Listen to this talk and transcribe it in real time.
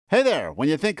Hey there, when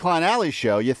you think Klein Alley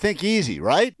Show, you think easy,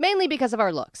 right? Mainly because of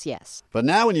our looks, yes. But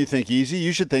now when you think easy,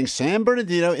 you should think San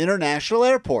Bernardino International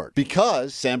Airport.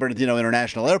 Because San Bernardino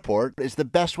International Airport is the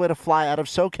best way to fly out of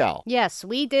SoCal. Yes,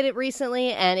 we did it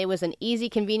recently, and it was an easy,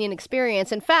 convenient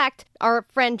experience. In fact, our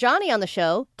friend Johnny on the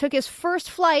show took his first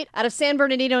flight out of San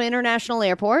Bernardino International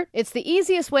Airport. It's the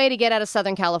easiest way to get out of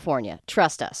Southern California.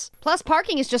 Trust us. Plus,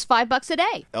 parking is just $5 a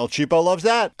day. El Cheapo loves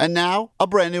that. And now, a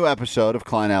brand new episode of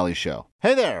Klein Alley Show.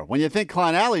 Hey there, when you think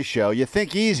Klein Alley Show, you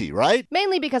think easy, right?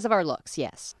 Mainly because of our looks,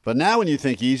 yes. But now when you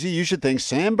think easy, you should think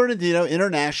San Bernardino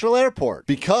International Airport.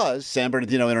 Because San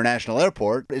Bernardino International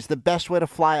Airport is the best way to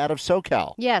fly out of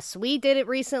SoCal. Yes, we did it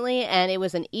recently, and it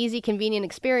was an easy, convenient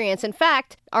experience. In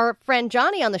fact, our friend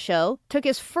Johnny on the show took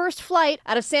his first flight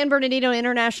out of San Bernardino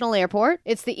International Airport.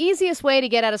 It's the easiest way to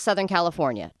get out of Southern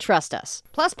California. Trust us.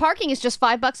 Plus, parking is just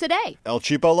 $5 a day. El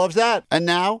Cheapo loves that. And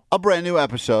now, a brand new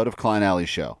episode of Klein Alley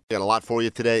Show. Got a lot for you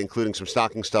today, including some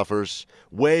stocking stuffers.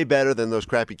 Way better than those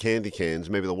crappy candy canes.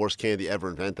 Maybe the worst candy ever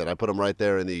invented. I put them right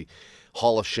there in the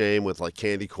Hall of Shame with like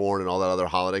candy corn and all that other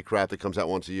holiday crap that comes out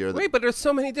once a year. Wait, but there's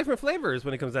so many different flavors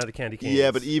when it comes down to candy canes.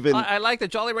 Yeah, but even... I like the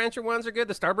Jolly Rancher ones are good.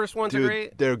 The Starburst ones are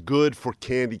great. They're good for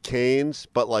candy canes,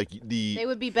 but like They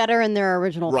would be better in their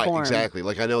original form. Right, exactly.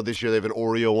 Like I know this year they have an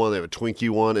Oreo one, they have a Twinkie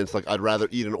one, and it's like I'd rather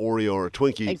eat an Oreo or a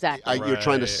Twinkie. Exactly. You're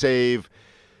trying to save...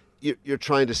 You're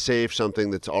trying to save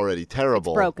something that's already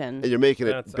terrible. It's broken. And you're making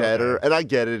it That's better. okay. And I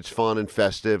get it. It's fun and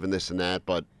festive and this and that,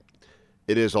 but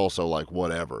it is also like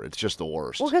whatever. It's just the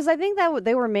worst. Well, because I think that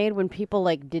they were made when people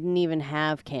like didn't even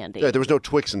have candy. Yeah, there was no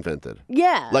Twix invented.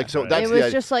 Yeah. Like, so that's it the was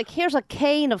idea. just like, here's a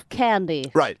cane of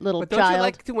candy. Right. Little But don't child. you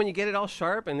like to when you get it all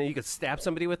sharp and then you could stab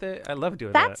somebody with it? I love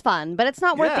doing that. That's fun, but it's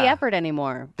not worth the Yeah. effort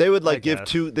anymore. They would like I give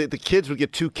guess. the kids would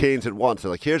get two canes at once. They're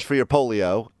like, here's for your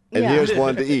polio. And Yeah. here's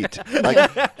one to eat.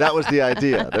 Like that was the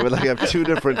idea. They would like have two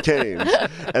different canes,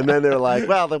 and then they're like,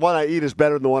 "Well, the one I eat is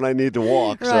better than the one I need to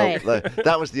walk." Right. So like,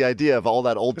 that was the idea of all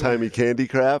that old timey candy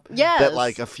crap. Yes. That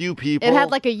like a few people. It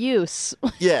had like a use.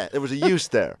 Yeah, there was a use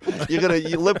there. You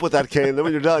limp with that cane. Then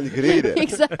when you're done, you can eat it.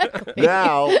 Exactly.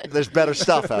 Now there's better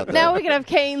stuff out there. Now we can have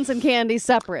canes and candy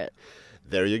separate.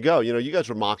 There you go. You know, you guys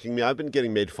were mocking me. I've been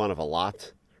getting made fun of a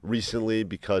lot recently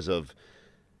because of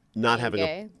not having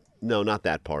gay? No, not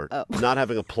that part. Oh. Not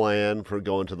having a plan for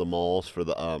going to the malls for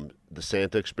the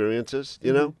Santa experiences,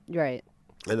 you know? Right.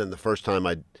 And then the first time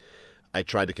I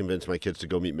tried to convince my kids to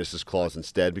go meet Mrs. Claus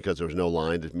instead because there was no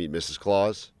line to meet Mrs.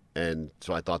 Claus. And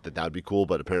so I thought that would be cool,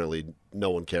 but apparently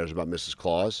no one cares about Mrs.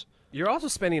 Claus. You're also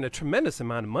spending a tremendous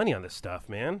amount of money on this stuff,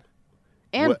 man.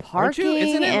 And What- Aren't parking you?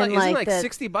 Isn't it and like the,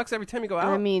 $60 every time you go out?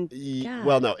 I mean, God.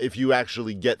 Well, no, if you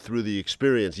actually get through the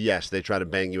experience, yes, they try to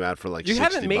bang you out for like you $60.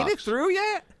 haven't made it through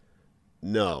yet?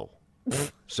 No.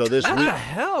 So this What the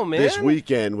hell, man? this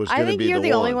weekend was I going to think be you're the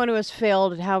the only one who has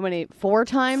failed how many? 4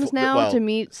 times now well, to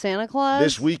meet Santa Claus?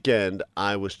 This weekend,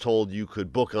 I was told you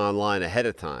could book online ahead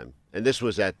of time, and this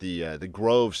was at the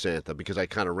Grove Santa because I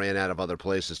kind of ran out of other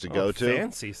places to go to.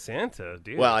 Fancy Santa,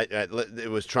 dude. Well, it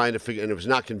was trying to figure, and it was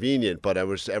not convenient. But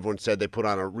everyone said they put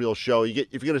on a real show. If you're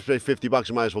going to pay $50,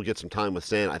 you might as well get some time with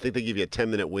Santa. I think they give you a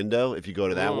 10-minute window if you go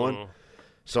to that one.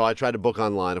 So I tried to book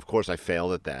online. Of course, I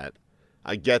failed at that.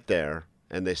 I get there,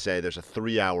 and they say there's a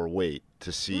 3-hour wait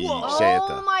to see Santa.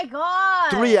 Oh my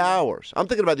God. 3 hours. I'm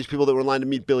thinking about these people that were in line to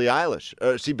meet Billie Eilish,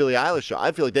 or see Billie Eilish.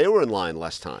 I feel like they were in line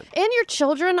less time. And your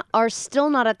children are still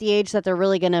not at the age that they're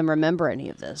really going to remember any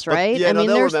of this, right? But, yeah, I no, mean,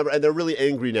 they'll there's remember, and they're really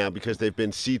angry now because they've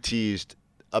been teased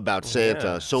about Santa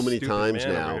Yeah, so many stupid times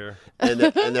man now, over and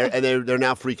they're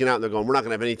now freaking out. And they're going, "We're not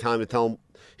going to have any time to tell him.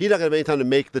 He's not going to have any time to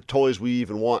make the toys we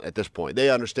even want at this point." They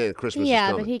understand Christmas is yeah,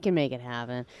 coming. but he can make it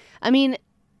happen. I mean,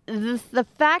 the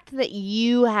fact that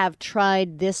you have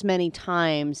tried this many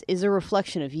times is a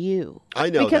reflection of you. I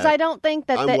know because that. I don't think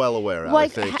that I'm well aware, Allie,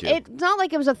 Like, thank you. it's not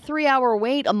like it was a 3-hour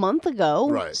wait a month ago.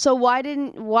 Right. So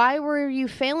why were you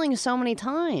failing so many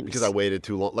times? Because I waited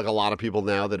too long. Like a lot of people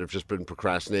now that have just been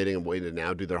procrastinating and waiting to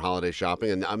now do their holiday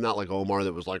shopping. And I'm not like Omar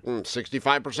that was like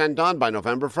 65% done by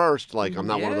November 1st. Like I'm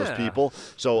not one of those Yeah. people.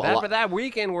 So After that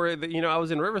weekend where I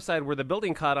was in Riverside where the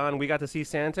building caught on, we got to see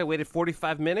Santa. Waited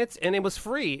 45 minutes and it was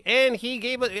free. And he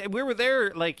gave it. We were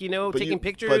there, like taking you-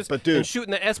 pictures but dude- and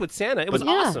shooting the S with Santa. It was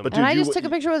yeah. awesome. But and dude, I you- just took a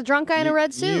picture with a drunk guy in a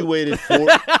red suit.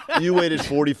 You waited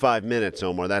 45 minutes,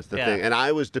 Omar. That's the Yeah. thing. And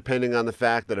I was depending on the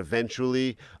fact that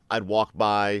eventually I'd walk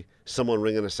by someone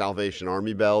ringing a Salvation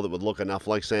Army bell that would look enough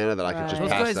like Santa that I could just Those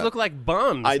pass guys that. look like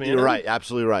bums. man. You're right,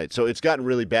 absolutely right. So it's gotten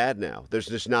really bad now. There's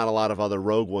just not a lot of other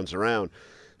rogue ones around.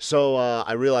 So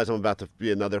I realize I'm about to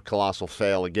be another colossal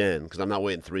fail again because I'm not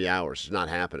waiting 3 hours. It's not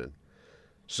happening.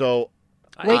 So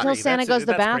Wait till Santa goes to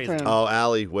the that's crazy. bathroom. Oh,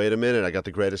 Allie, wait a minute. I got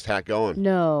the greatest hack going.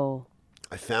 No.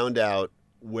 I found out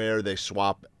where they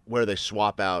swap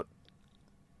out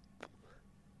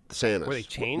the Santas. Where they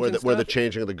change where and they're stuff?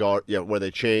 changing the guard. Yeah, where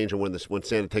they change, and when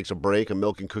Santa takes a break, a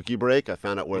milk and cookie break. I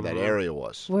found out where that area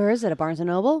was. Where is it? At Barnes &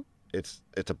 Noble? It's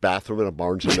a bathroom in a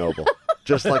Barnes and Noble,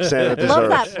 just like Santa deserves. Love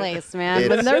that place, man.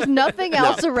 When there's nothing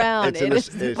else around, It's in it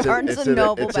a- is Barnes it's &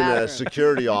 Noble It's in a bathroom.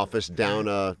 security office down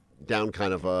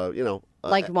kind of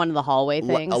Like one of the hallway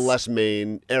things. a less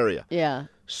main area. Yeah.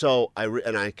 So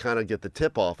I kind of get the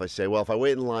tip off. I say, well, if I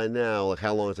wait in line now, like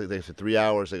how long does it take? They said 3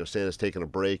 hours. They go, Santa's taking a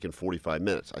break in 45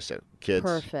 minutes. I said, kids,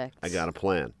 Perfect. I got a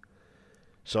plan.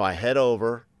 So I head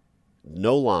over,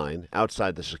 no line,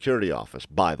 outside the security office,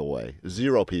 by the way,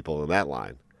 0 people in that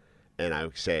line. And I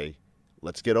say,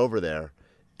 let's get over there.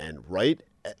 And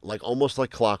almost like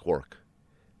clockwork,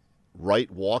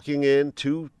 walking in,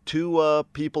 two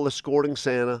people escorting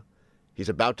Santa. He's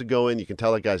about to go in. You can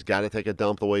tell that guy's got to take a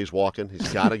dump the way he's walking.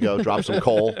 He's got to go drop some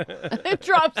coal.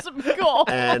 Drop some gold.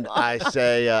 And I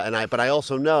say, but I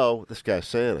also know this guy's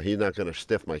Santa. He's not going to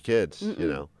stiff my kids,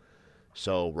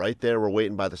 So right there, we're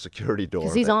waiting by the security door.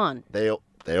 Because he's on.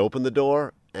 They open the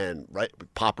door and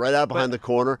pop right out behind the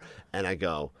corner, and I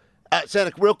go,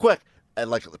 Santa, real quick,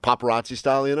 and like paparazzi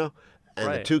style, And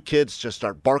the 2 kids just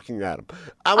start barking at him.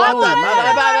 I want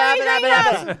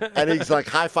that. And he's like,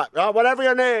 high five. Oh, whatever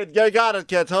you need. You got it,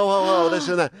 kids. Ho, ho, ho. This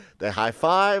and that. They high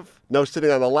five. No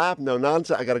sitting on the lap. No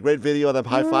nonsense. I got a great video of them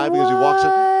high fiving as he walks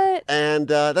in. And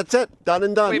that's it. Done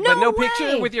and done. Wait, but no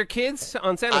picture with your kids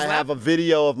on Santa's I lap? have a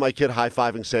video of my kid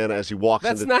high-fiving Santa as he walks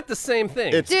That's into... not the same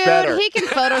thing. It's Dude, better. he can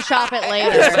Photoshop it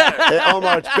later.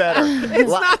 Omar, it's better.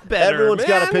 It's not better, Everyone's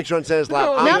got a man. picture on Santa's lap.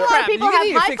 No, I'm Not a gonna- lot of people You have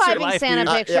need to fix your high-fiving life, Santa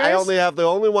dude. pictures. I only have the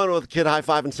only one with a kid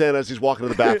high-fiving Santa as he's walking to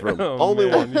the bathroom. only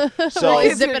man. one. So He's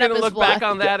Kids zipping are going up to his look back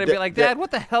block. on that and be like, Dad, what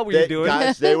the hell were you doing?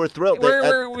 Guys, they were thrilled.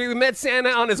 We met Santa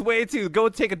on his way to go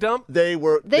take a dump. They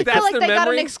were. They That's feel like their they got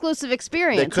an memory? exclusive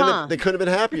experience, They couldn't have been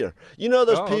happier. You know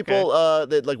those people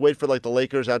that like wait for like the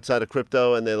Lakers outside of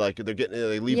crypto, and they leave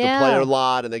the player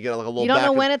lot, and they get like a little. You don't back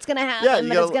know and- when it's going to happen, Yeah,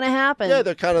 but it's going to happen. Yeah,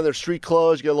 they're kind of in their street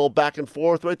clothes. You get a little back and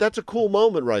forth, right? That's a cool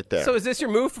moment right there. So is this your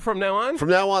move from now on? From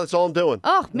now on, that's all I'm doing.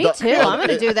 Oh, me too. I'm going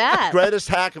to do that. Greatest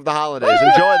hack of the holidays.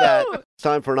 Enjoy that. It's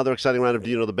time for another exciting round of Do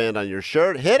You Know the Band on Your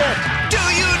Shirt? Hit it! Do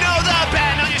you know the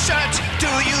band on your shirt? Do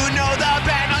you know the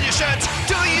band on your shirt?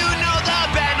 Do you know the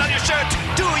band on your shirt?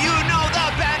 Do you know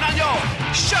the band on your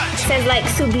shirt? Says like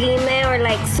sublime or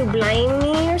like sublime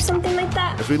or something like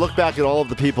that. As we look back at all of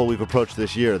the people we've approached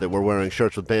this year that were wearing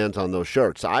shirts with bands on those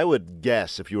shirts, I would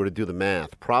guess, if you were to do the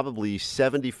math, probably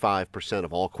 75%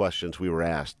 of all questions we were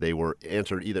asked, they were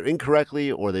answered either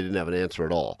incorrectly or they didn't have an answer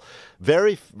at all.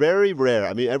 Very, very rare.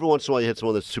 I mean, every once in a while you hit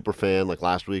someone that's a super fan, like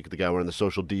last week, the guy wearing the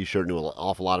Social D shirt knew an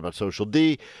awful lot about Social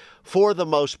D. For the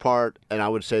most part, and I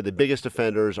would say the biggest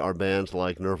offenders are bands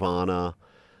like Nirvana,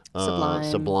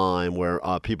 Sublime, where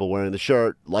people wearing the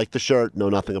shirt, like the shirt, know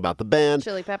nothing about the band.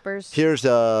 Chili Peppers. Here's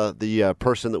the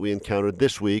person that we encountered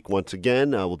this week. Once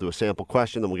again, we'll do a sample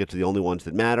question, then we'll get to the only ones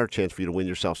that matter. Chance for you to win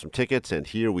yourself some tickets, and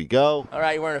here we go. All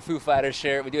right, you're wearing a Foo Fighters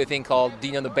shirt. We do a thing called Do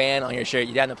You Know the Band on your shirt.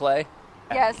 You down to play?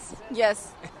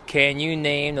 Yes. Can you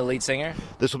name the lead singer?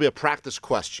 This will be a practice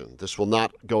question. This will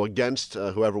not go against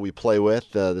whoever we play with.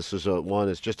 This is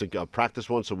it's just a practice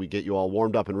one, so we get you all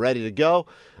warmed up and ready to go.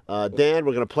 Dan,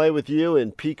 we're going to play with you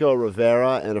in Pico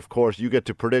Rivera, and of course, you get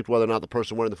to predict whether or not the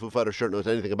person wearing the Foo Fighters shirt knows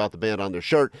anything about the band on their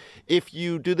shirt. If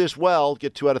you do this well,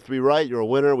 get 2 out of 3 right, you're a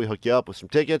winner. We hook you up with some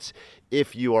tickets.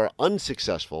 If you are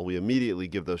unsuccessful, we immediately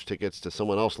give those tickets to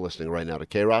someone else listening right now to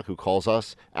K-Rock who calls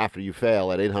us after you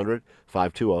fail at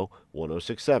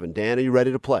 800-520-1067. Dan, are you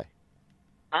ready to play?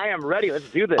 I am ready. Let's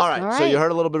do this. All right. So you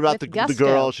heard a little bit about With the gusto.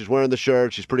 girl. She's wearing the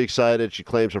shirt. She's pretty excited. She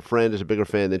claims her friend is a bigger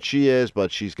fan than she is,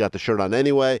 but she's got the shirt on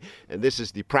anyway. And this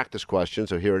is the practice question.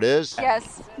 So here it is.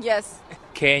 Yes.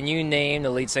 Can you name the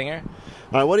lead singer?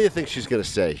 All right. What do you think she's going to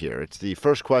say here? It's the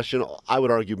first question. I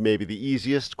would argue maybe the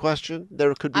easiest question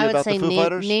there could be I would about say the Foo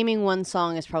Fighters. naming one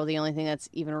song is probably the only thing that's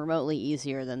even remotely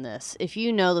easier than this. If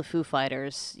you know the Foo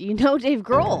Fighters, you know Dave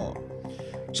Grohl.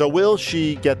 So will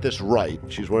she get this right?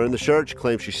 She's wearing the shirt. She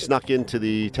claims she snuck into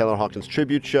the Taylor Hawkins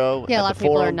tribute show. Yeah, a at lot the of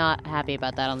people are Forum. not happy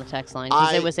about that on the text line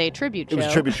because it was a tribute show. It was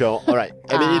a tribute show. All right.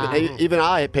 I mean, even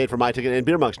I paid for my ticket and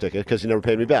Beer Monk's ticket because he never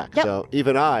paid me back. Yep. So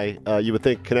even I, you would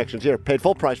think Connections here, paid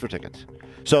full price for tickets.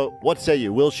 So what say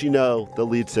you? Will she know the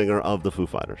lead singer of the Foo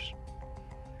Fighters?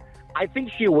 I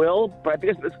think she will, but I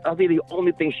think that'll be the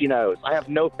only thing she knows. I have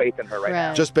no faith in her right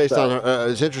now. Just based on her,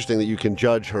 it's interesting that you can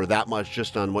judge her that much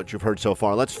just on what you've heard so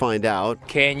far. Let's find out.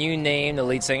 Can you name the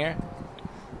lead singer?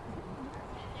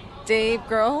 Dave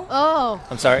Grohl. Oh.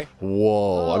 I'm sorry.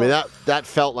 Whoa. I mean, that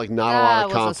felt like not a lot That of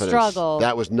was a confidence. struggle.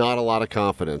 That was not a lot of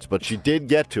confidence, but she did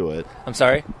get to it. I'm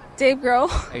sorry. Dave Grohl.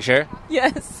 Are you sure?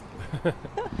 Yes.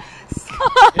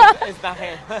 It's not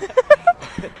him.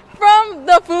 From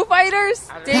the Foo Fighters.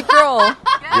 Dave Grohl.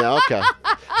 Yeah, okay.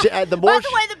 The more By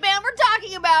the way, the band we're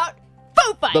talking about,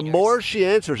 Foo Fighters. the more she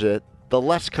answers it, the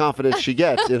less confidence she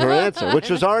gets in her answer, which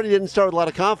was already didn't start with a lot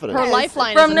of confidence. Her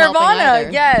lifeline From isn't helping Nirvana.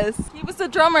 either. Yes. He was the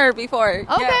drummer before.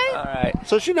 Okay. Yes. All right.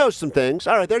 So she knows some things.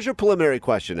 All right, there's your preliminary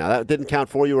question now. That didn't count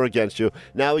for you or against you.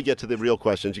 Now we get to the real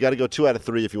questions. You got to go 2 out of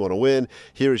 3 if you want to win.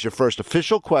 Here is your first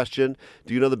official question.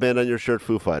 Do you know the band on your shirt,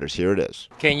 Foo Fighters? Here it is.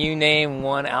 Can you name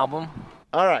one album?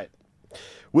 All right.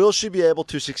 Will she be able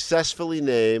to successfully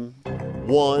name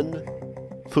one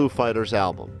Foo Fighters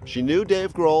album? She knew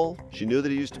Dave Grohl. She knew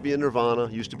that he used to be in Nirvana,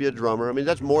 used to be a drummer. I mean,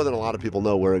 that's more than a lot of people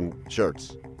know wearing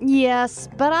shirts. Yes,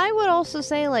 but I would also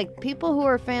say, like, people who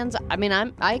are fans. I mean,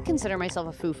 I consider myself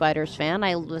a Foo Fighters fan.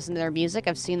 I listen to their music.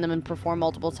 I've seen them perform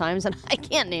multiple times, and I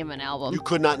can't name an album. You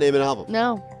could not name an album.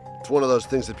 No. It's one of those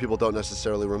things that people don't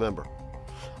necessarily remember.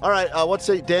 All right, what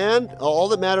say, Dan? All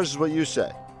that matters is what you say.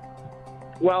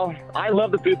 Well, I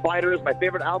love the Foo Fighters. My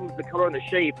favorite album is The Color and the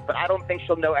Shape, but I don't think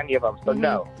she'll know any of them, so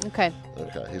no. Okay.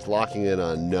 Okay, he's locking in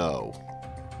on no.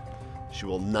 She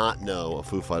will not know a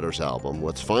Foo Fighters album.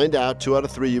 Let's find out. 2 out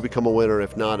of 3, you become a winner.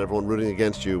 If not, everyone rooting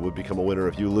against you would become a winner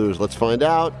if you lose. Let's find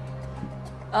out.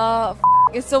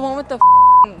 It's the one with the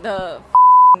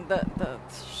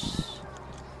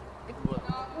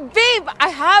Babe, I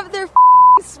have their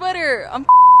sweater. I'm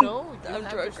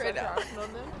drunk right now.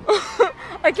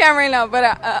 I can't right now, but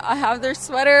I have their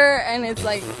sweater, and it's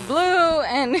like blue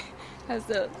and has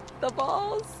the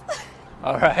balls.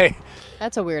 All right.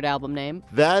 That's a weird album name.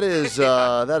 That is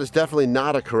definitely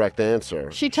not a correct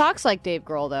answer. She talks like Dave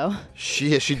Grohl, though.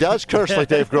 She does curse like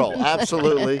Dave Grohl.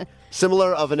 Absolutely.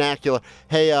 Similar of vernacular.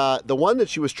 Hey, the one that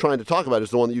she was trying to talk about is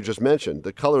the one that you just mentioned.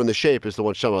 The Color and the Shape is the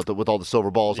one she's talking about with all the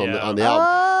silver balls on the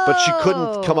album. But she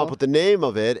couldn't come up with the name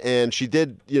of it, and she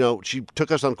did, she took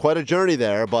us on quite a journey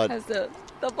there, but... Has the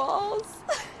balls.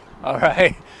 All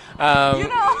right. You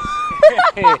know.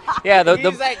 Yeah,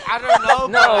 He's like, I don't know,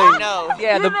 No. but I know.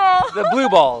 Yeah, the blue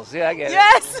balls. Yeah, I get it.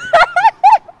 Yes.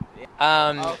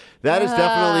 That is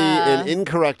definitely an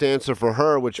incorrect answer for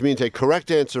her, which means a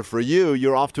correct answer for you.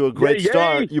 You're off to a great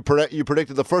start. You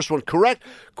predicted the first one correct.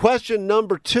 Question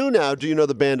number 2 now. Do you know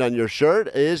the band on your shirt?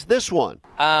 Is this one?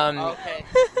 Okay.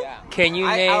 Yeah. Can you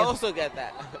name... I also get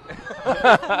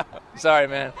that. Sorry,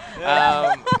 man.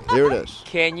 Here it is.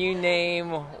 Can you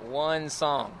name one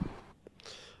song?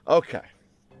 Okay.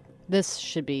 This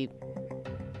should be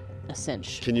a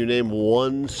cinch. Can you name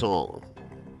one song?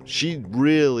 She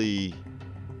really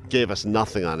gave us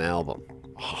nothing on album.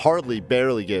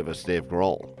 Barely gave us Dave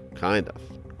Grohl. Kind of.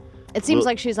 It seems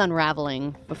like she's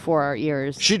unraveling before our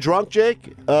ears. She drunk,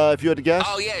 Jake? If you had to guess?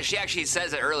 Oh, yeah, she actually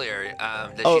says it earlier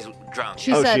that she's drunk.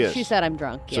 She she said I'm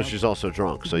drunk. So Yeah. she's also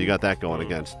drunk. So you got that going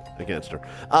against her.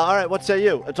 All right, what say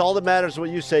you? It's all that matters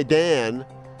what you say. Dan,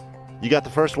 you got the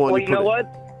first one. Well, you know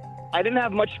what? I didn't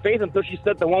have much faith until she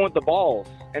said the one with the balls.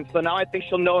 And so now I think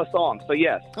she'll know a song. So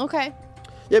yes. Okay.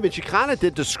 Yeah, but she kind of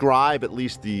did describe at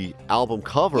least the album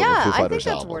cover of the Yeah, Foo I think Fighters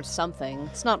that's album. worth something.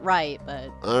 It's not right, but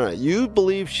All right, you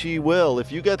believe she will.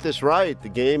 If you get this right, the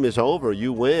game is over.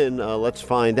 You win. Let's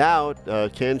find out.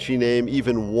 Can she name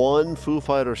even one Foo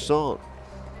Fighters song?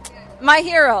 My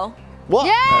Hero. What?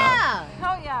 yeah.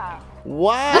 Hell yeah.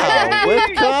 Wow,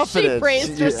 with confidence. She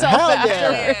praised herself Hell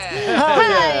afterwards.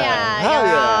 yeah. Hell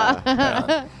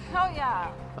yeah. Hell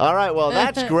yeah. All right, well,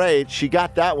 that's great. She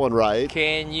got that one right.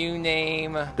 Can you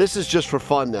name... This is just for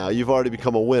fun now. You've already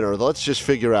become a winner. Let's just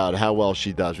figure out how well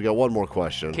she does. We got one more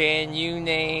question. Can you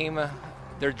name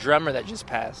their drummer that just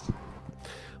passed?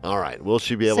 All right. Will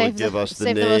she be able to give us the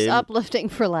save name? the most uplifting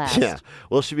for last. Yeah.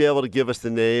 Will she be able to give us the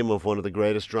name of one of the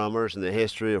greatest drummers in the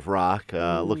history of rock?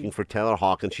 Looking for Taylor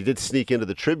Hawkins. She did sneak into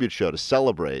the tribute show to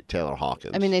celebrate Taylor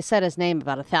Hawkins. I mean, they said his name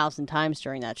about 1,000 times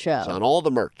during that show. It's on all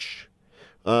the merch.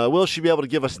 Will she be able to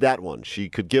give us that one? She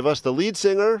could give us the lead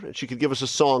singer, and she could give us a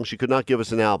song. She could not give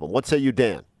us an album. What say you,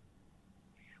 Dan?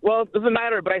 Well, it doesn't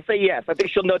matter, but I say yes. I think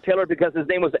she'll know Taylor because his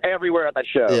name was everywhere at that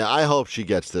show. Yeah, I hope she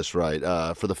gets this right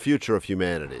for the future of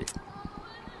humanity.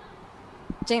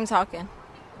 James Hawkins.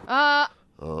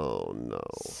 Oh, no.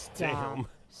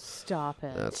 Stop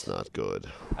it. That's not good.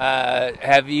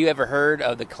 Have you ever heard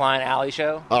of the Klein Alley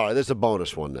Show? All right, there's a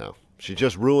bonus one now. She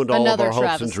just ruined all Another of our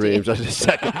hopes and travesty. dreams.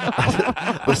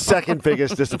 The second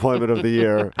biggest disappointment of the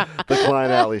year, the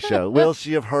Klein Alley Show. Will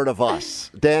she have heard of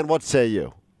us? Dan, what say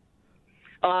you?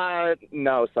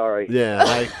 No, sorry.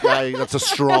 Yeah, that's a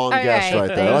strong All guess right,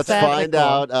 right there. Let's thanks, find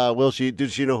that's out.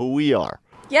 Does she know who we are?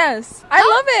 Yes, I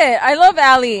love it. I love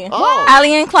Allie. Oh.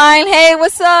 Allie and Klein. Hey,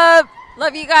 what's up?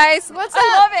 Love you guys. What's I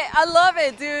up? love it. I love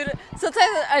it, dude.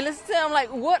 Sometimes I listen to them, I'm like,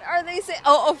 what are they saying?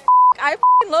 I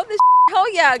love this.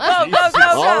 Hell yeah. Go, go,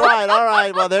 go, All go.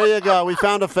 right. Well, there you go. We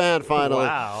found a fan finally.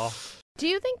 Wow. Do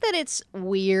you think that it's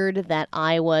weird that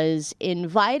I was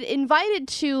invited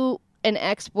to an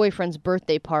ex-boyfriend's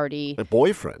birthday party? A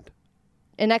boyfriend?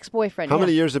 An ex-boyfriend. How yeah.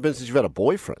 many years has it been since you've had a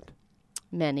boyfriend?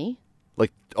 Many.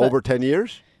 Like over 10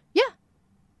 years? Yeah.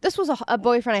 This was a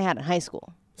boyfriend I had in high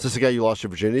school. Is this the guy you lost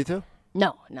your virginity to?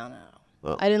 No.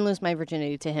 Oh. I didn't lose my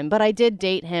virginity to him, but I did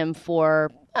date him for,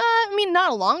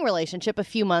 not a long relationship, a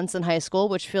few months in high school,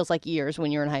 which feels like years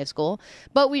when you're in high school.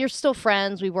 But we are still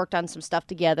friends. We worked on some stuff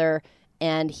together,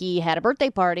 and he had a birthday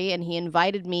party, and he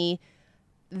invited me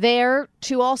there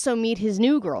to also meet his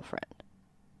new girlfriend.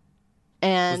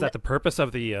 And Was that the purpose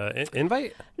of the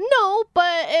invite? no, but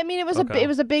I mean, it was Okay. it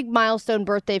was a big milestone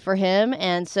birthday for him,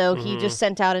 and so he just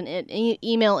sent out an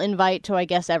email invite to, I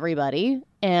guess, everybody.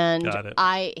 And Got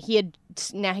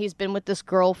it. now he's been with this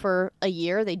girl for a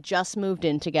year. They just moved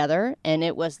in together, and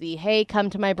it was hey,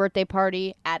 come to my birthday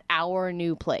party at our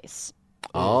new place.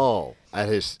 Oh, at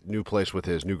his new place with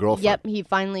his new girlfriend. Yep,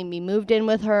 we moved in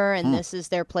with her, and this is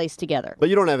their place together. But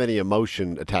you don't have any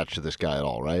emotion attached to this guy at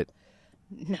all, right?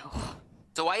 No.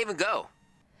 So why even go?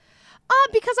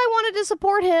 Because I wanted to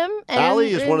support him. And,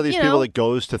 Allie is one of these you people know, that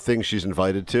goes to things she's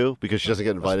invited to because she doesn't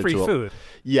get invited free to. food.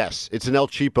 Yes, it's an El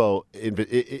Cheapo.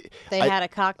 They had a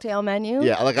cocktail menu.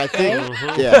 Yeah, like I think.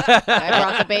 Okay. Yeah. I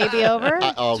brought the baby over.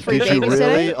 It's free Did you babysitting.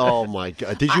 really? Oh my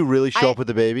God! Did you really show up with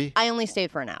the baby? I only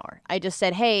stayed for an hour. I just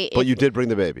said, hey. But you did bring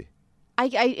the baby.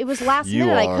 It was last You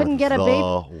minute. are I couldn't get a baby.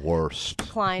 the worst.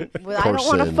 Klein, I don't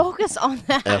want to person focus on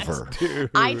that. ever.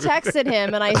 I texted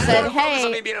him and I said, Focus on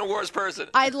hey, me being a worse person.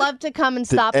 I'd love to come and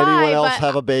Did stop anyone by. else but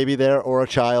have a baby there or a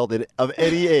child of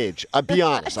any age? I'll be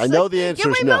honest. I know the answer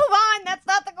Can is we no. move on? That's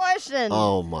not the question.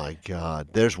 Oh my God!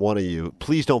 There's one of you.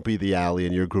 Please don't be the Allie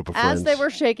in your group of friends. As they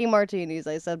were shaking martinis,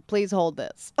 I said, please hold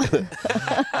this.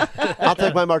 I'll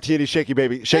take my martini, shaking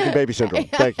baby syndrome.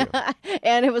 Thank you.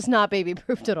 And it was not baby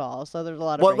proofed at all, so there's a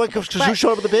lot of What? wrinkles. Because who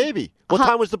showed up with the baby? What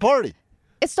time was the party?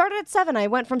 It started at 7. I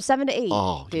went from 7 to 8.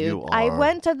 Oh, dude. you I are-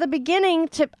 went to the beginning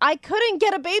I couldn't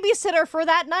get a babysitter for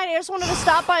that night. I just wanted to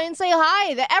stop by and say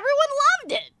hi. Everyone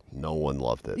loved it. No one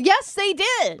loved it. Yes, they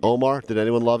did. Omar, did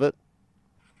anyone love it?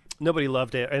 Nobody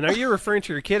loved it. And are you referring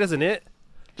to your kid as an it?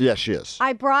 Yes, she is.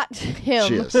 I brought him,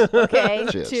 She is. okay,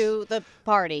 She is. to the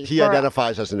party. He for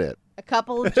identifies as an it. a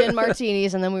couple of gin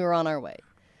martinis, and then we were on our way.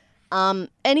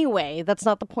 Anyway, that's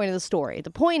not the point of the story.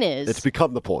 The point is, It's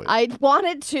become the point. I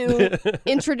wanted to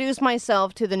introduce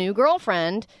myself to the new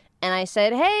girlfriend, and I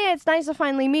said, hey, it's nice to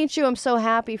finally meet you. I'm so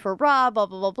happy for Rob, blah,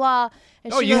 blah, blah, blah.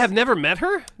 And Oh, she you goes, have never met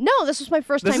her? No, this was my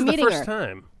first This time is the meeting first her.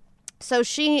 time. So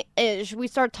we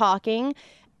start talking,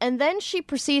 and then she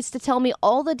proceeds to tell me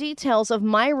all the details of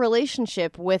my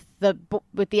relationship with the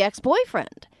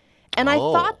ex-boyfriend. And I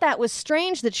Oh. thought that was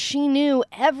strange that she knew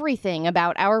everything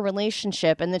about our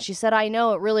relationship, and that she said, I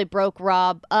know it really broke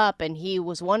Rob up, and he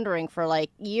was wondering for like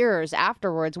years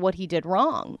afterwards what he did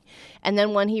wrong. And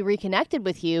then when he reconnected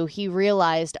with you, he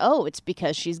realized, oh, it's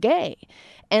because she's gay.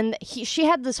 And she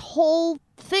had this whole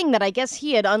thing that I guess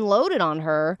he had unloaded on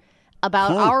her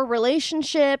about our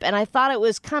relationship, and I thought it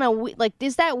was kind of like,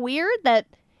 is that weird that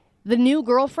the new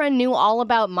girlfriend knew all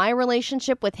about my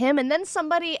relationship with him? And then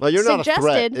somebody Well, you're not a threat.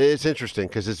 suggested, It's interesting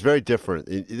because it's very different.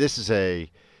 This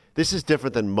is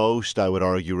different than most, I would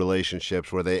argue,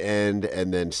 relationships where they end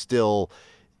and then still,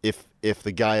 if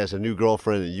the guy has a new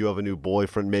girlfriend and you have a new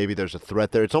boyfriend, maybe there's a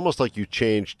threat there. It's almost like you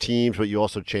change teams, but you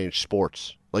also change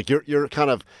sports. Like you're kind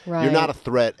of you're not a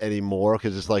threat anymore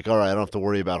because it's like, all right, I don't have to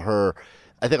worry about her.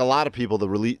 I think a lot of people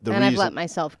and reason I've let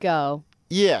myself go.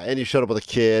 yeah, and you showed up with a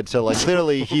kid, so like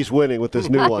clearly he's winning with this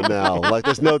new one now. Like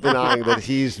there's no denying that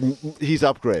he's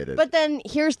upgraded. But then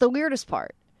here's the weirdest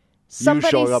part. You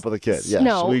showing up with a kid. Yes,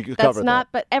 no, we that's covered not.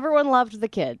 that. But everyone loved the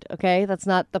kid. Okay, that's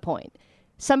not the point.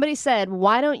 Somebody said,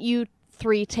 "Why don't you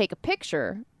 3 take a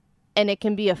picture, and it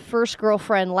can be a first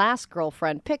girlfriend, last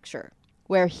girlfriend picture,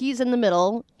 where he's in the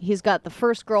middle, he's got the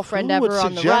first girlfriend Who would ever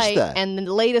on the suggest right, that? and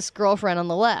the latest girlfriend on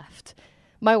the left."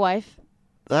 My wife.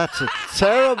 That's a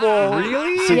terrible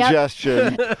Really?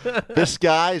 suggestion. This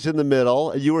guy's in the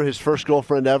middle. And you were his first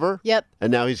girlfriend ever? Yep.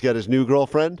 And now he's got his new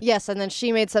girlfriend? Yes, and then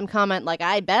she made some comment like,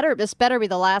 this better be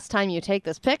the last time you take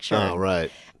this picture. Oh,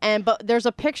 right. But there's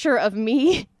a picture of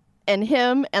me and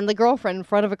him and the girlfriend in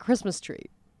front of a Christmas tree.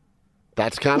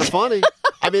 That's kind of funny.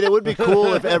 I mean, it would be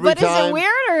cool if every But time. is it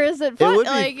weird or is it fun? It would be,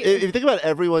 Like, if you think about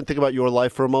everyone, think about your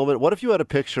life for a moment. What if you had a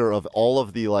picture of all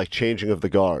of the changing of the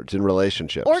guards in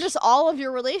relationships? or just all of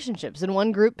your relationships in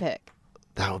one group pic.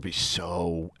 That would be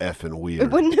so effing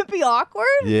weird. Wouldn't it be awkward?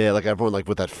 Yeah, like everyone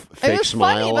with that It fake was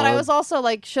smile funny, but I on. was also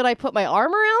like, should I put my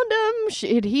arm around him?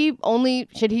 Should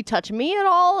he touch me at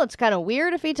all? It's kind of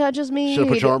weird if he touches me. Should have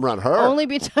put He'd your arm around her. Only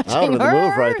be touching That would have been her. the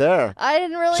move right there. I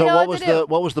didn't really So know what what was to do.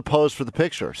 what was the pose for the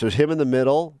picture? So it's him in the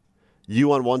middle,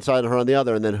 you on one side and her on the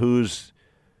other, and then who's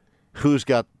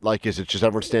got is it just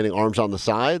everyone standing arms on the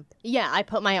side? Yeah, I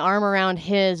put my arm around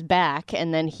his back,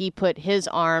 and then he put his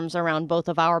arms around both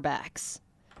of our backs.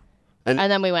 And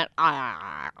then we went,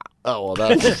 ah. Oh, well,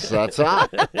 that's hot.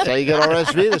 That's how you get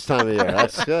RSV this time of year.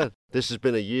 That's good. This has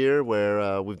been a year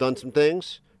where we've done some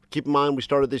things. Keep in mind, we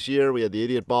started this year. We had the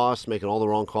idiot boss making all the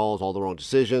wrong calls, all the wrong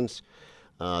decisions.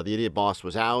 The idiot boss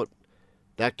was out.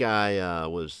 That guy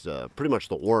was pretty much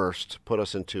the worst, put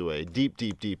us into a deep,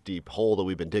 deep, deep, deep hole that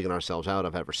we've been digging ourselves out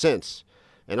of ever since.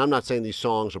 And I'm not saying these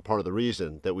songs are part of the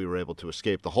reason that we were able to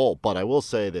escape the hole, but I will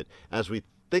say that as we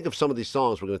think of some of these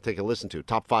songs we're going to take a listen to,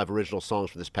 top 5 original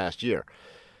songs for this past year.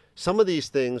 Some of these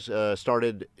things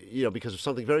started, because of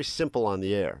something very simple on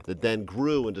the air that then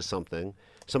grew into something.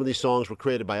 Some of these songs were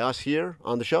created by us here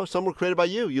on the show. Some were created by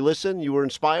you. You listened, you were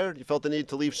inspired, you felt the need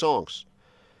to leave songs.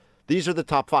 These are the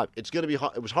top 5. It's going to be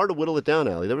hard. It was hard to whittle it down,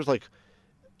 Allie. There was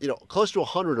close to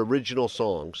 100 original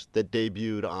songs that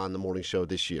debuted on the morning show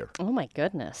this year. Oh, my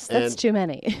goodness. That's And too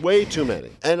many. Way too many.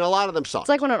 And a lot of them suck. It's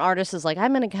like when an artist is like,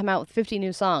 I'm going to come out with 50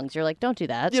 new songs. You're like, don't do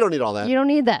that. You don't need all that. You don't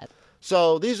need that.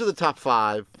 So these are the top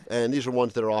 5, and these are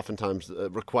ones that are oftentimes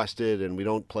requested, and we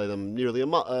don't play them nearly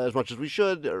as much as we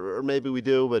should, or maybe we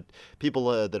do, but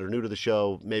people that are new to the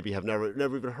show maybe have never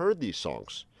even heard these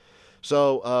songs.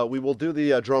 So we will do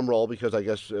the drum roll, because I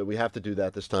guess we have to do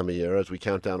that this time of year as we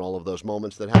count down all of those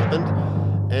moments that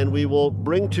happened, and we will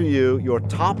bring to you your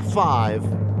top 5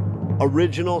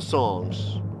 original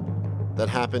songs that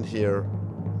happened here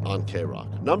on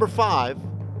K-Rock. Number 5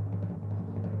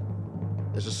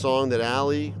 is a song that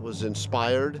Allie was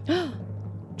inspired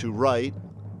to write.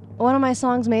 One of my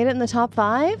songs made it in the top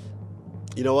 5?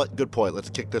 You know what? Good point. Let's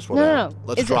kick this one No. out.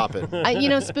 Let's drop it.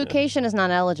 Spookation is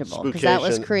not eligible because that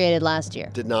was Spookation created last year.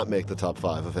 Did not make the top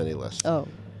 5 of any list. Oh.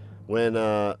 When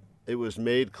it was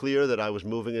made clear that I was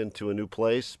moving into a new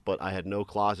place, but I had no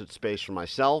closet space for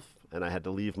myself, and I had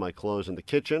to leave my clothes in the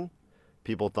kitchen,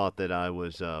 people thought that I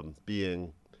was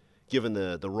being given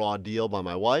the raw deal by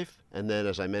my wife. And then,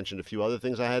 as I mentioned, a few other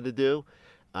things I had to do.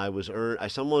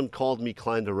 Someone called me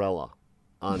Kleinderella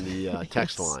on the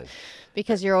text line.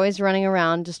 Because you're always running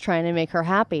around just trying to make her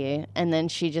happy, and then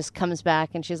she just comes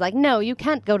back and she's like, no, you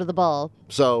can't go to the ball.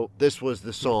 So this was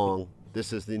the song.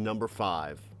 This is the number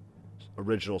 5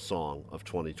 original song of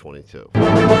 2022.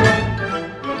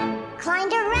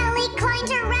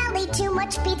 Kleinderelli, too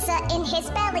much pizza in his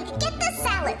belly. Get the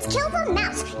salads, kill the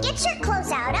mouse, get your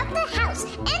clothes out of the house,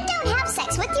 and don't have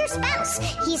sex with your spouse.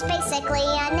 He's basically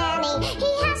a nanny.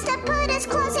 He has to put his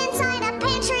clothes inside a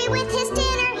pantry with his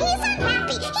dinner. He's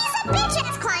unhappy. He's a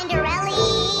bitch-ass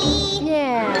Kleinderelli.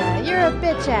 Yeah, you're a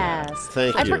bitch ass.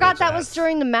 Thank I you. forgot that was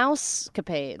during the mouse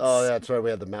capades. Oh, yeah, that's right. We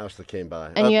had the mouse that came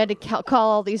by. And you had to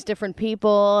call all these different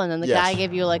people, and then the Yes. guy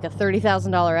gave you like a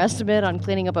 $30,000 estimate on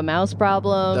cleaning up a mouse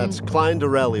problem. That's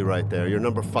Kleinderelli right there, your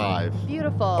number 5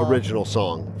 beautiful original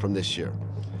song from this year.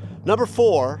 Number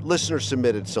 4,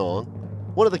 listener-submitted song.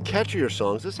 One of the catchier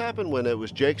songs. This happened when it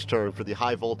was Jake's turn for the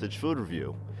high voltage food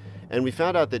review. And we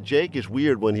found out that Jake is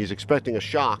weird when he's expecting a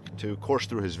shock to course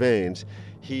through his veins.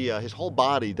 His whole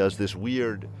body does this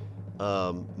weird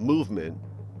movement,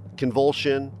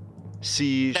 convulsion,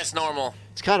 seize. That's normal.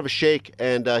 It's kind of a shake,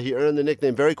 and he earned the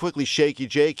nickname very quickly, Shaky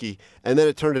Jakey. And then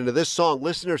it turned into this song,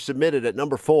 listener submitted at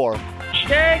number 4.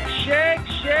 Shake, shake,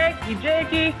 shaky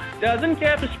Jakey, doesn't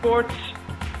care for sports.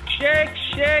 Shake,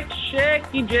 shake,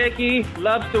 shaky Jakey,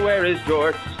 loves to wear his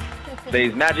jorts.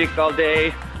 Plays magic all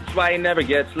day, that's why he never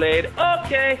gets laid.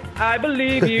 Okay, I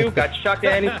believe you, got shocked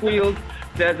and he squealed.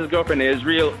 Says his girlfriend is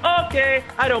real. Okay,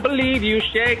 I don't believe you.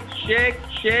 Shake, shake,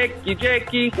 shaky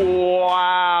Jakey.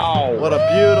 Wow. What a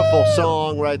beautiful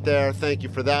song right there. Thank you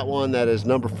for that one. That is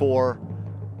number 4.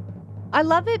 I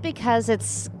love it because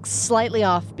it's slightly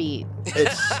offbeat.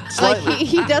 It's Like slightly.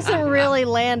 he doesn't really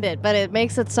land it, but it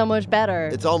makes it so much better.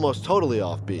 It's almost totally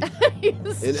offbeat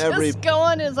He's in just every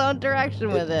going his own direction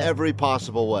with it. every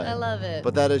possible way. I love it.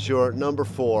 But that is your number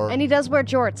 4. And he does wear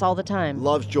jorts all the time.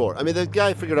 Loves Jort. I mean, the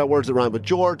guy figured out words that rhyme with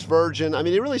jorts, virgin. I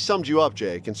mean, he really sums you up,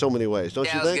 Jake, in so many ways, don't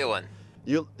Yeah, you that was a think?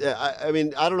 good one. I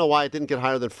mean, I don't know why it didn't get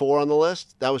higher than 4 on the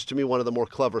list. That was, to me, one of the more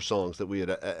clever songs that we had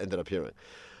ended up hearing.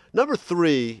 Number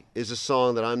 3 is a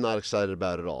song that I'm not excited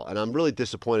about at all, and I'm really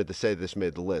disappointed to say this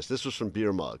made the list. This was from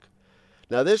Beer Mug.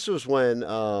 Now, this was when,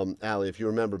 Allie, if you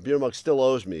remember, Beer Mug still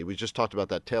owes me. We just talked about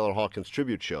that Taylor Hawkins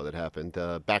tribute show that happened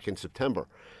back in September.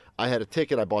 I had a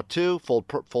ticket. I bought 2,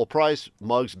 full price.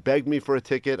 Muggs begged me for a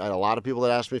ticket. I had a lot of people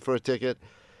that asked me for a ticket.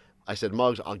 I said,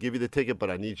 Muggs, I'll give you the ticket,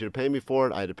 but I need you to pay me for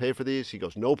it. I had to pay for these. He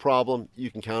goes, no problem. You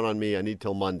can count on me. I need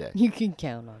till Monday. You can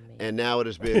count on me. And now it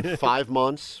has been 5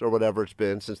 months or whatever it's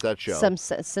been since that show.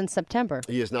 Since September.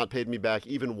 He has not paid me back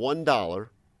even $1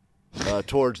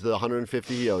 towards the $150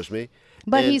 he owes me.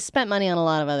 But And he's spent money on a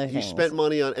lot of other things. He spent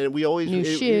money on, and we always New Yeah,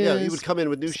 he shoes, would come in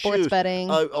with new sports shoes.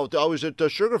 betting. I was at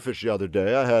Sugarfish the other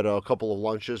day. I had a couple of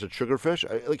lunches at Sugarfish.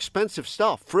 Expensive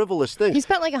stuff, frivolous things. He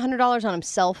spent like $100 on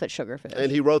himself at Sugarfish.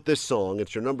 And he wrote this song.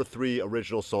 It's your number 3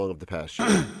 original song of the past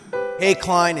year. Hey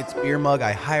Klein, it's Beer Mug.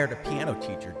 I hired a piano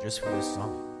teacher just for this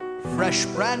song. Fresh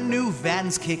brand new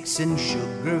Vans kicks and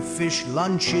Sugarfish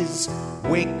lunches.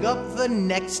 Wake up the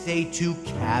next day to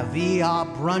caviar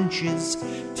brunches.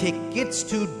 Tickets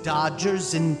to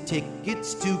Dodgers and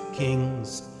tickets to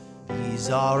Kings.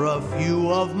 These are a few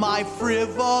of my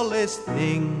frivolous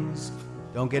things.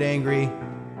 Don't get angry.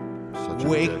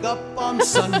 Wake up on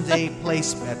Sunday,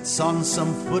 place bets on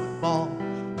some football.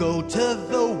 Go to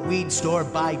the weed store,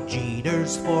 buy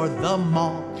Jeters for the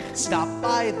mall. Stop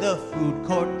by the food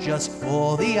court just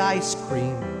for the ice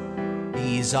cream.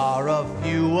 These are a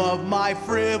few of my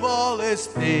frivolous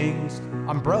things.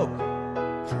 I'm broke.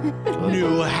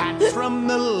 New hats from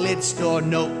the lid store,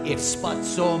 no ifs,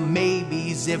 buts, or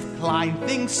maybes. If Klein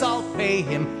thinks I'll pay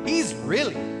him, he's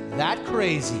really that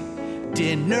crazy.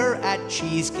 Dinner at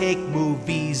Cheesecake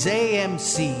Movies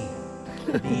AMC.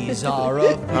 These are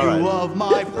a few of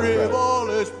my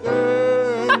frivolous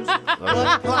things.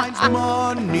 But Klein's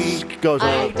money, Goes on.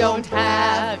 I don't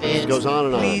have it. Goes on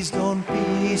and on. Please don't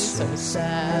be so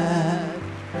sad.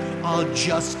 I'll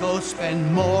just go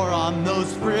spend more on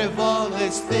those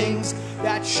frivolous things.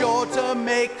 That's sure to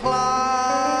make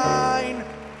Klein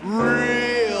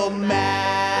real mad.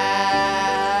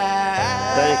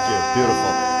 Thank you.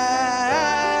 Beautiful.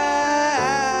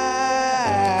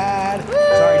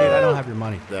 Sorry, dude, I don't have your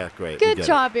money. Yeah, great. Good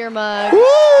job, Beer Mug.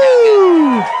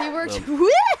 Woo! He worked.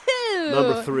 Woohoo!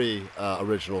 Number 3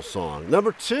 original song.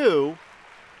 Number 2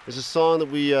 is a song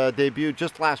that we debuted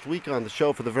just last week on the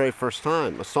show for the very first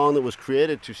time. A song that was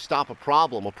created to stop a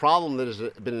problem that has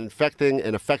been infecting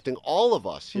and affecting all of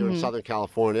us here in Southern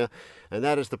California, and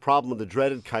that is the problem of the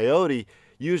dreaded coyote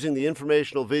using the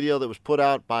informational video that was put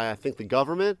out by, I think, the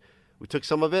government. We took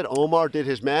some of it. Omar did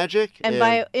his magic. And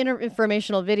by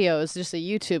informational videos, just a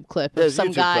YouTube clip Yeah, of it's a some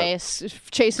YouTube guy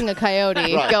chasing a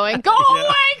coyote Right. going, "Go away,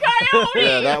 coyote!"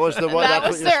 Yeah, that was the one. That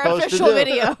That's was what you're their supposed official to do.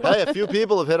 video. Hey, a few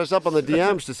people have hit us up on the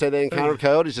DMs to say they encountered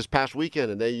coyotes this past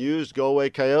weekend, and they used "Go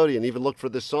Away Coyote" and even looked for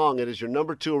this song. It is your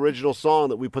number 2 original song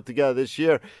that we put together this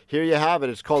year. Here you have it.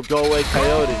 It's called "Go Away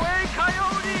Coyote."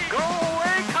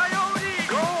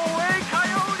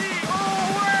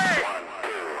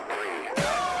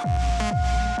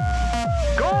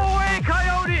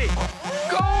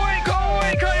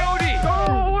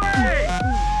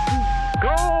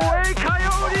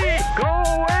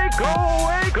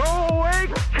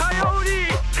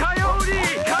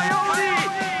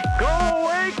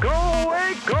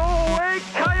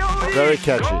 Very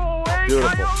catchy.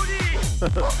 Beautiful.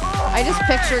 I just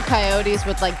picture coyotes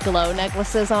with like glow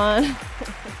necklaces on.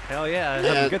 Hell yeah,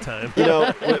 having a good time. You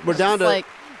know, we're down to like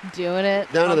doing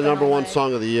it. down to the number 1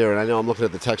 song of the year, and I know I'm looking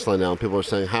at the text line now, and people are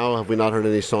saying, "How have we not heard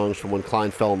any songs from when Klein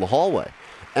fell in the hallway?"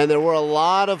 And there were a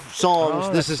lot of songs.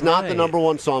 Oh, this that's is not the right. number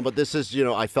 1 song, but this is,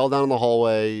 I fell down in the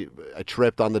hallway, I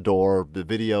tripped on the door. The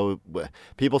video,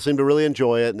 people seem to really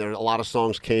enjoy it, and there are a lot of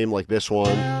songs came like this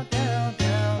one.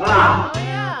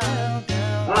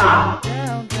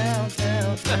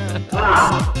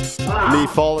 Me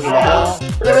falling in the hall.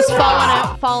 There was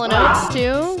Fallen Oats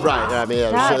too. Right. I mean,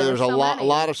 God, there was a so lot, many. a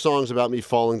lot of songs about me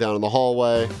falling down in the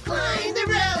hallway. Climb the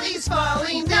rallies,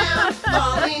 falling down,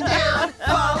 falling down,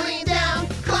 falling down.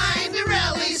 Climb the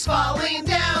rallies, falling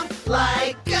down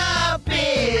like a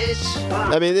bitch.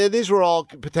 I mean, these were all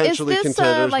Is potentially this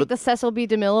contenders, like but the Cecil B.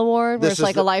 DeMille Award, where This it's is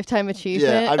like the- a lifetime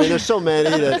achievement? yeah, I mean, there's so many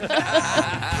that.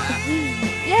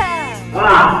 Yeah.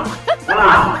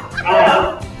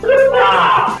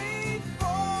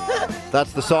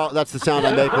 That's the song. That's the sound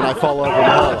I make when I fall over in the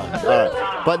hallway. All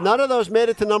right, but none of those made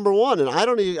it to number 1, and I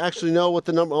don't actually know what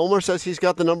the number. Omar says he's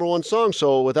got the number 1 song.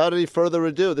 So without any further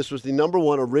ado, this was the number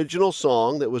 1 original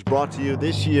song that was brought to you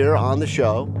this year on the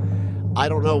show. I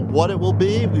don't know what it will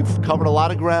be. We've covered a lot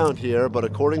of ground here, but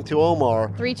according to Omar,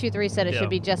 323 said it Yeah. should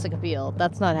be Jessica Biel.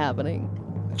 That's not happening.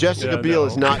 Jessica Biel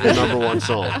is not your number one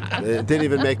song. It didn't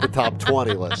even make the top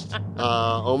 20 list.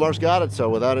 Omar's got it, so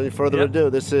without any further ado,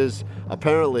 this is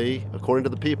apparently, according to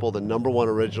the people, the number one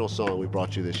original song we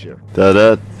brought you this year.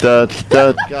 God damn it.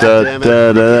 That's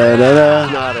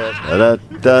not it.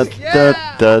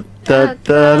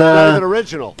 Not even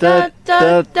original. All right.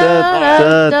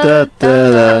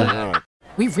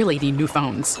 We really need new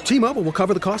phones. T-Mobile will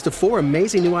cover the cost of 4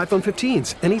 amazing new iPhone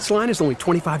 15s, and each line is only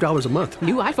 $25 a month.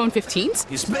 New iPhone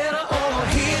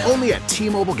 15s? Only at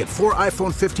T-Mobile, get 4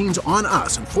 iPhone 15s on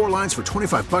us and 4 lines for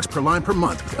 $25 per line per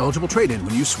month with eligible trade-in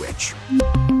when you switch.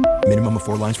 Minimum of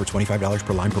 4 lines for $25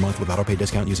 per line per month with autopay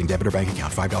discount using debit or bank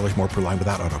account. $5 more per line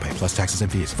without autopay, plus taxes and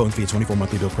fees. Phone fee at 24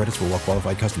 monthly bill credits for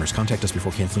well-qualified customers. Contact us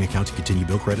before canceling account to continue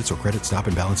bill credits or credit stop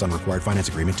and balance on required finance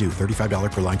agreement due.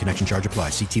 $35 per line connection charge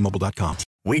applies. See T-Mobile.com.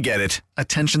 We get it.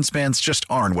 Attention spans just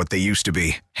aren't what they used to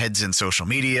be. Heads in social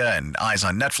media and eyes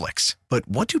on Netflix. But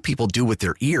what do people do with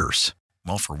their ears?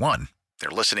 Well, for one, they're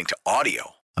listening to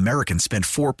audio. Americans spend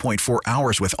 4.4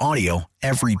 hours with audio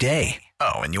every day.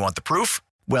 Oh, and you want the proof?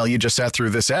 Well, you just sat through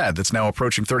this ad that's now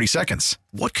approaching 30 seconds.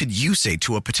 What could you say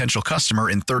to a potential customer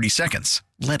in 30 seconds?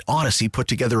 Let Odyssey put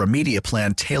together a media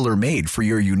plan tailor-made for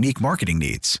your unique marketing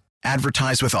needs.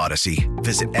 Advertise with Odyssey.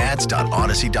 Visit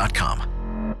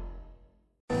ads.odyssey.com.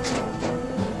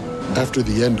 After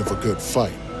the end of a good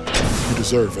fight, you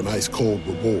deserve an ice-cold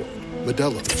reward.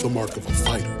 Modelo is the mark of a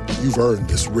fighter. You've earned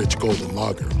this rich golden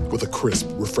lager with a crisp,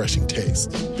 refreshing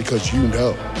taste. Because you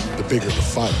know, the bigger the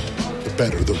fight, the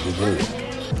better the reward.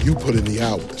 You put in the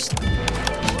hours,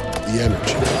 the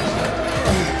energy,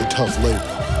 the tough labor.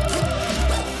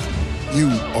 You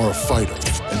are a fighter,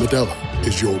 and Modelo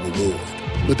is your reward.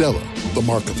 Modelo, the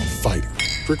mark of a fighter.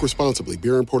 Drink responsibly.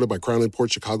 Beer imported by Crown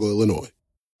Imports, Chicago, Illinois.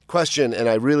 Question, and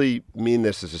I really mean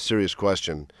this as a serious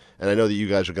question, and I know that you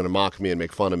guys are going to mock me and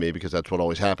make fun of me because that's what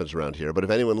always happens around here, but if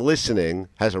anyone listening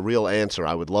has a real answer,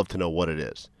 I would love to know what it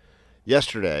is.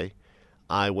 Yesterday,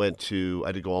 I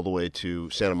did go all the way to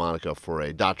Santa Monica for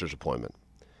a doctor's appointment.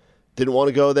 Didn't want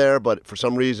to go there, but for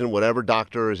some reason, whatever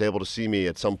doctor is able to see me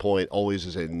at some point always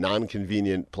is a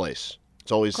non-convenient place.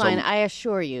 It's always Klein, I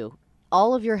assure you,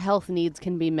 all of your health needs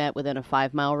can be met within a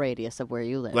 5-mile radius of where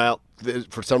you live. Well,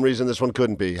 for some reason, this one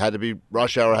couldn't be. Had to be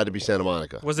rush hour, had to be Santa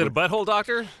Monica. Was it a butthole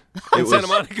doctor in Santa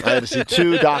Monica? I had to see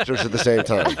 2 doctors at the same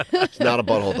time. It's not a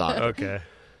butthole doctor. Okay.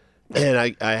 And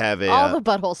I have all the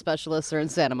butthole specialists are in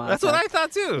Santa Monica. That's what I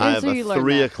thought, too. I have a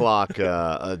 3 o'clock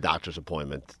doctor's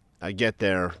appointment. I get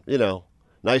there,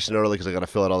 nice and early because I got to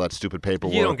fill out all that stupid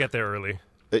paperwork. You don't get there early.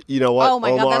 You know what, Oh,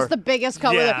 my Omar? God, that's the biggest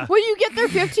cover. Yeah. Well, you get there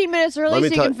 15 minutes early so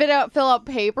you can fill out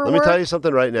paperwork? Let me tell you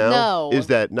something right now. No. Is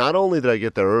that not only did I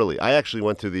get there early, I actually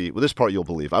went to this part you'll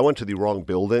believe. I went to the wrong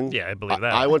building. Yeah, I believe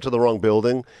that. I went to the wrong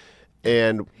building,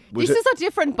 and This is a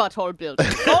different butthole building.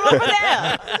 Go over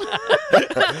there.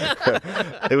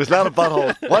 It was not a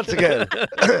butthole. Once again,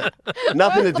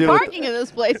 nothing to do with parking in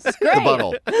this place is great. the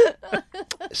butthole.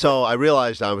 So I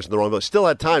realized I was in the wrong building. Still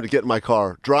had time to get in my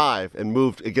car, drive, and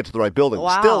move and get to the right building.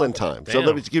 Wow. Still in time. So Damn.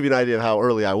 let me just give you an idea of how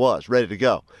early I was, ready to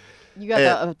go. You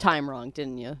got the time wrong,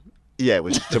 didn't you? Yeah, it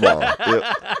was tomorrow.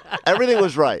 Everything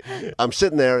was right. I'm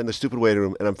sitting there in the stupid waiting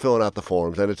room, and I'm filling out the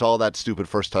forms, and it's all that stupid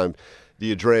first time do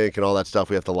you drink and all that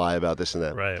stuff we have to lie about, this and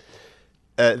that. Right.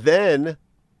 Then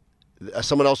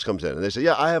someone else comes in, and they say,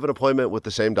 yeah, I have an appointment with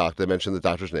the same doctor. They mentioned the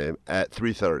doctor's name at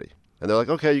 3:30. And they're like,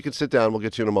 okay, you can sit down. We'll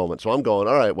get you in a moment. So I'm going,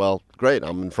 all right, well, great.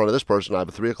 I'm in front of this person. I have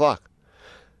a 3 o'clock.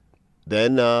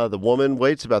 Then the woman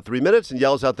waits about 3 minutes and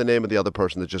yells out the name of the other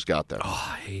person that just got there.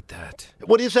 Oh, I hate that.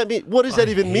 What does that mean? What does that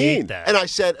even mean? That.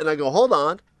 And I go, hold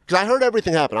on, because I heard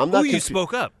everything happen. I'm not. You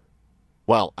spoke up.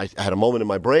 Well, I had a moment in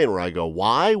my brain where I go,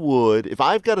 why would, if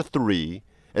I've got a 3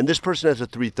 and this person has a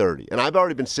 3:30, and I've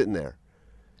already been sitting there,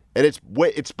 and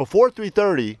it's before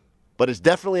 3:30, but it's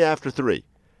definitely after 3.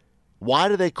 Why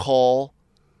do they call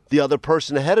the other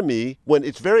person ahead of me when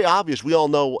it's very obvious? We all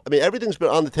know. I mean, everything's been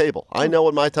on the table. I know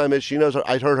what my time is. She knows.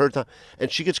 I heard her time,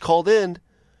 and she gets called in.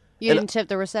 You didn't tip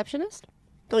the receptionist?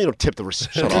 No, you don't tip the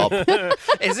receptionist. Shut up.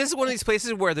 Is this one of these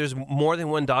places where there's more than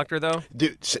one doctor, though?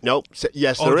 Dude, no.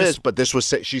 Yes, there is. But this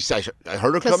was. I heard her come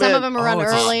in. Because some of them are run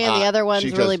early and the other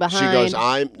one's really behind. She goes,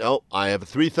 I have a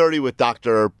 3:30 with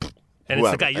Dr. And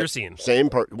whoever. it's the guy you're seeing. Same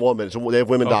woman. They have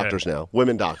women doctors now.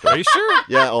 Women doctors. Are you sure?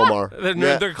 Yeah, Omar.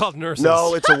 They're called nurses.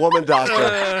 No, it's a woman doctor.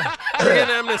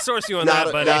 I'm going to source you on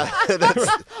that, buddy.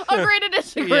 Agree to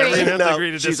disagree. Yeah, no,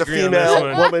 agree to she's a disagree on this female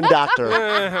one. woman doctor.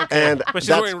 Okay. And but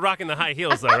she's rocking the high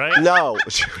heels, though, right? No. No,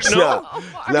 Shooting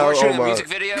a Omar. music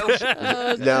video?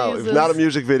 No, it's not a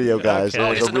music video, guys. Okay. It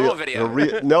was It's a normal video.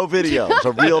 No video. It's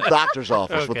a real doctor's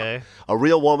office with Okay. a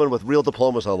real woman with real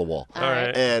diplomas on the wall. All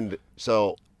right. And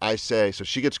so I say, so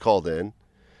she gets called in.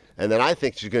 And then I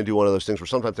think she's going to do one of those things where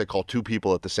sometimes they call two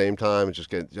people at the same time and just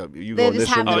get you go in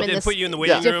this room. They put you in the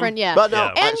waiting room. Yeah. But no,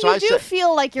 and so you do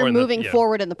feel like you're moving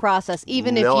forward in the process,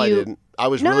 even if you. No, I didn't. I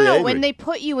was really angry. When they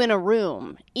put you in a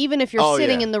room, even if you're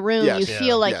sitting in the room, you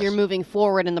feel like you're moving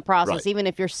forward in the process, even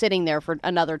if you're sitting there for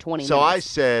another 20 minutes. So I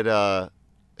said, I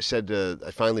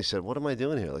finally said, what am I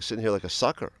doing here? Like sitting here like a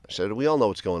sucker. I said, we all know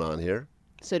what's going on here.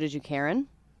 So did you, Karen?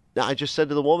 No, I just said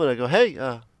to the woman, I go, hey,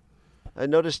 I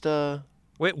noticed.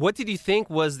 Wait, what did you think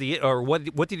was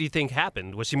what did you think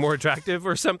happened? Was she more attractive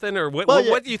or something, or what? Well,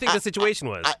 what do you think the situation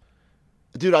was?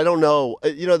 Dude, I don't know.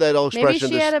 You know that old expression.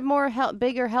 Maybe she had a more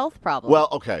bigger health problem. Well,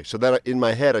 okay. So then in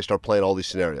my head, I start playing all these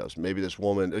scenarios. Maybe this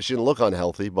woman, she didn't look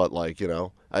unhealthy, but like,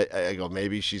 I go,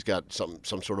 maybe she's got some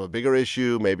sort of a bigger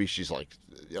issue. Maybe she's like,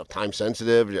 time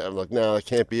sensitive. I'm like, no, that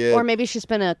can't be it. Or maybe she's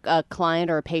been a client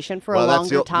or a patient for a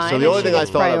longer time. So the only thing I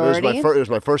thought of, it was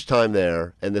my first time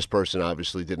there, and this person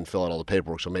obviously didn't fill out all the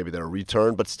paperwork, so maybe they're a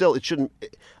return. But still, it shouldn't.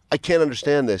 I can't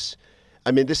understand this. I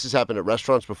mean, this has happened at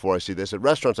restaurants before. I see this. At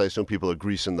restaurants, I assume people are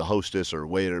greasing the hostess or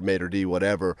waiter, maitre d',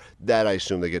 whatever. That I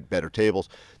assume they get better tables.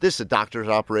 This is a doctor's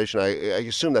operation. I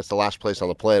assume that's the last place on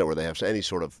the planet where they have any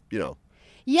sort of,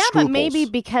 Yeah, scruples. but maybe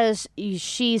because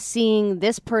she's seeing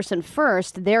this person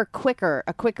first, they're a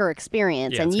quicker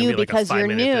experience, Yeah, and it's you gonna be like a because you're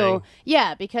 5-minute new. thing.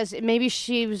 Yeah, because maybe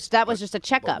that was just a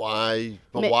checkup.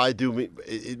 But why do we?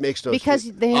 It makes no sense.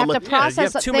 Because they have to process. you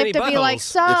have too they have many to be like, buttholes.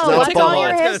 so It's not what's a all butthole. your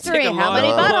It's gonna history? take a How many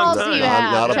long buttholes time. do you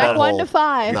have? Not a Check butthole. 1 to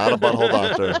 5. Not a butthole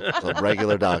doctor. It's a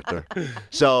regular doctor.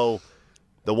 So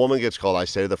the woman gets called. I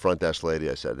say to the front desk lady,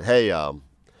 I said, hey,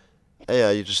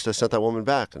 you just sent that woman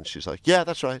back. And she's like, yeah,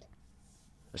 that's right.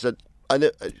 I said, I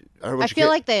feel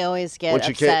like they always get when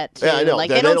she upset too. Yeah, I know. Like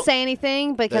they don't say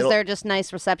anything because they're just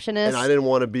nice receptionists. And I didn't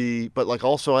want to be, but like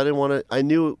also I didn't want to. I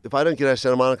knew if I didn't get out of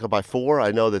Santa Monica by 4,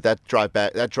 I know that drive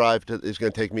is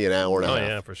going to take me an hour and a half. Oh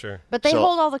yeah, for sure. But they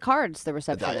hold all the cards, the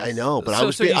receptionists. I know,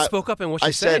 but So you spoke up, and what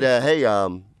she said? I said, hey,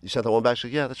 you sent that one back. She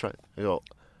said, yeah, that's right. I go,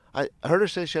 I heard her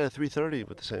say she had a 3:30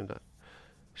 at the same time.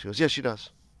 She goes, yeah, she does.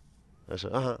 I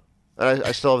said, uh huh. And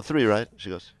I still have a 3, right? She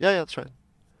goes, yeah, that's right.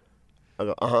 I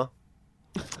go, uh huh.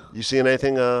 You seeing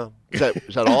anything? Is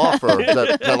that off, or is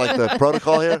that like the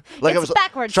protocol here? Like It's I was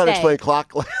backwards trying to day. explain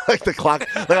clock, like the clock.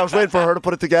 Like I was waiting for her to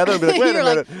put it together and be like, wait You're a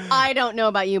minute. like, I don't know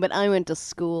about you, but I went to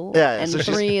school. Yeah, and so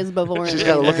 3 is before. She's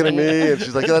kind of looking at me, and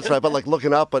she's like, yeah, that's right. But like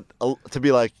looking up, but to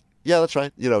be like, yeah, that's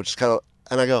right. Just kind of.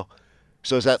 And I go,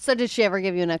 so is that? So did she ever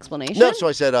give you an explanation? No. So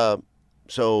I said, do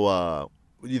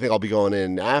you think I'll be going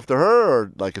in after her,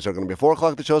 or like is there going to be a 4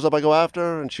 o'clock that shows up? I go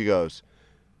after, and she goes,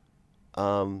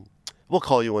 we'll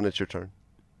call you when it's your turn.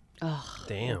 Oh,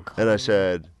 damn. And I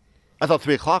said, I thought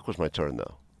 3 o'clock was my turn,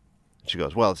 though. And she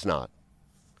goes, well, it's not.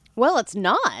 Well, it's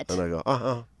not. And I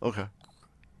go, okay.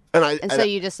 And so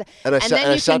you just and I and sat- then and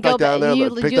I you sat can back go down back. there, You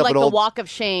but picked do up like an the old- walk of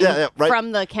shame right-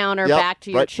 from the counter Yep, back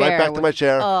to your chair. Right back to my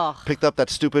chair. Ugh. Picked up that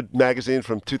stupid magazine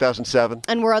from 2007.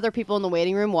 And were other people in the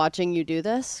waiting room watching you do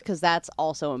this? Because that's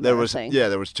also There was embarrassing.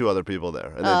 there was 2 other people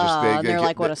there, and And they're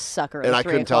like, "What a sucker!" And at I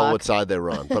 3 couldn't tell o'clock. what side they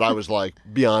were on, but I was like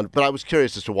beyond. But I was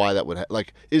curious as to why that would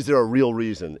is there a real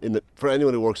reason for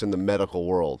anyone who works in the medical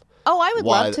world? Oh, I would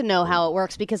why love to know how it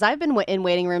works because I've been in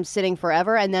waiting rooms sitting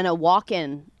forever, and then a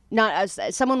walk-in.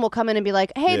 Someone will come in and be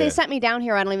like, "Hey, they sent me down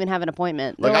here. I don't even have an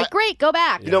appointment." They're like, "Great, go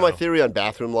back." My theory on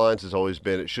bathroom lines has always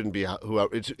been it shouldn't be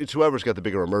whoever. It's whoever's got the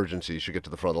bigger emergency should get to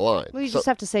the front of the line. Well, you just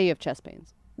have to say you have chest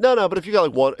pains. No, but if you got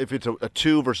like 1, if it's a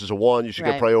 2 versus a 1, you should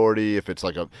Right. get priority. If it's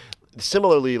like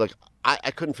similarly, like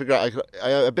I couldn't figure out.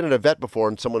 I've been at a vet before,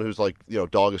 and someone who's like,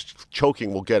 dog is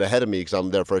choking will get ahead of me because I'm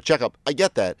there for a checkup. I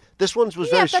get that. This one was very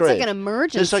if that's strange. like an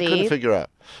emergency. This I couldn't figure out.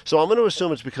 So I'm going to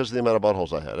assume it's because of the amount of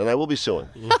buttholes I had, and I will be suing.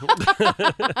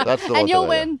 That's the one. And you'll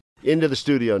thing I know. win. Into the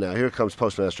studio now. Here comes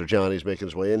Postmaster Johnny. He's making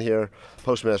his way in here.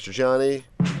 Postmaster Johnny.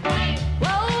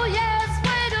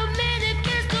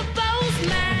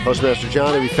 Postmaster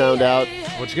Johnny, we found out.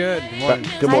 What's good? Good morning.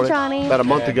 Good morning. Hi, Johnny. About a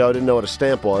month ago, didn't know what a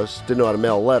stamp was. Didn't know how to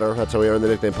mail a letter. That's how we earned the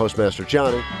nickname Postmaster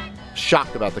Johnny.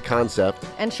 Shocked about the concept.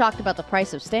 And shocked about the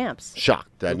price of stamps.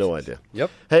 Shocked. I had no idea.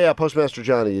 Yep. Hey, Postmaster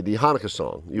Johnny, the Hanukkah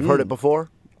song. You've heard it before?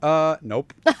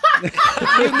 Nope.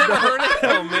 You've never heard it?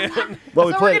 Oh, man. Well,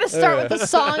 we So we're played going to start with the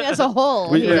song as a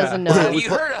whole. He doesn't know. Have you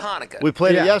heard of Hanukkah? We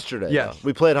played Yeah. it yesterday. Yes. though.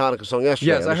 We played Hanukkah song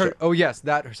yesterday. Yes, I heard. Oh, yes,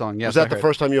 that song. Yes, Was that I the heard.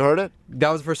 first time you heard it? That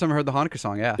was the first time I heard the Hanukkah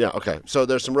song. Yeah. Yeah, okay. So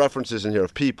there's some references in here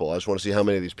of people. I just want to see how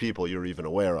many of these people you're even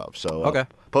aware of. So Okay.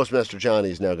 Postmaster Johnny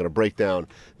is now going to break down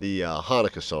the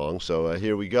Hanukkah song. So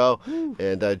here we go.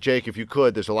 And Jake, if you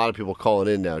could, there's a lot of people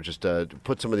calling in now. Just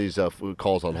put some of these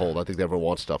calls on hold. I think everyone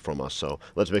wants stuff from us. So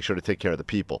let's to make sure to take care of the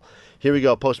people. Here we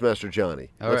go, Postmaster Johnny.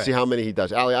 All Let's right. see how many he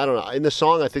does. Allie, I don't know. In the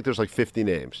song, I think there's like 50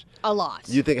 names. A lot.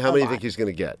 You think how many do you think he's going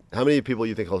to get? How many people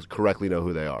you think he'll correctly know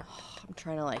who they are? I'm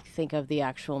trying to think of the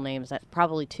actual names.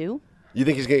 Probably 2. You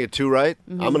think he's going to get 2 right?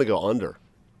 Mhm. I'm going to go under.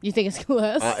 You think it's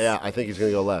less? Yeah, I think he's going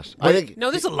to go less. I think.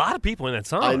 No, there's a lot of people in that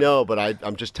song. I know, but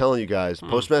I'm just telling you guys,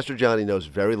 Postmaster Johnny knows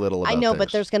very little about I know, things.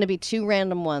 but there's going to be 2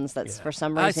 random ones that's for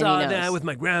some reason I saw he knows. that with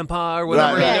my grandpa or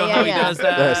whatever. Right, You know how he does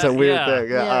that. That's some weird thing.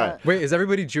 Yeah, all right. Wait, is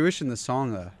everybody Jewish in the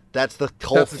song though? That's the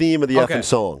whole theme of the okay. effing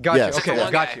song. Gotcha. Yes. Okay,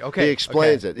 Yeah. got you. Okay. He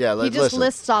explains okay. it. Yeah, He let's just listen.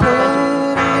 lists off a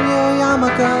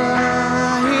bunch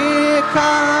Here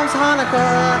comes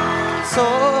Hanukkah.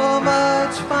 So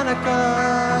much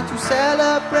Hanukkah to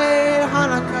celebrate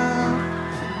Hanukkah.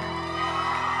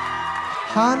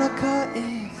 Hanukkah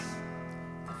is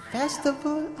the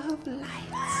festival of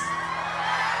lights.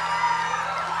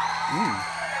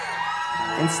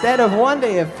 Instead of one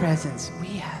day of presents, we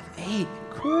have 8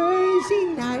 crazy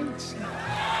nights.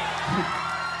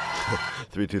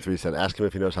 323 said, ask him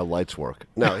if he knows how lights work.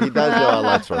 No, he does know how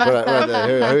lights work. Right there.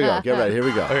 Here we go. Get ready. Here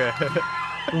we go. Okay.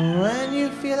 When you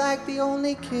feel like the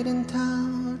only kid in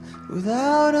town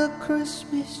without a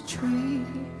Christmas tree,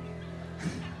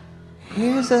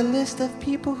 here's a list of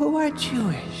people who are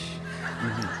Jewish,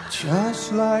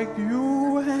 just like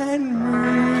you and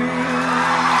me.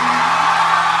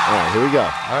 All right, here we go.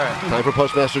 All right. Time for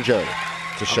Postmaster Johnny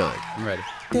to shine. I'm ready.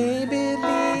 David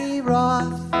Lee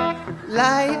Roth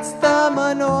lights the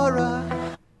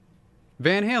menorah.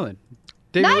 Van Halen.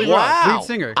 David Nice. Lee Roth, Wow. lead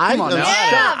singer. I Come on am now.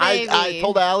 shocked. baby. I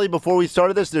told Allie before we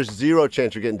started this, there's 0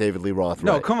 chance you're getting David Lee Roth right.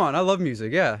 No, come on. I love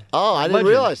music. Yeah. Oh, I didn't Legend.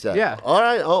 realize that. Yeah. All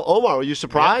right. Oh, Omar, were you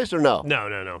surprised or no?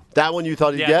 No. That one you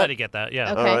thought he'd Yeah, get? I thought he'd get that.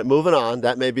 Yeah. Okay. All right, moving on.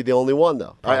 That may be the only one,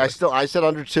 though. All right, I said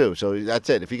under 2, so that's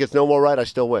it. If he gets no more right, I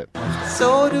still win.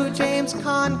 So do James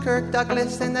Caan, Kirk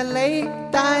Douglas, and the late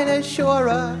Dinah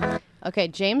Shore. Okay,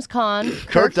 James Caan,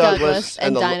 Kirk Douglas,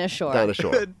 and the- Dinah Shore. Dinah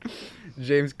Shore.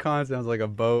 James Caan sounds like a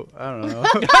boat. I don't know.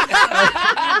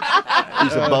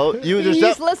 He's a boat.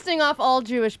 He's listing off all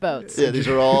Jewish boats. Yeah, these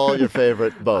are all your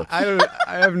favorite boats. I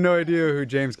have no idea who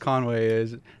James Conway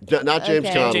is. Not James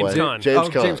Okay. Conway. James Caan. James oh,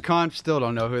 Caan. James Caan. Still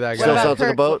don't know who that guy Still is. sounds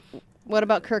like a boat. What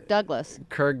about Kirk Douglas?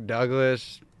 Kirk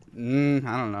Douglas. I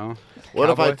don't know. What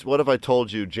Cowboy? if I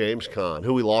told you James Caan,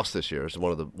 who we lost this year, is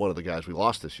one of the guys we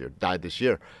lost this year, died this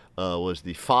year, was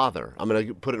the father. I'm going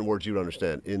to put it in words you don't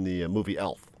understand. In the movie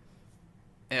Elf.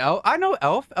 I know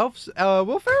Elf. Elf's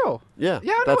Will Ferrell. Yeah,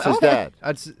 Yeah, I know that's his Elf. dad.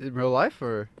 That's in real life,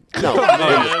 or No,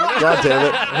 God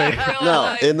damn it.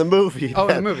 No, in the movie. Oh,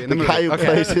 in the movie, in the movie. guy who Okay.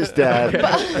 plays his dad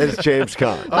is James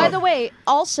Caan. By the way,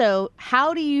 also,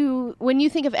 when you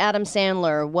think of Adam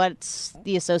Sandler, what's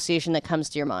the association that comes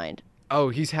to your mind? oh,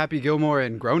 he's Happy Gilmore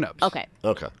in Grown Ups. Okay.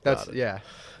 Okay, That's got it. yeah.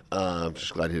 I'm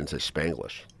just glad he didn't say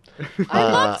Spanglish. I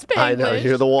love Spanglish. I know,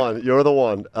 you're the one. You're the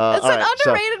one. It's all an right,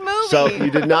 underrated movie. So you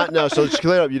did not know. So just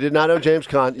clear up. You did not know James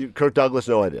Caan. Kirk Douglas,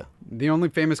 no idea. The only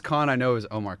famous Khan I know is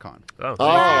Omar Khan. Oh,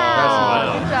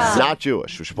 Wow. Not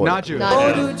Jewish. We should point Not out. Jewish.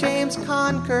 Not So do James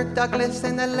Caan, Kirk Douglas,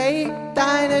 and the late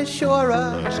Dinah Shore.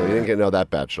 So you didn't get to know that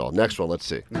bad, Shaw. Next one, let's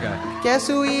see. Okay. Guess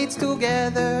who eats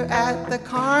together at the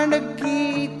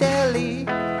Carnegie Deli?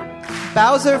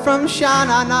 Bowser from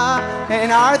Sha-Na-Na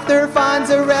and Arthur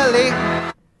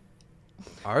Fonzarelli.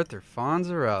 Arthur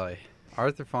Fonzarelli.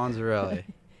 Arthur Fonzarelli.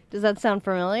 Does that sound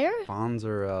familiar?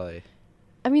 Fonzarelli.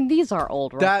 I mean, these are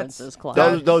old references, Clark.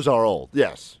 Those are old.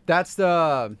 Yes. That's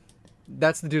the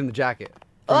dude in the jacket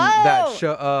from Oh! that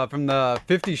show from the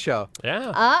 '50s show.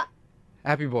 Yeah.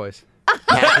 Happy Boys.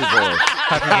 Happy Boys.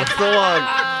 That's the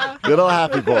one. Good old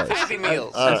Happy Boys. Happy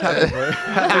Meals.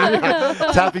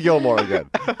 It's Happy Gilmore again.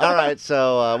 All right,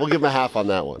 so we'll give him a half on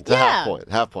that one. It's a half Yeah. point.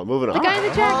 Half point. Moving on. The guy in the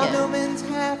Paul jacket. Newman's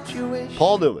half Jewish.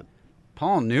 Paul Newman.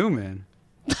 Paul Newman.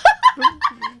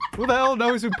 Who the hell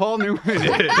knows who Paul Newman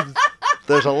is?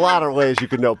 There's a lot of ways you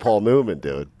could know Paul Newman,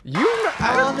 dude.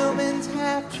 Paul Newman's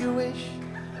half Jewish.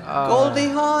 Goldie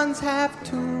Hawn's half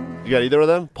too. You got either of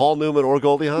them? Paul Newman or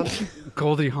Goldie Hawn?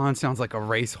 Goldie Hawn sounds like a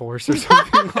racehorse or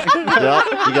something like that.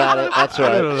 Yep, you got it. That's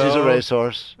right. don't She's a know.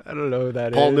 racehorse. I don't know who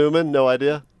that is. Paul Newman, no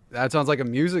idea? That sounds like a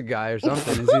music guy or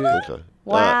something. Is he? Okay.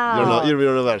 Wow. You don't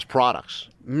know that as products.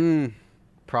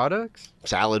 Products?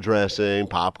 Salad dressing,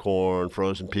 popcorn,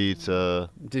 frozen pizza.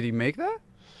 Did he make that?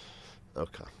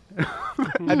 Okay.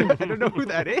 I don't know who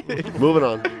that is. Moving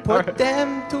on. Put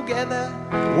them together.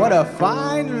 What a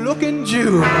fine looking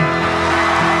Jew.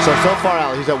 So far,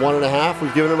 Al, he's at 1.5.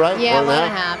 We've given him right? Yeah, 1.5?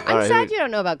 I'm All right, sad you don't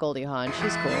know about Goldie Hawn.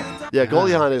 She's cool. Yeah,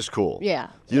 Goldie Hawn is cool. Yeah.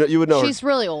 You would know She's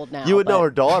really old now. You would know but- her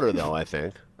daughter, though, I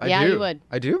think. Yeah, you would.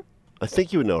 I do? I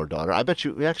think you would know her daughter. I bet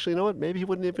you actually, you know what? Maybe he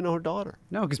wouldn't even know her daughter.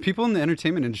 No, because people in the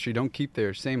entertainment industry don't keep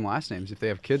their same last names if they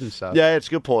have kids and stuff. Yeah, it's a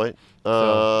good point.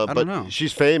 I but don't know.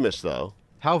 She's famous though.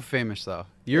 How famous though?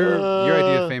 Your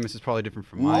idea of famous is probably different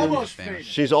from mine. Almost famous.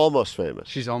 She's almost famous.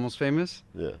 She's almost famous.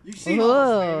 Yeah. You see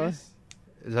Whoa.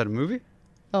 Is that a movie?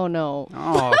 Oh no.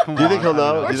 Oh, come on. Do you think he'll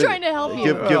know? We're Do you think- trying to help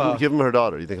you. Give him her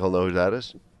daughter. You think he'll know who that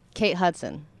is? Kate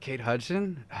Hudson. Kate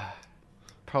Hudson?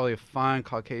 Probably a fine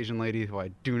Caucasian lady who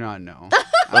I do not know.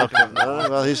 Okay.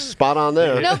 Well, he's spot on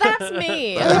there. No, that's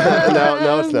me.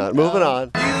 no, it's not. Moving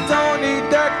on. You don't need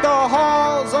deck the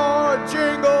halls or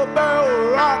Jingle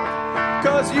Bell Rock,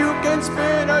 'cause you can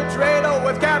spin a dreidel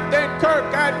with Captain Kirk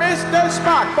and Mr.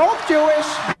 Spock, both Jewish.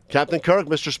 Captain Kirk,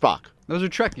 Mr. Spock. Those are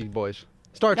Trekkie boys.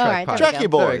 Star Trek. All right, pilots. there we Trekkie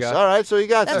go. There we boys. go. All right, so you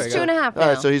got That's this. 2.5 All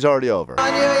right, now. so he's already over.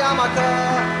 On your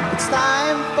yarmulke, it's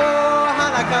time for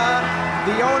Hanukkah.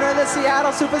 The owner of the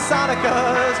Seattle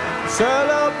Supersonicas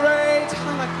celebrates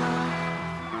Hanukkah.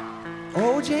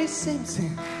 O.J.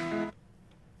 Simpson.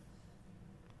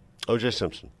 O.J.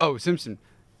 Simpson. Oh, Simpson.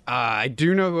 I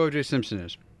do know who O.J. Simpson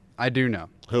is. I do know.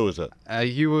 Who is it?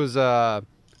 He was, I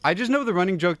just know the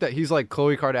running joke that he's like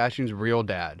Khloe Kardashian's real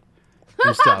dad.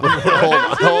 And stuff.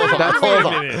 hold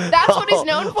on. That's what he's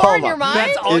known for in your mind?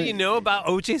 That's all you know about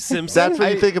O.J. Simpson? That's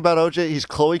what you think about O.J.? He's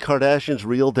Khloe Kardashian's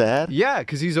real dad? Yeah,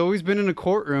 because he's always been in a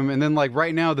courtroom, and then like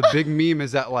right now the big meme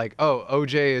is that like, oh,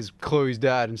 OJ is Khloe's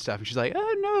dad and stuff, and she's like,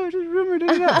 oh no, I just rumored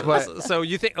it. But So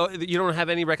you think you don't have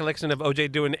any recollection of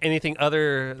OJ doing anything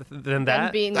other than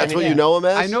that? That's what you know him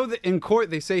as? I know that in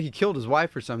court they say he killed his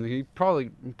wife or something. He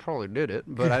probably did it,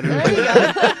 but I don't know.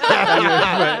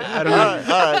 I don't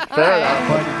know. All right, fair enough.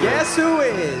 But guess who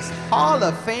is Hall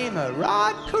of Famer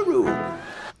Rod Carew?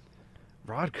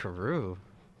 Rod Carew.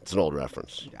 It's an old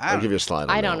reference. I'll give you a slide on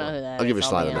I that don't know one. who that I'll give you a is,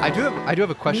 slide I'll on be that. I do have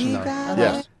a question though.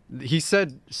 Yes. He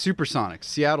said Supersonics,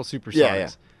 Seattle Supersonics. Yeah.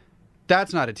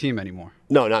 That's not a team anymore.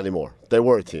 No, not anymore. They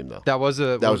were a team, though. That was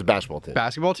a basketball team.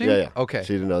 Basketball team? Yeah. Okay.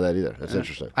 So you didn't know that either. That's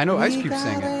interesting. I know Ice We Cube got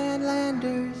sang it. Ann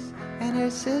Landers and her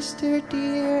sister,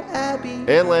 dear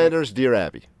Abby. Ann Landers, Dear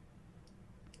Abby.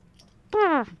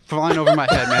 Flying over my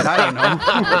head, man. I don't know.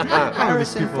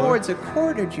 Harrison Ford's a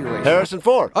quarter Jewish. Harrison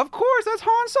Ford. Of course, that's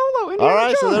Han Solo. All Indiana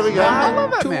right, so there we Jones. go. I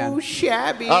love that Too man.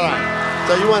 shabby. All right.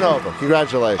 So you went over.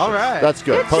 Congratulations. All right. That's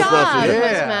good. Good job, did.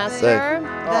 Postmaster.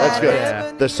 That's good.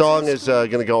 Yeah. The song is going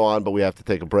to go on, but we have to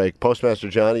take a break. Postmaster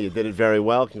Johnny, you did it very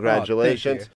well.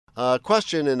 Congratulations.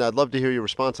 Question, and I'd love to hear your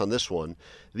response on this one.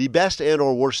 The best and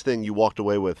or worst thing you walked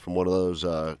away with from one of those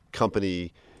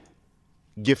company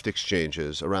gift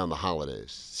exchanges around the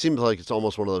holidays. Seems like it's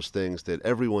almost one of those things that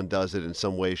everyone does it in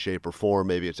some way, shape, or form.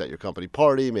 Maybe it's at your company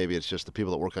party. Maybe it's just the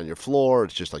people that work on your floor.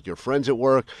 It's just like your friends at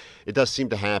work. It does seem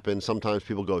to happen. Sometimes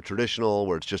people go traditional,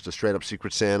 where it's just a straight-up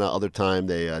Secret Santa. Other time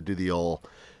they do the old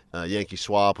Yankee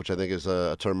swap, which I think is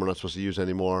a term we're not supposed to use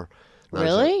anymore.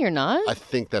 Really? You're not? I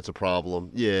think that's a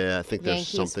problem. Yeah, I think there's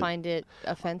Yankees something. find it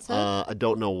offensive? I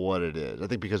don't know what it is. I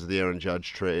think because of the Aaron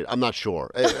Judge trade. I'm not sure.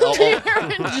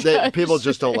 People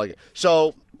just don't like it.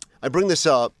 So I bring this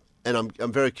up, and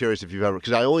I'm very curious if you've ever,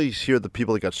 because I always hear the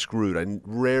people that got screwed. I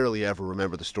rarely ever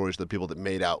remember the stories of the people that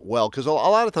made out well, because a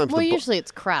lot of times. Well, usually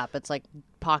it's crap. It's like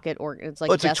pocket or it's like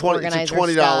Well, it's desk a organizer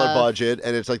 $20 stuff. budget,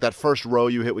 and it's like that first row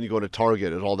you hit when you go to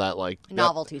Target is all that like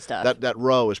Novelty stuff. That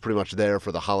row is pretty much there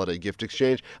for the holiday gift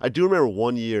exchange. I do remember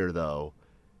one year though,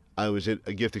 I was at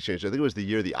a gift exchange. I think it was the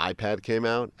year the iPad came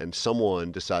out, and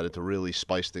someone decided to really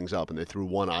spice things up, and they threw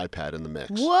one iPad in the mix.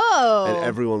 Whoa! And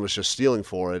everyone was just stealing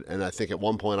for it, and I think at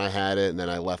one point I had it, and then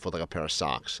I left with like a pair of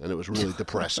socks, and it was really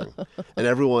depressing. And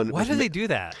everyone. Why do they do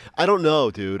that? I don't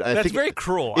know, dude. I That's think very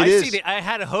cruel. It is. I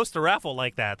had to host a raffle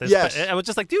like that. Yes. I was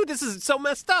just like, dude, this is so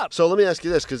messed up. So let me ask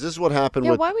you this, because this is what happened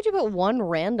Yeah, with. why would you put one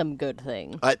random good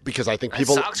thing? Because I think And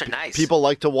people socks are nice. people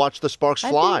like to watch the sparks I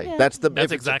fly. think, yeah. That's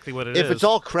That's exactly what it if is. it's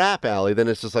all crap, Allie, then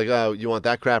it's just like, oh, you want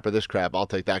that crap or this crap? I'll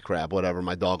take that crap, whatever.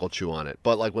 My dog will chew on it.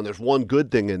 But like when there's one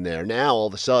good thing in there, now all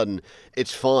of a sudden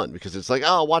it's fun because it's like,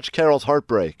 oh, watch Carol's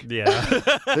heartbreak. Yeah.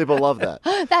 People love that.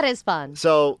 That is fun.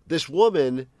 So this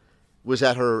woman was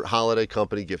at her holiday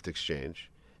company gift exchange,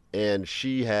 and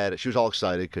she was all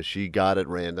excited because she got at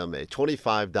random a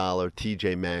 $25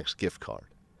 TJ Maxx gift card.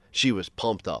 She was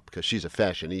pumped up because she's a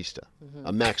fashionista,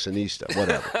 a Maxinista,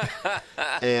 whatever.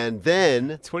 And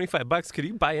then $25. Could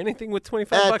you buy anything with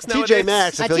 $25 nowadays? TJ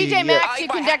Maxx, I At feel like TJ Maxx, you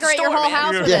can decorate your whole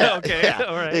house with Yeah, it. Okay, yeah.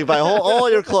 all right. You can buy all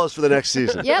your clothes for the next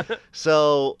season. Yep.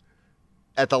 So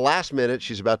at the last minute,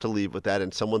 she's about to leave with that,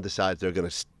 and someone decides they're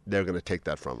gonna take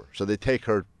that from her. So they take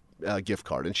her gift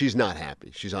card, and she's not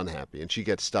happy. She's unhappy, and she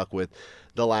gets stuck with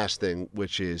the last thing,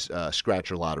 which is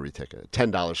scratcher lottery ticket,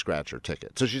 $10 scratcher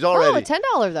ticket. So she's already $10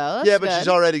 though. That's but good. she's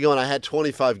already going. I had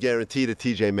 25 guaranteed at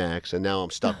TJ Maxx, and now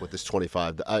I'm stuck with this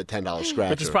 $10 scratcher.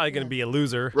 Which is probably going to be a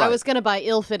loser. I was going to buy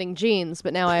ill-fitting jeans,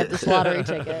 but now I have this lottery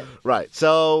ticket. Right.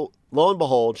 So lo and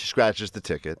behold, she scratches the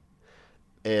ticket,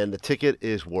 and the ticket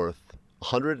is worth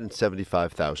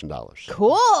 $175,000.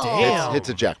 Cool. Damn. It's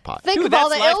a jackpot. Think of all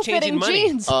the ill-fitting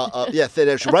jeans. Yeah,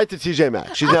 right to TJ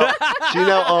Maxx. She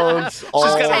now owns all.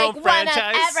 She's got her Take own one of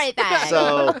franchise. everything.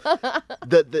 So,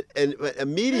 and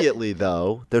immediately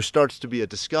though, there starts to be a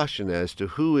discussion as to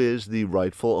who is the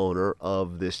rightful owner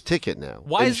of this ticket now.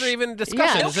 Why And is there even a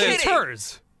discussion? It's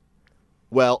hers.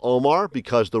 Well, Omar,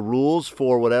 because the rules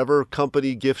for whatever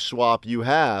company gift swap you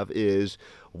have is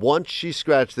once she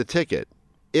scratched the ticket,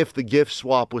 if the gift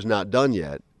swap was not done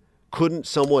yet, couldn't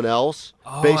someone else,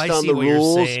 based on the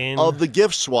rules of the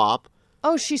gift swap?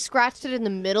 Oh, she scratched it in the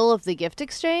middle of the gift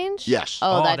exchange? Yes.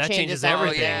 Oh, that changes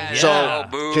everything. everything. So,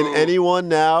 can anyone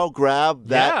now grab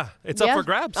that? Yeah, it's up for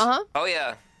grabs. Uh-huh. Oh,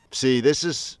 yeah. See, this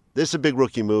is a big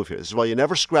rookie move here. This is why you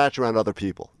never scratch around other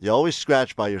people. You always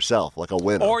scratch by yourself, like a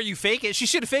winner. Or you fake it. She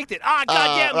should have faked it. Ah,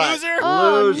 goddamn right. loser.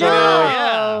 Loser.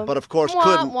 Yeah. But of course, Womp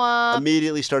couldn't womp.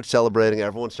 immediately start celebrating.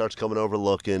 Everyone starts coming over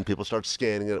looking. People start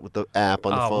scanning it with the app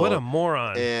on the phone. What a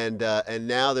moron. And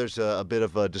now there's a bit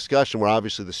of a discussion where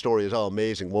obviously the story is,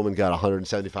 amazing. Woman got a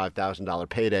 $175,000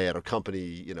 payday at her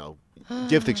company,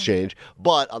 gift exchange.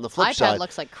 But on the flip iPad side,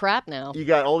 looks like crap now. you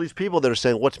got all these people that are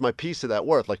saying, what's my piece of that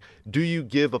worth? Like, do you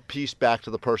give a piece back to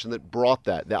the person that brought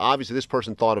that? Now, obviously, this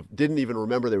person didn't even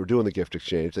remember they were doing the gift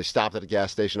exchange. They stopped at a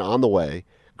gas station on the way,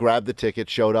 grabbed the ticket,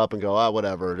 showed up, and go,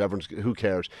 whatever. Who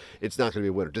cares? It's not going to be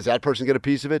a winner. Does that person get a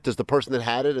piece of it? Does the person that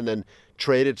had it and then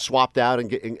traded, swapped out,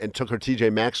 and took her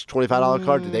TJ Maxx $25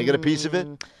 card, did they get a piece of it?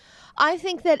 I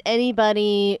think that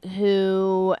anybody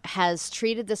who has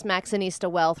treated this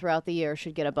Maxinista well throughout the year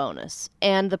should get a bonus.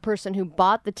 And the person who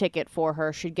bought the ticket for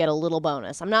her should get a little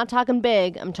bonus. I'm not talking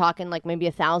big. I'm talking like maybe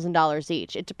 $1,000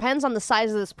 each. It depends on the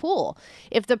size of this pool.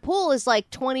 If the pool is like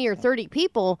 20 or 30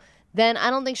 people, then I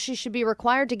don't think she should be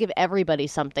required to give everybody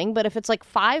something. But if it's like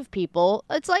 5 people,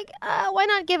 it's like, why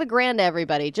not give $1,000 to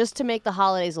everybody just to make the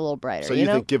holidays a little brighter? So you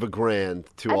think give $1,000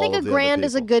 to I all think of the $1,000 other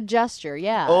is a people? good gesture,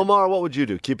 yeah. Omar, what would you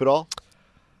do? Keep it all?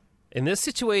 In this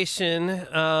situation, did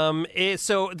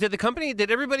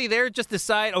everybody there just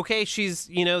decide, okay, she's,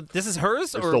 this is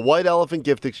hers? It's or the White Elephant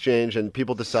gift exchange, and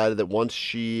people decided that once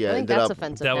she I think ended that's up...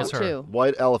 offensive That now, was her. too.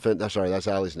 White Elephant, sorry, that's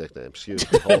Allie's nickname. Excuse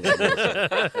me. Hold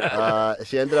on.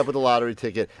 She ended up with a lottery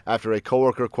ticket after a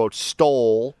coworker, quote,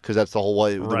 stole, because that's the whole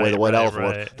way the White Elephant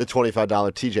was, the $25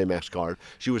 TJ Maxx card.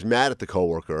 She was mad at the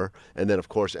coworker, and then, of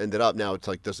course, ended up, now it's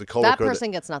like, does the coworker... That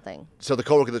person gets nothing. So the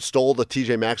coworker that stole the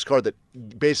TJ Maxx card that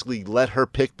basically let her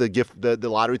pick the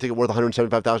lottery ticket worth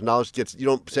 $175,000 gets, you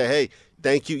don't say, hey,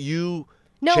 thank you, you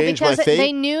changed my because fate?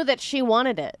 they knew that she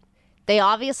wanted it. They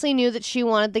obviously knew that she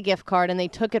wanted the gift card and they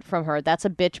took it from her. That's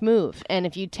a bitch move. And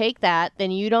if you take that,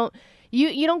 then you don't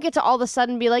get to all of a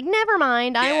sudden be like, never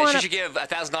mind, I want she should give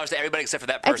 $1,000 to everybody except for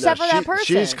that person. Except for that person.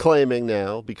 She's claiming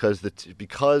now because the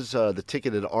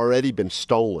ticket had already been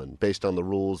stolen based on the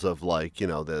rules of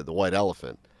the White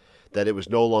Elephant, that it was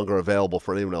no longer available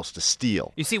for anyone else to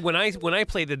steal. You see, when I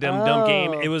played the dumb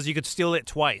game, it was you could steal it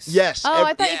twice. Yes. Oh,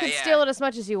 I thought you could steal it as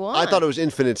much as you want. I thought it was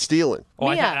infinite stealing.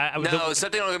 Oh, No,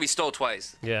 something only going to be stole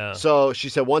twice. Yeah. So she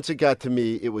said once it got to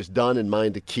me, it was done and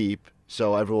mine to keep.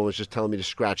 So everyone was just telling me to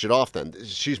scratch it off then.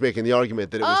 She's making the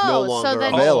argument that it was no longer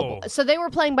available. So they were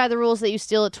playing by the rules that you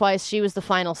steal it twice. She was the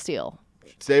final steal.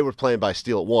 They were playing by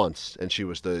steal it once, and she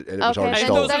was and it was already And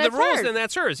stolen. those are the rules, and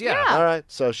that's hers, yeah. All right,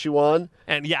 so she won.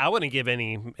 And yeah, I wouldn't give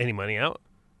any money out.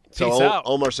 So Peace out.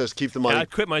 Omar says keep the money.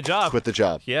 I'd quit my job. Quit the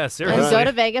job. Yeah, And seriously. go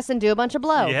to Vegas and do a bunch of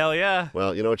blow. Hell yeah.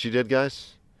 Well, you know what she did,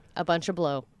 guys? A bunch of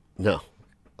blow. No.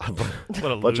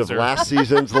 What a bunch loser. of last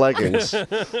season's leggings from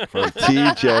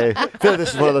TJ. I feel like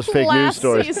this is one of those fake news Last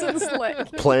stories season's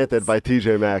leggings. planted by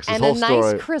TJ Maxx. This And whole a nice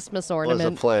story Christmas was a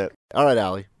ornament. plant. All right,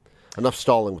 Allie. Enough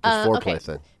stalling with this foreplay okay.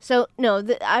 thing. So, no,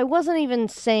 I wasn't even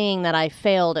saying that I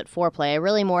failed at foreplay. I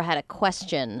really more had a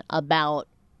question about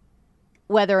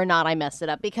whether or not I messed it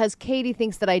up, because Katie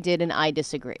thinks that I did and I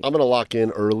disagree. I'm going to lock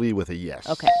in early with a yes.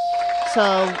 Okay. So,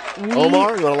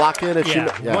 Omar, you want to lock in? If Yeah,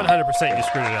 100% you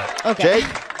screwed it up. Okay. Jake?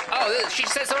 Oh, she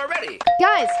said so already.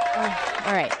 Guys,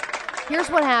 all right. Here's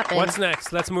what happened. What's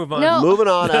next? Let's move on. No. Moving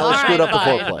on. Allie All screwed right, up the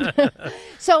fine. foreplay.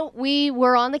 So we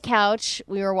were on the couch.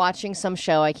 We were watching some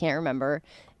show. I can't remember.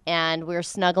 And we were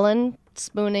snuggling,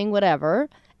 spooning, whatever.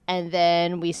 And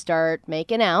then we start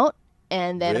making out.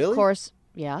 And then, Really? of course,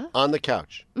 yeah. On the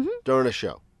couch during a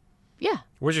show. Yeah.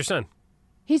 Where's your son?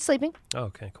 He's sleeping. Oh,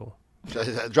 okay, cool.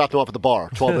 I dropped him off at the bar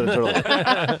 12 minutes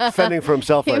early. Fending for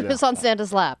himself He right was now. on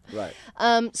Santa's lap. Right.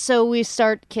 So we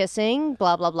start kissing,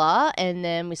 blah, blah, blah, and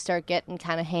then we start getting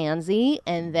kind of handsy,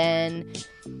 and then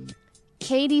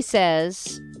Katie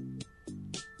says,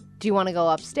 do you want to go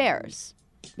upstairs?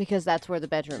 Because that's where the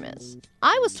bedroom is.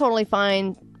 I was totally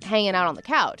fine hanging out on the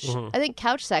couch. I think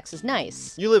couch sex is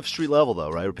nice. You live street level, though,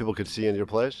 right? Where people could see into your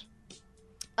place?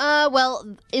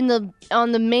 Well,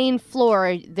 on the main floor,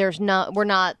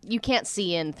 you can't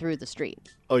see in through the street.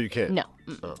 Oh, you can't? No.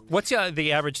 Oh. What's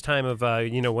the average time of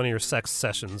one of your sex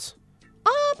sessions?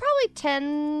 Probably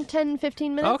 10,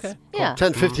 15 minutes. Oh, okay. Cool. Yeah.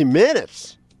 10, 15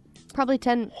 minutes? Probably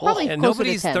 10, probably And closer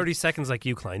nobody's to 10. 30 seconds like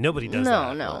you, Klein. Nobody does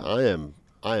No, that. no.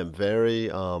 I am very,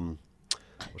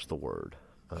 what's the word?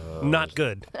 Not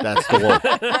good. That's the one.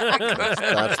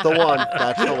 That's the one.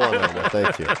 That's the one, Emma.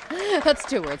 Thank you. That's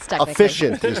 2 words, technically.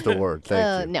 Efficient is the word.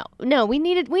 Thank you. No, we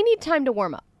need time to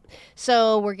warm up.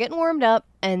 So we're getting warmed up,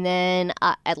 and then,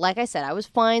 like I said, I was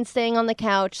fine staying on the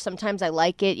couch. Sometimes I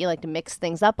like it. You like to mix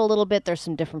things up a little bit. There's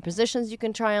some different positions you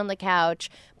can try on the couch.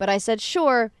 But I said,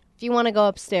 sure, if you want to go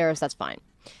upstairs, that's fine.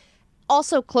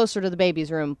 Also closer to the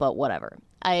baby's room, but whatever.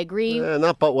 I agree.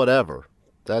 Not but whatever.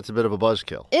 That's a bit of a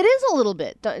buzzkill. It is a little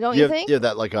bit, don't you think? You have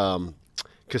that like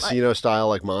casino style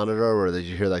like monitor where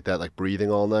you hear like that like breathing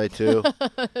all night too.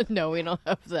 No, we don't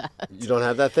have that. You don't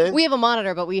have that thing? We have a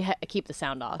monitor, but we keep the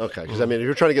sound off. Okay, because I mean, if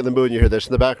you're trying to get in the mood and you hear this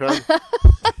in the background,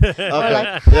 okay,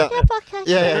 like,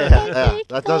 yeah.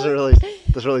 That doesn't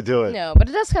really do it. No, but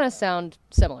it does kind of sound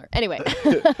similar. Anyway,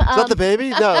 Is that the baby?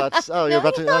 No, that's you're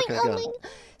about to. Okay, go.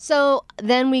 So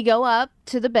then we go up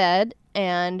to the bed,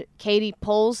 and Katie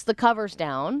pulls the covers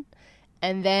down,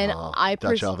 and then I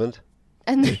Dutch ovened.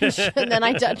 And then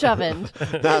I Dutch ovened.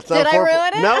 Did I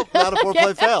ruin it? No, not a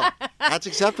foreplay fail. That's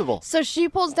acceptable. So she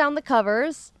pulls down the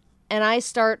covers, and I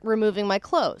start removing my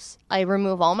clothes. I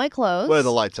remove all my clothes. Where are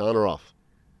the lights on or off?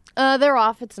 They're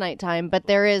off. It's nighttime, but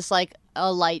there is like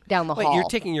a light down the hall. Wait, you're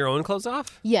taking your own clothes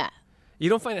off? Yeah. You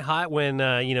don't find it hot when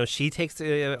she takes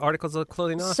the articles of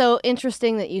clothing off? So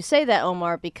interesting that you say that,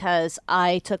 Omar, because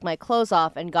I took my clothes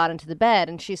off and got into the bed,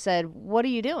 and she said, "What are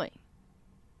you doing?"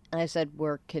 And I said,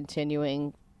 "We're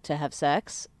continuing to have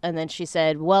sex." And then she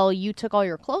said, "Well, you took all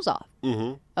your clothes off."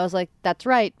 Mm-hmm. I was like, "That's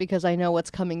right, because I know what's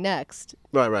coming next."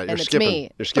 Right. And You're it's skipping. me.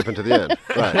 You're skipping to the end.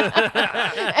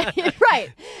 Right. Right.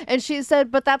 And she said,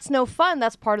 "But that's no fun.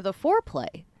 That's part of the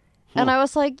foreplay." And I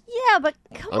was like, "Yeah, but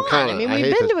come on. I mean, we've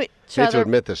been to each I hate other. to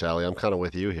admit this, Allie. I'm kind of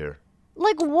with you here.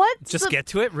 Like, what? Just get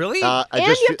to it, really? And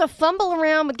you have to fumble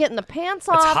around with getting the pants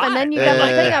off, and then you got the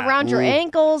thing around your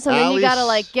ankles, and then you got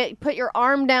to put your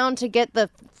arm down to get the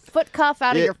foot cuff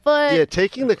out of your foot. Yeah,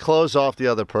 taking the clothes off the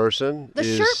other person. The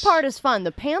is... shirt part is fun.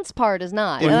 The pants part is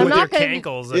not. With And I'm your not gonna...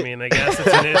 cankles, I mean, I guess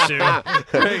it's an issue.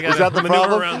 Is that the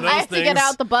problem? I have to get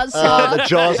out the buzzsaw. The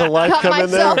jaws of life cut come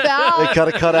in there. myself out. They got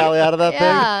to cut Allie out of that thing.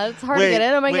 Yeah, it's hard to get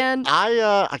in them again.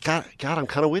 I'm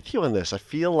kind of with you on this. I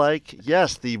feel like,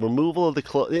 yes, the removal of the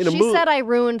clothes. She said I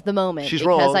ruined the moment She's because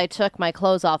wrong. I took my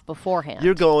clothes off beforehand.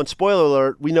 You're going, spoiler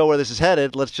alert, we know where this is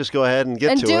headed. Let's just go ahead and get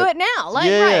to it. And do it now.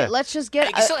 Right. Let's just get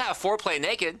You can still have foreplay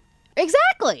naked.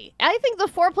 Exactly. I think the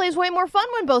foreplay is way more fun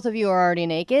when both of you are already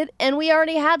naked, and we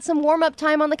already had some warm-up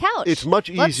time on the couch. It's much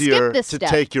Let's skip easier this to step.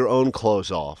 take your own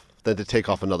clothes off than to take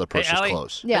off another person's Allie,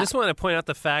 clothes. I just want to point out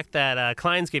the fact that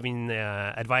Klein's giving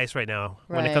advice right now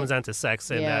when it Right. comes down to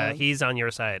sex, and Yeah. He's on your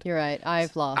side. You're right.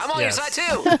 I've lost. I'm on your side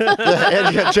too.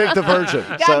 And you got Jake the Virgin.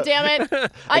 God damn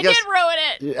it. I guess- did ruin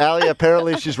it. Allie,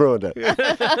 apparently she's ruined it.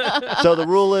 So the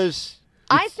rule is...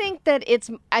 I think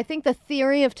the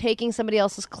theory of taking somebody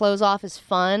else's clothes off is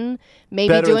fun. Maybe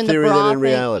Better in doing theory the bra than in thing.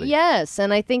 reality. Yes,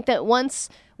 and I think that once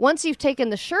you've taken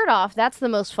the shirt off, that's the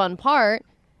most fun part.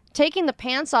 Taking the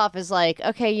pants off is like,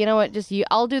 okay, you know what?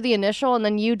 I'll do the initial, and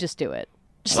then you just do it.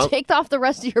 Just take off the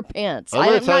rest of your pants. I'm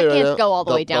gonna tell you right can't now, go all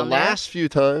the way down the there. last few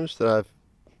times that I've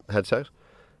had sex,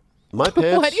 my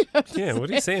pants... Why do you have to Yeah, what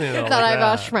are you saying it all that like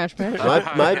I that? smash.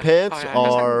 my pants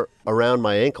are around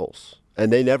my ankles,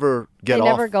 and they never get They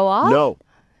off. never go off? No.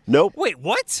 Nope. Wait,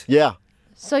 what? Yeah.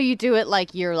 So you do it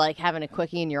like you're like having a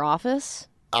quickie in your office?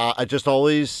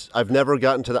 I've never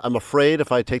gotten to that. I'm afraid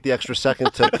if I take the extra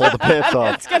second to pull the pants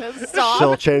off, It's going to stop.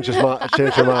 she'll change her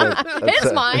mind.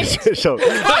 His mind? she'll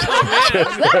change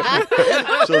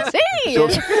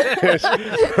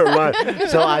her mind.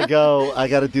 So I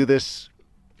got to do this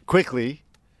quickly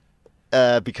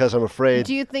because I'm afraid.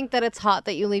 Do you think that it's hot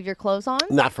that you leave your clothes on?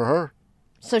 Not for her.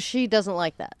 So she doesn't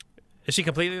like that. Is she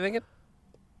completely naked?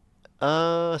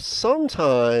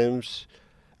 Sometimes.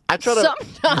 I try to.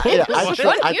 Sometimes. Yeah,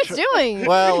 What are you doing?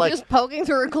 Well, like just poking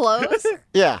through her clothes?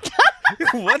 yeah.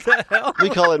 What the hell? We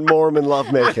call it Mormon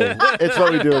lovemaking. It's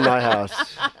what we do in my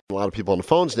house. A lot of people on the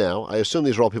phones now. I assume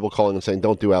these are all people calling and saying,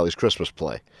 don't do Allie's Christmas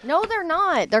play. No, they're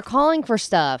not. They're calling for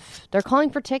stuff. They're calling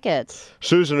for tickets.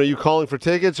 Susan, are you calling for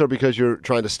tickets or because you're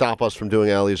trying to stop us from doing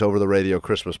Allie's over-the-radio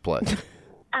Christmas play?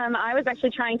 I was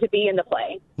actually trying to be in the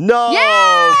play. No,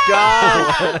 Yeah!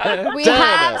 God. We Damn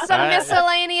have it. some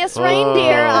miscellaneous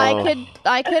reindeer.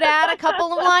 I could add a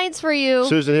couple of lines for you. No.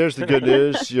 Susan, here's the good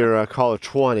news. You're caller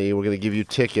 20. We're going to give you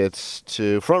tickets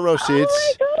to front row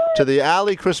seats to the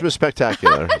Allie Christmas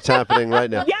Spectacular. It's happening right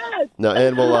now. Yes! No,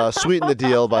 and we'll sweeten the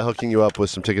deal by hooking you up with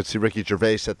some tickets to Ricky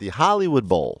Gervais at the Hollywood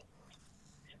Bowl.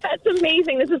 That's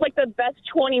amazing. This is like the best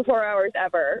 24 hours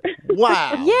ever.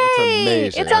 Wow. Yay! That's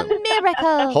amazing. It's a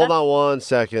miracle. Hold on 1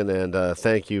 second, and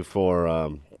thank you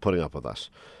for putting up with us.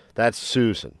 That's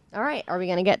Susan. All right, are we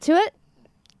going to get to it?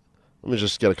 Let me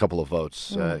just get a couple of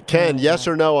votes. Ken, yes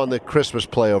or no on the Christmas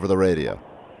play over the radio?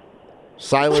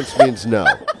 Silence means no.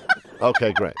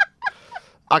 Okay, great.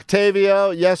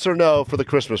 Octavio, yes or no for the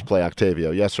Christmas play?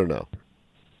 Octavio, yes or no?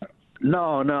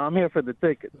 No, I'm here for the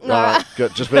tickets. All right,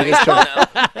 good. Just making sure.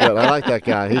 Good. I like that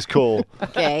guy. He's cool.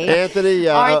 Okay. Anthony.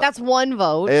 All right, that's one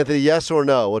vote. Anthony, yes or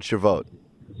no? What's your vote?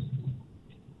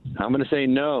 I'm going to say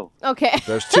no. Okay.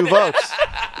 There's 2 votes.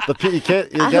 You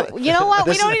can't. You know what?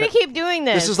 We This don't is- need to keep doing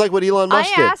this. This is like what Elon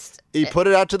Musk I did. asked. He put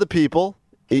it out to the people,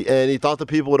 and he thought the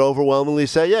people would overwhelmingly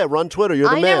say, "Yeah, run Twitter. You're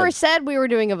the I man." never said we were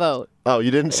doing a vote. Oh,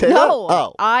 you didn't say No. that?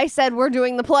 Oh. I said we're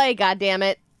doing the play,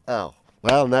 goddammit. Oh.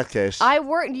 Well, in that case. Do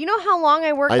you know how long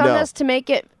I worked I on know. this to make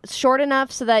it short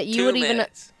enough so that you would even...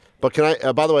 But can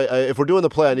I? By the way, if we're doing the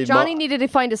play, I need Johnny needed to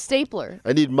find a stapler.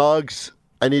 I need mugs.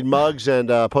 I need mugs and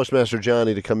Postmaster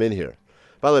Johnny to come in here.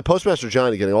 By the way, Postmaster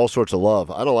Johnny getting all sorts of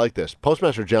love. I don't like this.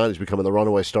 Postmaster Johnny's becoming the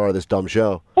runaway star of this dumb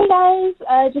show. Hey guys,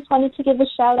 I just wanted to give a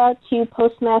shout out to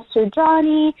Postmaster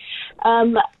Johnny.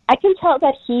 I can tell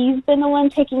that he's been the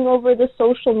one taking over the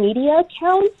social media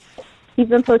accounts. He's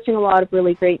been posting a lot of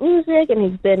really great music, and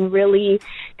he's been really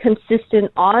consistent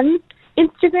on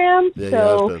Instagram. Yeah, he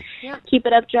so has been. keep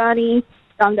it up, Johnny.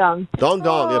 Dong dong. Dong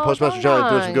dong. Yeah, Postmaster Johnny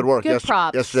doing some good work. Good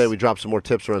props. Yesterday we dropped some more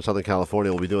tips around Southern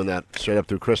California. We'll be doing that straight up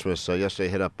through Christmas. So yesterday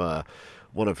hit up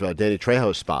one of Danny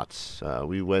Trejo's spots.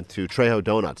 We went to Trejo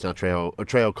Donuts, not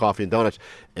Trejo Coffee and Donuts,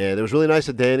 and it was really nice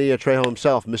of Danny Trejo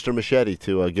himself, Mr. Machete,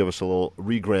 to give us a little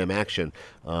regram action.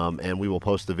 And we will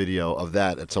post the video of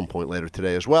that at some point later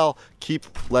today as well. Keep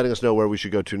letting us know where we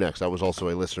should go to next. That was also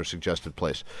a listener suggested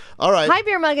place. All right. Hi,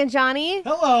 Beer Mug and Johnny.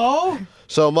 Hello.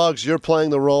 So Muggs, you're playing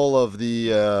the role of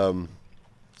the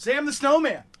Sam the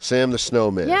Snowman. Sam the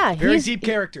Snowman. Yeah, Very he's- deep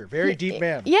character. Very deep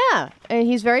man. Yeah, and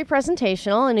he's very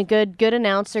presentational and a good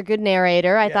announcer, good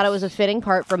narrator. I thought it was a fitting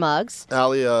part for Muggs.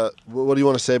 Allie, what do you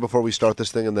want to say before we start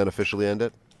this thing and then officially end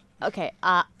it? Okay,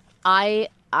 I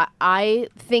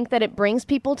think that it brings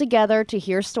people together to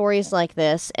hear stories like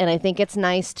this, and I think it's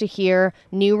nice to hear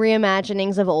new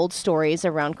reimaginings of old stories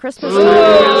around Christmas.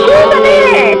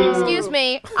 Excuse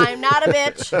me, I'm not a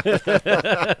bitch.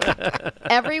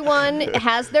 Everyone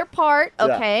has their part,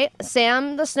 okay? Yeah.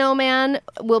 Sam the Snowman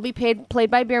will be played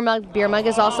by Beer Mug. Beer Mug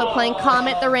is also playing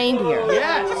Comet the Reindeer.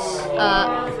 Yes!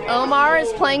 Omar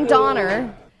is playing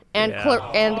Donner. And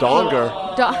Donger.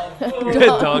 Donger.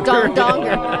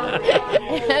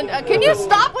 And can you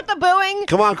stop with the booing?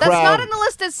 Come on, That's crowd. not in the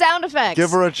listed sound effects. Give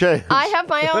her a chance. I have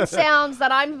my own sounds that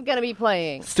I'm going to be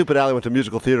playing. Stupid Allie went to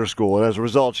musical theater school, and as a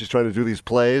result, she's trying to do these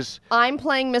plays. I'm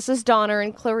playing Mrs. Donner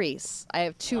and Clarice. I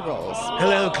have 2 roles.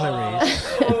 Hello,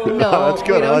 Clarice. No, that's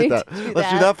good. we I don't like need that. to do Let's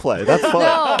do that. that play. That's fun.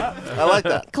 No. I like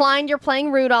that. Klein, you're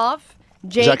playing Rudolph. Is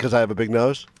Jake, that because I have a big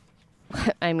nose?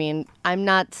 I mean, I'm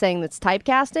not saying that's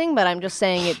typecasting, but I'm just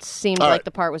saying it seemed All like right.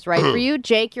 the part was right for you.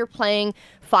 Jake, you're playing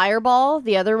Fireball,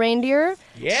 the other reindeer.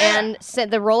 Yeah. And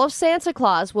the role of Santa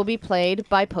Claus will be played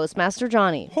by Postmaster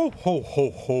Johnny. Ho, ho,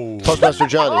 ho, ho. Postmaster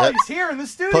Johnny. Oh, he's here in the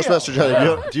studio. Postmaster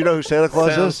Johnny, do you know who Santa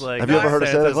Claus Sounds is? like Have you ever heard of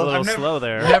Santa Santa's a Claus? little slow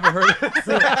there. Never heard of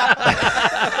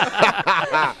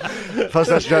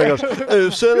Postmaster Johnny goes, hey,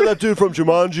 is Santa that dude from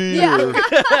Jumanji? Yeah. Or-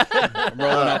 I'm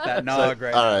rolling up that nog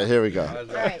right now. All right, here we go.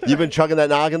 You've been chugging that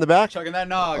nog in the back? Chugging that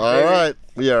nog. All baby. right.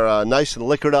 We are nice and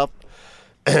liquored up.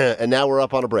 And now we're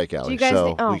up on a break, Allie. Do you guys so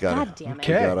think? Oh, we gotta, God damn it.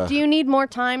 we gotta- Do you need more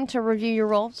time to review your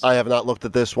roles? I have not looked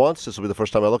at this once. This will be the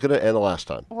first time I look at it and the last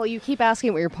time. Well, you keep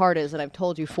asking what your part is, and I've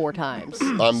told you 4 times.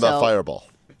 I'm so. Fireball.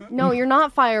 No, you're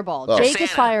not Fireball. Oh. Jake Santa.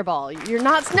 is Fireball. You're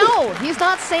not. No, he's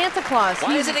not Santa Claus.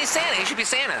 Why He's, isn't he Santa? He should be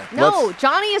Santa. No,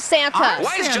 Johnny is Santa.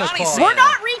 Why is Santa Johnny Claus. Santa? We're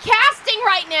not recasting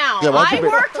right now. Yeah, why don't I you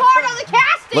make- worked hard on the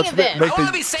casting Let's of ma- this. make I want the-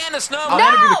 to be Santa I Snowman.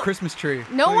 want to be No! the Christmas tree.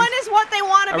 No please. one is what they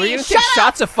want to Are be. we gonna Shut take up.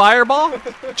 shots of Fireball?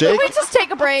 Jake, Can we just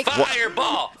take a break?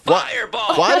 Fireball. Why-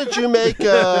 Fireball. why did you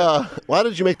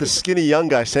make the skinny young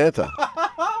guy Santa?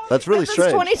 That's really This is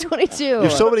strange. 2022. You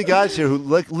have so many guys here who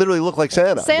literally look like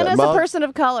Santa. Santa's That a mug- person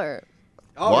of color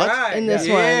All What? right. in this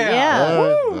one. Yeah. All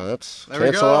right, well, that's There we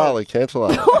cancel go. Ollie. Cancel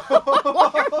Ollie.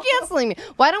 Why are you canceling me?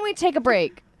 Why don't we take a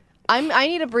break? I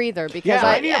need a breather because Yeah,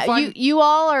 I need to find- you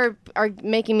all are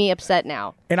making me upset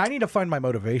now. And I need to find my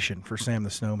motivation for Sam the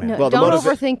Snowman. No, don't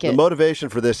overthink it. The motivation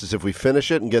for this is if we finish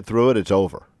it and get through it, it's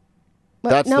over.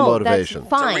 But That's no, the motivation. That's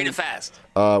fine. Read it fast.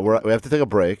 We have to take a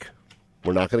break.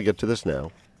 We're not going to get to this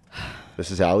now. This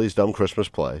is Allie's dumb Christmas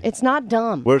play. It's not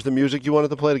dumb. Where's the music you wanted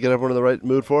to play to get everyone in the right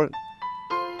mood for it?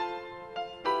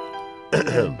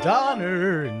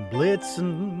 Donner and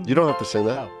Blitzen. You don't have to sing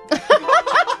that.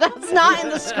 That's not in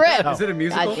the script. Is it a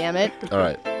musical? God damn it. All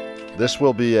right. This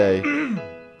will be a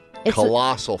It's a-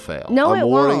 colossal fail. No, I'm it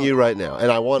warning won't. you right now.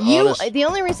 And I want You. honest... The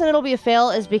only reason it'll be a fail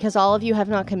is because all of you have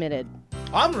not committed.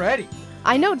 I'm ready.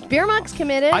 I know Beer Mug's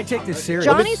committed. I take this serious.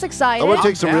 Johnny's excited. I want to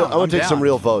take some I'm real. down. I want to I'm take some down.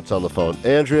 real votes on the phone.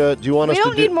 Andrea, do you want we us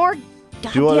don't to do? need more Do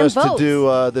you want goddamn us votes. to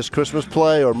do this Christmas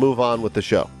play or move on with the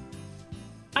show?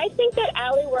 I think that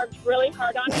Allie worked really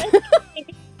hard on this.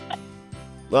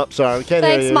 Oh, sorry, we can't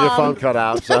Thanks, hear you. Your Mom. phone cut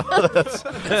out. So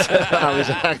I was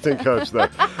acting coach there.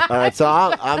 All right, so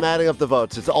I'm adding up the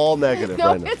votes. It's all negative No,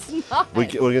 right now. it's not. We're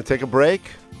going to take a break.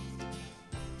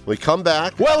 We come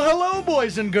back. Well, hello,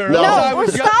 boys and girls. No, I we're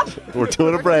was stop. We're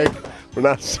doing a break. We're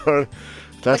not starting.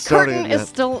 Not The starting curtain it is yet.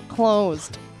 still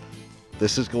closed.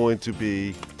 This is going to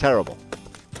be terrible.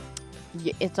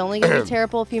 It's only going to be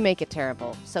terrible if you make it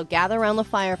terrible. So gather around the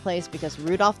fireplace because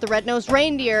Rudolph the Red-Nosed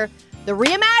Reindeer, the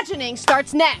reimagining,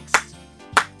 starts next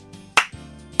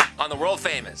On the world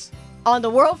famous. on the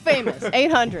world-famous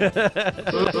 800.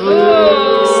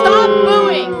 Stop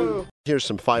booing! Here's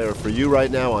some fire for you right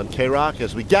now on K-Rock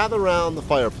as we gather around the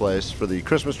fireplace for the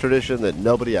Christmas tradition that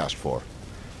nobody asked for.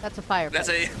 That's a fireplace.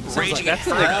 That's a raging That's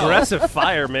an hell. aggressive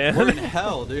fire, man. We're in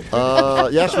hell, dude.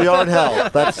 Yes, we are in hell.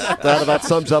 That about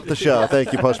sums up the show.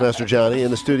 Thank you, Postmaster Johnny.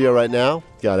 In the studio right now,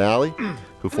 got Allie,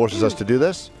 who forces us to do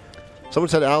this. Someone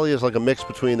said Allie is like a mix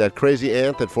between that crazy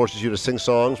aunt that forces you to sing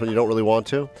songs when you don't really want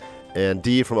to, and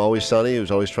Dee from Always Sunny,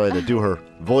 who's always trying to do her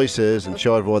voices and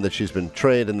show everyone that she's been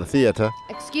trained in the theater.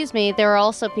 Excuse me, there are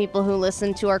also people who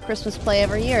listen to our Christmas play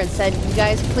every year and said, you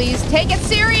guys please take it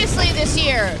seriously this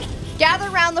year.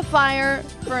 Gather around the fire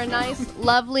for a nice,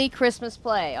 lovely Christmas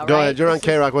play, all Go right? ahead. You're on This is-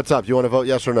 K-Rock. What's up? You want to vote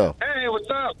yes or no? Hey, what's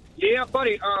up? Yeah,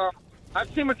 buddy. I've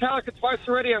seen Metallica twice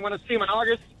already. I'm going to see them in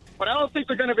August, but I don't think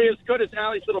they're going to be as good as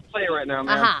Allie's little play right now,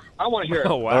 man. Uh-huh. I want to hear it.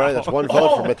 Oh, wow. All right, that's one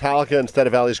vote for Metallica instead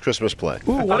of Allie's Christmas play.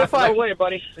 Ooh, what if I? No way,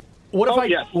 buddy. What if Oh, I?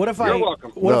 yes. What if I? You're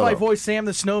welcome. What No, if I no. voice Sam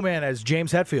the Snowman as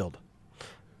James Hetfield?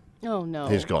 Oh, no.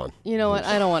 He's gone. You know what?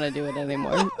 I don't want to do it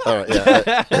anymore. All right, yeah.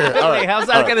 All right. Hey, how's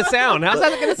that going to sound? How's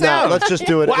that going to No, sound? let's just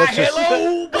do it. Why, Let's just,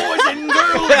 hello, boys and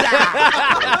girls.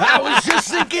 I was just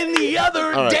thinking the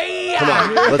other all right, day. come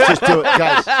on. Let's just do it,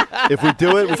 guys. If we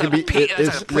do it, we can be. That's a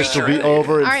This will preacher be right there.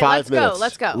 over in All right, 5 let's go, minutes.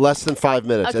 let's go. Less than 5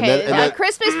 minutes, Okay, and then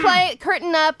Christmas play,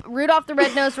 curtain up, Rudolph the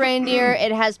Red-Nosed Reindeer,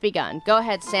 it has begun. Go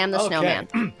ahead, Sam the Okay.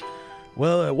 Snowman.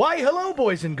 Well, why, hello,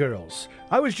 boys and girls.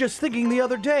 I was just thinking the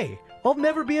other day, I'll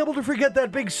never be able to forget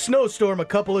that big snowstorm a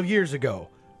couple of years ago.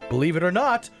 Believe it or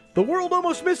not, the world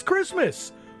almost missed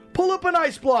Christmas. Pull up an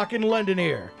ice block in London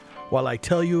here while I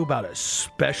tell you about a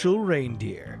special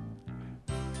reindeer.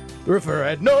 The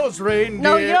red-nosed reindeer.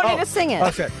 No, you don't need to sing it.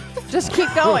 Okay. Just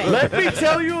keep going. Let me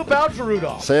tell you about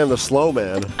Rudolph. Sam the Slow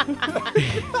Man.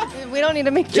 We don't need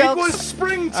to make It jokes. was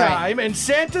springtime, and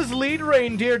Santa's lead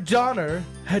reindeer, Donner,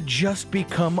 had just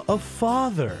become a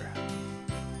father.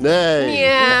 Nay.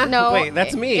 Yeah. No, Wait,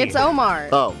 that's me. It's Omar.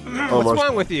 Oh, What's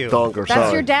wrong with you? Donker, That's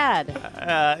sorry. your dad.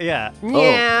 Yeah. Oh.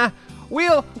 Yeah.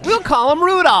 We'll call him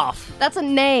Rudolph. That's a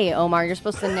nay, Omar. You're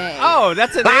supposed to nay. Oh,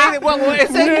 that's an A. Well,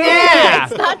 it's a yeah.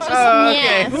 It's not just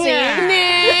okay.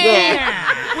 yeah.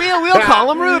 We'll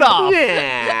call him Rudolph.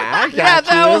 Yeah, Yeah,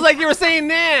 that was like you were saying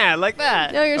nah, like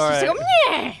that. No, you're All supposed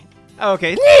right. to go,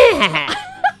 Okay.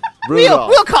 Rudolph.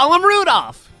 We'll call him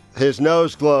Rudolph. His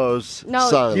nose glows. No,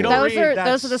 Son. You don't those read, are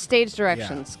that's- those are the stage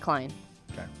directions, Klein.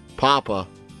 Papa.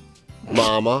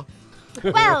 Mama.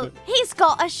 Well, he's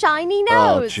got a shiny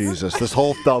Oh, nose. Jesus. This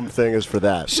whole thumb thing is for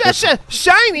that.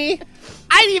 Shiny?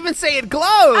 I'd even say it glows.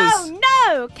 Oh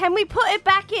no! Can we put it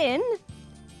back in?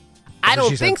 I don't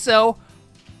she said. think so.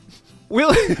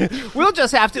 We'll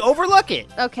just have to overlook it.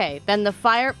 Okay, then the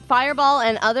Fireball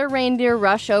and other reindeer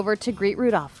rush over to greet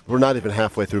Rudolph. We're not even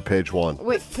halfway through page 1.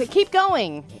 Wait, keep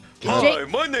going. Hi,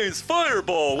 my name's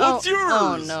Fireball. What's yours?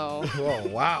 Oh, no. Oh,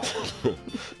 wow.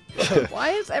 Why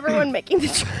is everyone making the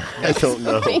choice? I don't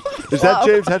know. Is that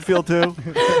James Hetfield, too?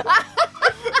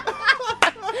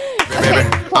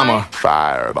 I'm a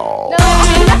fireball.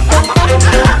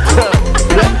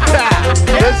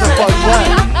 That's a fun play.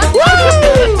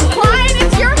 Woo! Clyde,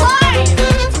 it's your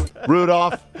line!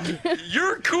 Rudolph,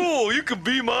 You're cool. You can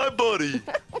be my buddy.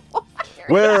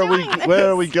 where are we going? Where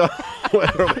are we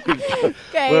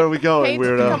going,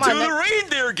 weirdo? To the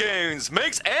reindeer games.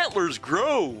 Makes antlers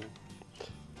grow.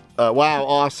 Wow,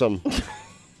 awesome.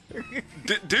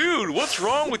 Dude, what's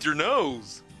wrong with your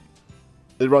nose?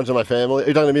 It runs in my family. Are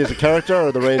you talking to me as a character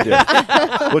or the reindeer?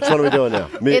 Which one are we doing now?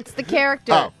 Me? It's the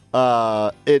character.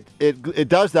 Oh, it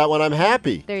does that when I'm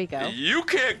happy. There you go. You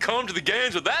can't come to the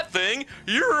games with that thing.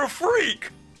 You're a freak.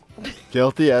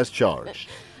 Guilty as charged.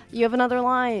 You have another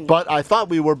line. But I thought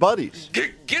we were buddies.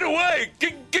 Get away!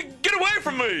 Get away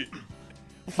from me!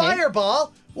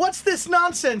 Fireball, what's this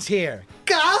nonsense here?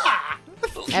 Gah!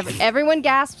 Everyone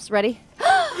gasps. Ready?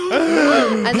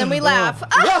 And then we laugh.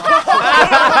 Look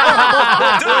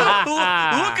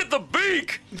at the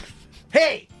beak!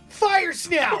 Hey, fire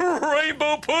snout!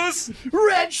 Rainbow puss!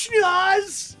 Red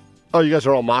schnoz! Oh, you guys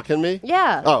are all mocking me?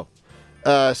 Yeah. Oh.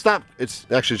 Stop. It's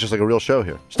actually just like a real show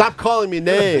here. Stop calling me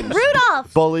names.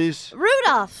 Rudolph! Bullies.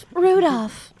 Rudolph.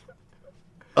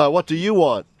 What do you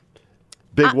want,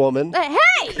 big woman?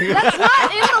 Hey! That's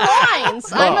not in the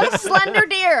lines. I'm a slender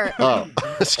deer. Oh,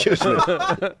 excuse me.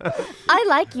 I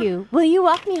like you. Will you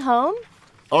walk me home?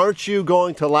 Aren't you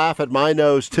going to laugh at my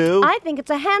nose, too? I think it's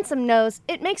a handsome nose.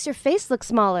 It makes your face look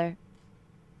smaller.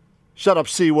 Shut up,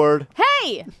 C-word.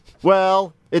 Hey!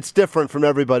 Well, it's different from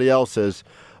everybody else's.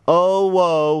 Oh,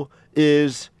 woe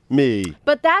is me.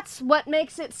 But that's what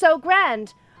makes it so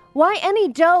grand. Why any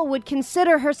doe would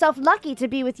consider herself lucky to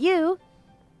be with you.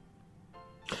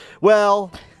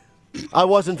 Well, I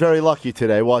wasn't very lucky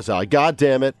today, was I? God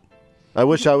damn it. I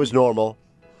wish I was normal.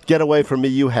 Get away from me,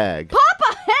 you hag.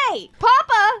 Papa! Hey!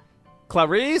 Papa!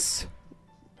 Clarice?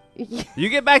 You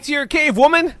get back to your cave,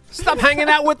 woman. Stop hanging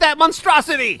out with that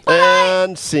monstrosity.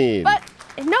 And scene. But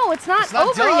no, it's not not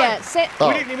over done. yet.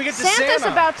 We didn't even get to Santa's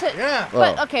Santa. about to. Yeah.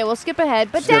 But Oh. okay, we'll skip ahead.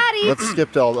 But Skip- Daddy. Let's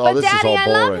skip all. Oh, But this Daddy, is all I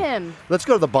boring. love him. Let's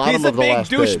go to the bottom He's a of the big last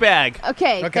page. douchebag.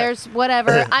 Okay, there's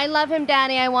whatever. I love him,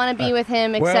 Daddy. I want to be with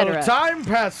him, etc. Well, time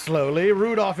passed slowly.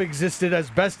 Rudolph existed as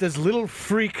best as little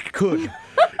freak could.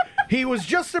 He was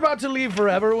just about to leave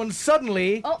forever when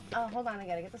suddenly... Oh, hold on. I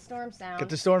got to get the storm sound. Get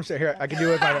the storm sound. Here, I can do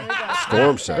it with my...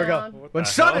 Storm sound. Here we go. When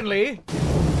suddenly...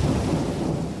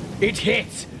 It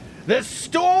hit. The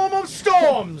storm of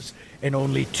storms. And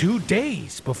only 2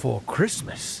 days before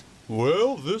Christmas.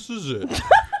 Well, this is it.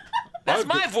 That's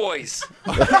my voice.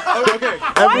 Why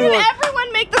did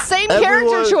everyone make the same character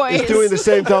Everyone choice? is doing the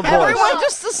same dumb voice. Everyone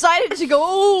just decided to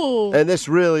go, ooh. And this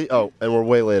really... Oh, and we're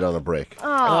way late on a break.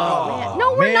 Oh, man.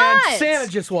 No, we're man, not. Santa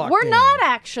just walked We're in. not,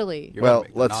 actually. Well,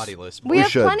 let's... naughty list. We have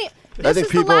should. plenty. I This think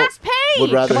is the people last page.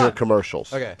 would rather Come hear on.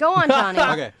 commercials. Okay. Go on, Johnny.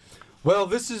 Okay. Well,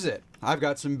 this is it. I've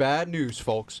got some bad news,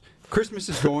 folks. Christmas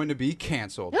is going to be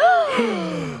canceled.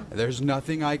 There's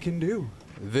nothing I can do.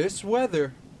 This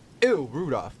weather. Ew,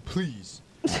 Rudolph, please.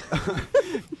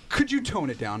 Could you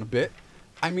tone it down a bit?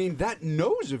 I mean, that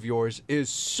nose of yours is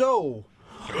so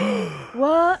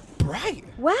What? bright.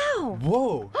 Wow.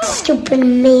 Whoa. Stupid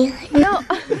man. No.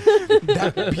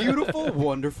 That beautiful,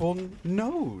 wonderful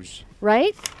nose.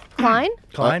 Right? Klein?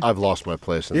 I've lost my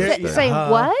place in Yeah, this Say, thing. say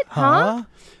what? Huh?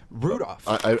 Rudolph.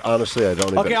 I honestly, I don't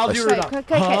even... Okay, I'll do Rudolph.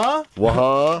 Okay. Huh?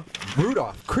 Huh?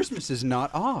 Rudolph, Christmas is not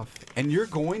off, and you're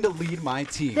going to lead my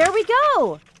team. There we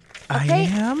go. Okay. I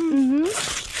am?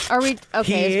 Are we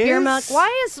okay? He Is beer is? milk?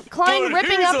 Why is Klein But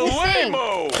ripping he's up a his thing?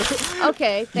 lame-o.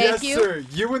 Okay, thank yes, you. sir.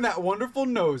 You and that wonderful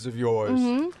nose of yours.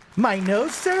 My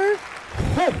nose, sir?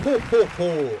 Ho, ho, ho,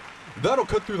 ho. That'll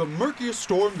cut through the murkiest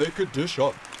storm they could dish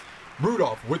up.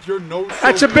 Rudolph, with your nose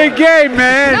That's a big game,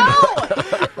 man.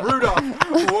 Rudolph,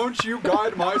 won't you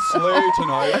guide my sleigh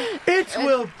tonight? It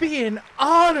will be an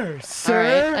honor, All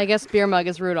sir. right, I guess beer mug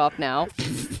is Rudolph now.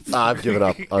 I've given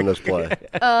up on this play.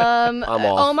 I'm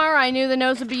off. Omar, I knew the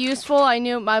nose would be useful. I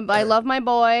knew I love my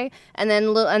boy. And then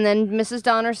Mrs.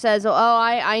 Donner says, "Oh,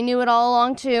 I knew it all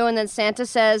along too." And then Santa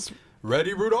says,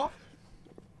 Ready, Rudolph?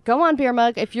 "Go on, beer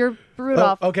mug. If you're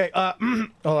Rudolph." Oh, okay.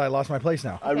 Oh, I lost my place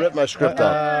now. I ripped my script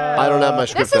up. I don't have my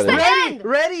script This is the anymore. end.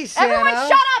 Ready, Santa. Everyone,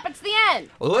 shut up! It's the end.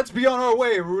 Let's be on our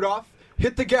way, Rudolph.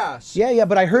 Hit the gas. Yeah,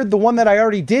 but I heard the one that I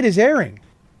already did is airing.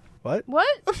 What? What?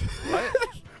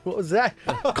 What was that?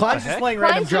 Klein's just playing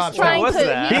random Klein's just drops. trying What was to,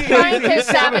 that? he's trying to He's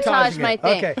sabotage sabotaging my it.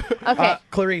 thing. Okay.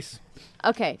 Clarice.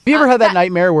 Okay. Have you ever had that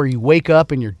nightmare where you wake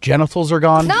up and your genitals are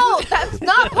gone? No, that's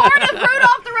not part of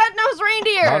Rudolph the Red-Nosed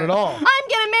Reindeer. Not at all. I'm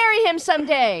going to marry him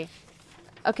someday.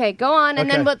 Okay, go on. And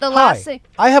then Okay. what the last thing.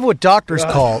 I have what doctors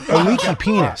call a leaky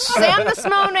penis. Sam the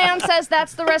Snowman says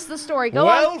that's the rest of the story. Go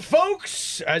well, on.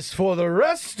 folks, as for the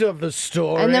rest of the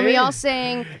story. And then we all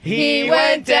sing, He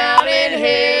went down in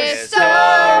history.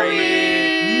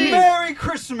 Merry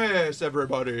Christmas,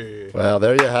 everybody. Well,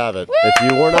 there you have it.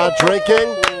 If you were not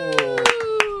drinking,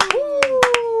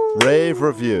 rave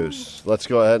reviews. Let's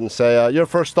go ahead and say your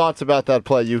first thoughts about that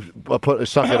play. You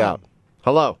suck it out.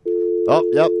 Hello. Oh,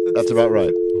 yep, that's about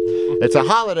right. It's a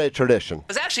holiday tradition. It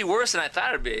was actually worse than I thought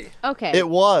it'd be. Okay. It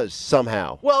was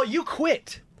somehow. Well, you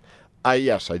quit.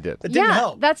 Yes, I did. It didn't yeah,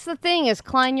 help. that's the thing is,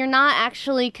 Klein, you're not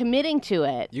actually committing to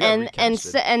it. You got and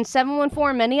 714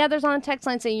 and many others on the text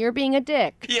line saying you're being a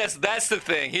dick. Yes, that's the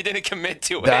thing. He didn't commit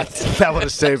to it. That would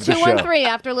have saved the show. 213,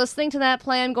 after listening to that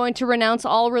play, I'm going to renounce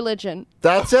all religion.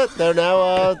 That's it. They're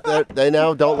now they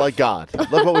now don't like God.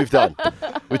 Look what we've done.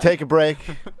 We take a break,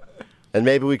 and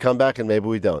maybe we come back, and maybe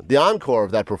we don't. The encore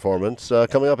of that performance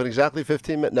coming up in exactly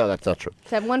 15 minutes. No, that's not true.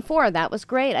 714, that was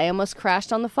great. I almost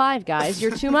crashed on the 5, guys.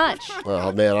 You're too much.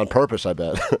 Oh man, on purpose, I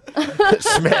bet.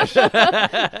 Smash.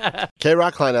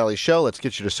 K-Rock, Klein Alley Show. Let's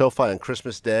get you to SoFi on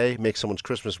Christmas Day. Make someone's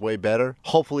Christmas way better.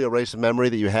 Hopefully erase a memory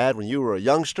that you had when you were a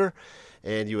youngster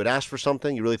and you had asked for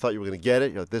something. You really thought you were going to get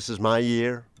it. You're like, this is my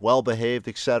year, well-behaved,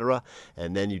 etc.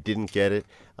 And then you didn't get it.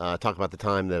 Talk about the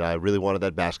time that I really wanted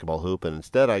that basketball hoop, and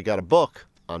instead I got a book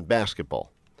on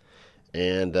basketball.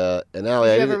 And Allie, Did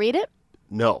you ever read it?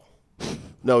 No.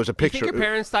 No, it was a You picture. think your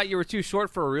parents thought you were too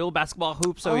short for a real basketball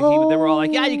hoop, so they were all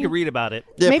like, yeah, you can read about it.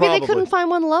 Yeah, Maybe probably. they couldn't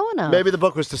find one low enough. Maybe the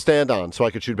book was to stand on so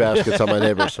I could shoot baskets on my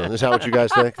neighbor's son. Is that what you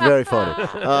guys think? Very funny.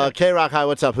 K-Rock, hi,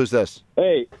 what's up? Who's this?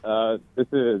 Hey, this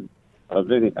is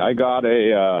Vinny. I got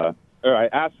I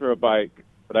asked for a bike,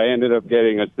 but I ended up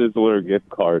getting a Sizzler gift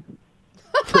card.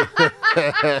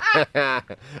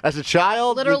 As a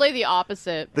child? Literally the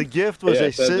opposite. The gift was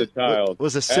Yes, as a child.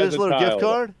 Was a As a Sizzler gift child.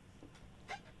 card?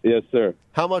 Yes, sir.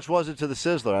 How much was it to the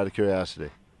Sizzler, out of curiosity?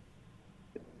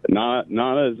 Not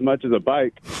as much as a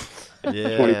bike.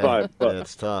 Yeah, 25 bucks.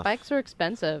 That's tough. Bikes are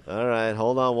expensive. All right,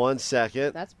 hold on one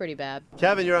second. That's pretty bad.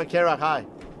 Kevin, you're on K-Rock. Hi.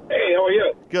 Hey, how are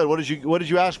you? Good. What did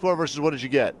you ask for versus what did you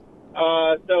get?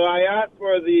 So I asked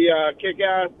for the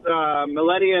kick-ass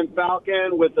Millennium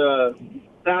Falcon with the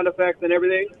sound effects and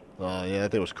everything. Oh, yeah,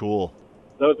 that thing was cool.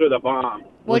 Those were the bomb.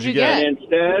 What'd you get? And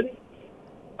instead,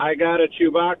 I got a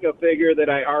Chewbacca figure that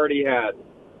I already had.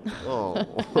 Oh.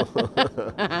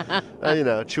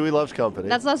 Chewie loves company.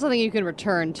 That's not something you can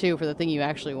return, too, for the thing you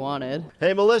actually wanted.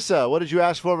 Hey, Melissa, what did you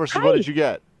ask for versus what did you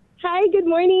get? Hi, good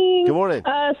morning. Good morning.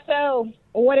 So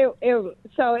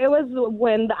it was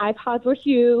when the iPods were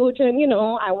huge, and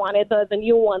I wanted the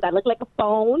new one that looked like a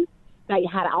phone that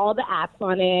had all the apps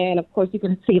on it, and of course you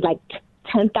could see like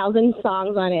 10,000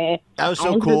 songs on it. That was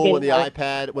so cool when the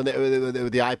iPad, when the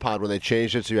iPod, when they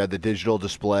changed it, so you had the digital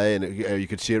display and you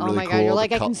could see it really oh my cool. God, you're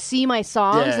like, I can see my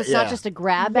songs. Yeah, it's yeah. not just a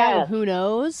grab bag. Who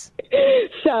knows?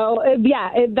 So,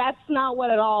 that's not what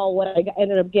I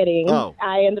ended up getting. Oh.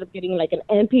 I ended up getting like an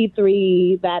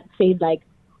MP3 that saved like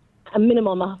a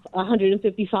minimum of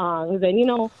 150 songs.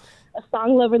 And, a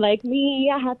song lover like me,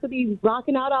 I had to be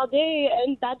rocking out all day,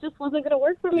 and that just wasn't going to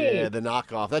work for me. Yeah, the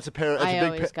knockoff. That's a parent. I That's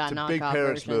always got a big knockoff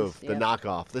parents versions, move. yeah. The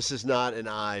knockoff. This is not an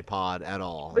iPod at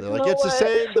all. But They're you like, know it's the what?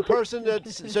 same. The person that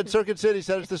said Circuit City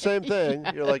said it's the same thing.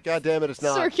 You're like, God damn it, it's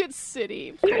not. Circuit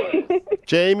City.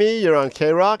 Jamie, you're on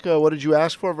K-Rock. What did you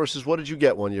ask for versus what did you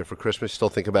get one year for Christmas? Still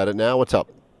think about it now. What's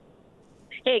up?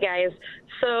 Hey, guys.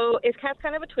 So it's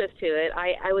kind of a twist to it.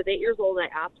 I was 8 years old, and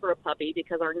I asked for a puppy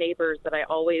because our neighbors that I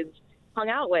always hung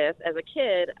out with as a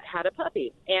kid had a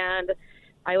puppy. And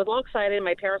I was all excited.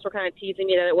 My parents were kind of teasing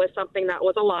me that it was something that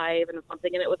was alive and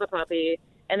something, and it was a puppy.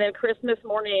 And then Christmas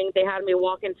morning, they had me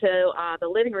walk into the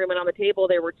living room, and on the table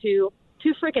there were two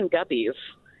freaking guppies.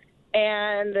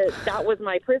 And that was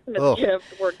my Christmas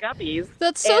gift, were guppies.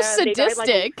 That's so And they died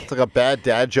sadistic. It's like a bad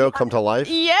dad joke come to life.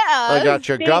 Yeah. I got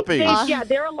your guppies. Yeah,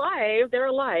 they're alive,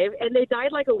 and they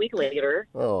died like a week later.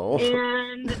 Oh.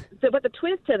 And but the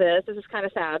twist to this is kind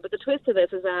of sad, but the twist to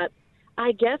this is that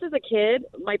I guess as a kid,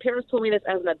 my parents told me this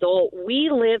as an adult, we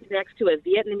lived next to a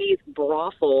Vietnamese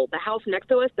brothel. The house next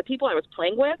to us, the people I was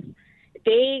playing with,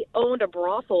 they owned a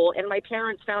brothel, and my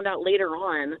parents found out later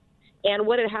on. And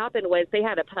what had happened was they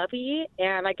had a puppy,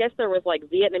 and I guess there was like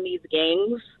Vietnamese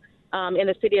gangs in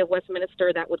the city of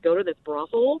Westminster that would go to this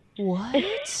brothel.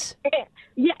 What?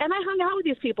 Yeah, and I hung out with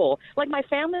these people. Like, my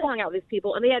family hung out with these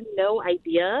people, and they had no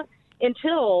idea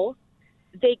until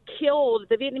the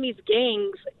Vietnamese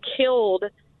gangs killed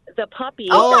the puppy.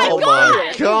 Oh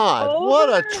my God! What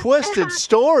a twisted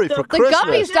story for The Christmas.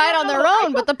 guppies died on their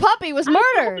own, but the puppy was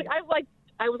murdered.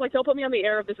 I was like, don't put me on the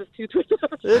air if this is too twisted.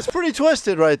 It's pretty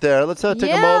twisted right there. Let's take a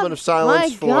Yeah, moment of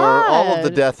silence my for all of the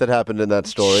God. death that happened in that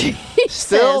story.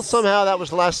 Still, somehow, that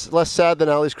was less sad than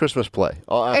Allie's Christmas play.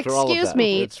 After all of Excuse that.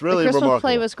 me. It's really the Christmas remarkable.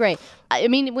 play was great. I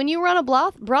mean, when you run a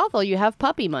brothel, you have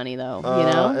puppy money, though.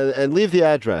 You know. And leave the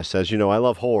address. As you know, I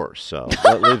love whores, so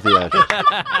leave the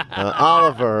address.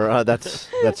 Oliver, that's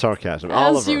sarcasm. As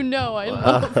Oliver, you know, I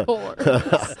love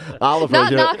whores. Oliver,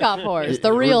 Not knockoff whores,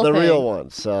 the real the thing. real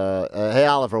ones. Hey,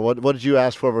 Oliver, what did you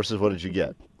ask for versus what did you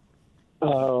get? I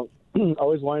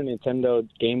always wanted a Nintendo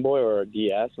Game Boy or a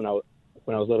DS when I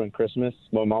was little in Christmas.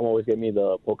 My mom always gave me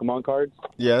the Pokemon cards.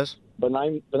 Yes. But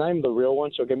I'm the real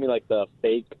one. She'll give me like the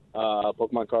fake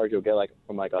Pokemon cards you'll get like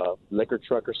from like a liquor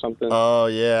truck or something. Oh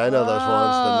yeah, I know those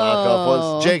ones, the knockoff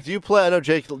ones. Jake, do you play? I know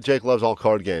Jake loves all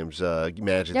card games. Magic.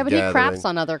 Yeah, the but he Gathering. craps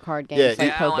on other card games. Yeah,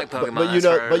 like I don't like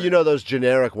Pokemon. But you know those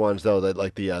generic ones though, that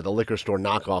like the liquor store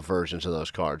knockoff versions of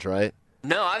those cards, right?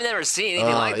 No, I've never seen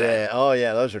anything like yeah. that. Oh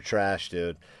yeah, those are trash,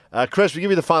 dude. Chris, we give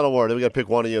you the final word. Then we got to pick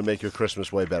one of you and make your Christmas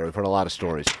way better. We've heard a lot of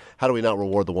stories. How do we not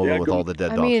reward the woman with all the dead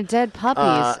dogs? I mean, dead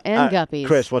puppies and guppies.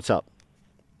 Chris, what's up?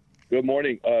 Good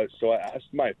morning. So I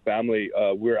asked my family,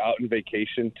 we were out on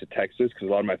vacation to Texas because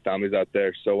a lot of my family's out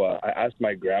there. So I asked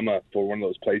my grandma for one of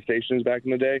those PlayStations back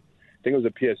in the day. I think it was a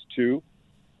PS2.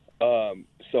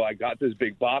 So I got this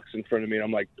big box in front of me, and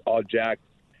I'm like all jacked.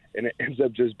 And it ends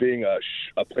up just being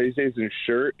a PlayStation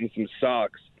shirt and some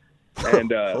socks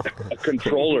and a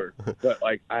controller. But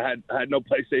like I had no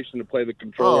PlayStation to play the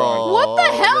controller on. What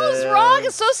the hell is wrong?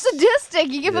 It's so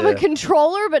sadistic. You give them a Yeah.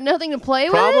 controller but nothing to play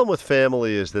with? Problem with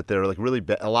family is that they're like really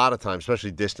a lot of times,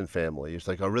 especially distant family. It's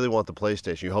like I really want the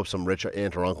PlayStation. You hope some rich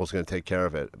aunt or uncle's going to take care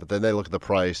of it, but then they look at the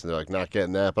price and they're like, not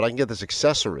getting that. But I can get this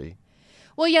accessory.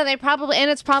 Well, yeah, and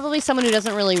it's probably someone who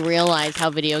doesn't really realize how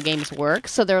video games work.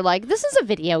 So they're like, this is a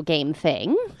video game thing,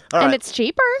 All and right. it's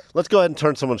cheaper. Let's go ahead and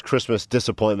turn someone's Christmas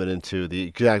disappointment into the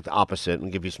exact opposite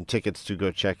and give you some tickets to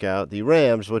go check out the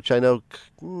Rams, which I know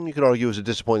you could argue is a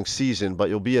disappointing season, but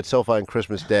you'll be at SoFi on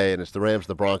Christmas Day, and it's the Rams and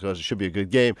the Broncos. It should be a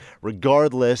good game.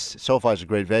 Regardless, SoFi is a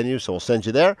great venue, so we'll send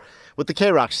you there with the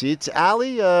K-Rock seats.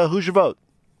 Allie, who's your vote?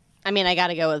 I mean, I got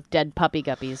to go with dead puppy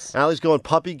guppies. Allie's going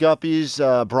Puppy Guppy's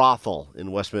brothel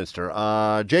in Westminster.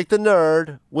 Jake the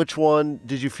Nerd, which one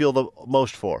did you feel the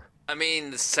most for? I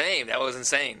mean, the same. That was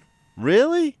insane.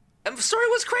 Really? The story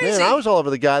was crazy. Man, I was all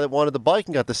over the guy that wanted the bike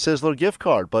and got the Sizzler gift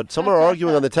card. But some are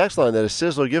arguing on the text line that a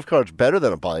Sizzler gift card's better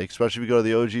than a bike, especially if you go to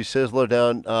the OG Sizzler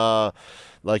down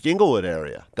like Inglewood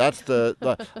area. That's the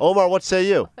Omar. What say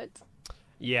you?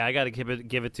 Yeah, I got to give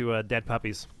it to dead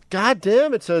puppies. God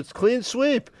damn it! So it's clean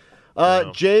sweep.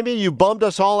 Jamie, you bummed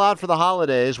us all out for the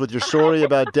holidays with your story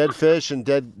about dead fish and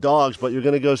dead dogs, but you're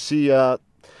going to go see the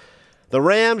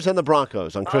Rams and the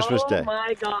Broncos on Christmas Day. Oh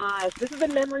my gosh, this is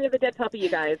in memory of the dead puppy, you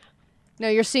guys. No,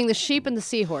 you're seeing the sheep and the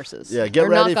seahorses. Yeah, get They're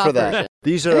ready for knockoff that. versions.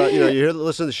 These are, you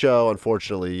listen to the show.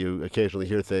 Unfortunately, you occasionally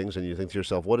hear things and you think to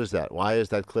yourself, what is that? Why is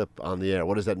that clip on the air?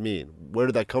 What does that mean? Where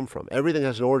did that come from? Everything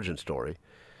has an origin story.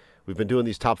 We've been doing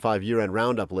these top 5 year-end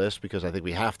roundup lists because I think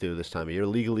we have to this time of year.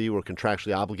 Legally, we're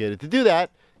contractually obligated to do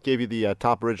that. Gave you the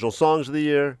top original songs of the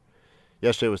year.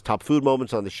 Yesterday was top food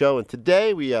moments on the show. And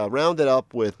today we rounded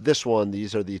up with this one.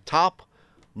 These are the top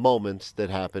moments that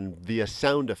happened via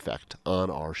sound effect on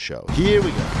our show. Here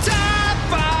we go. Top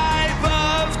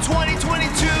 5 of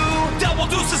 2022. Double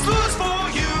deuces lose for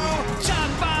you. Top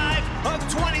 5 of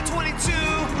 2022.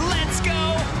 Let's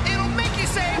go. It'll make you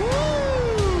say woo.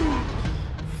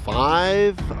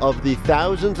 5 of the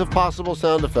thousands of possible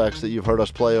sound effects that you've heard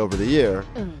us play over the year.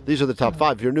 These are the top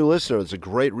 5. If you're a new listener, it's a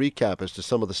great recap as to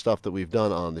some of the stuff that we've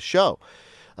done on the show.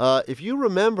 If you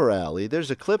remember, Allie, there's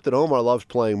a clip that Omar loves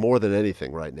playing more than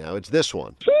anything right now. It's this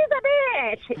one. She's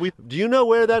a bitch. Do you know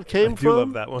where that came from? do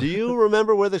love that one. Do you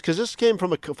remember where this? Because this came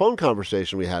from a phone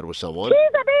conversation we had with someone. She's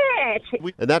a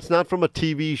bitch. And that's not from a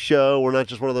TV show. We're not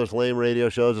just one of those lame radio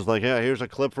shows. It's like, yeah, here's a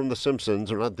clip from The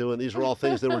Simpsons. We're not doing. These are all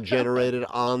things that were generated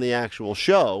on the actual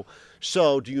show.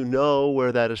 So, do you know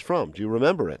where that is from? Do you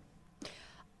remember it?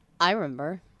 I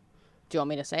remember. Do you want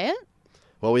me to say it?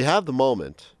 Well, we have the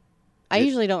moment. I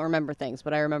usually don't remember things,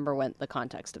 but I remember the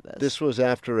context of this. This was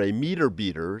after a Meter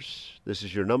Beaters. This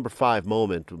is your number 5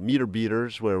 moment. Meter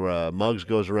Beaters, where Muggs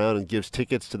goes around and gives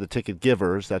tickets to the ticket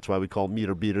givers. That's why we call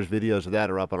Meter Beaters. Videos of that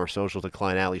are up on our socials at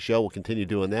Klein Alley Show. We'll continue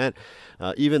doing that.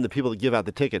 Even the people that give out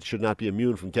the tickets should not be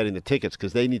immune from getting the tickets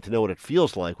because they need to know what it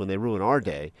feels like when they ruin our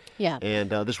day. Yeah.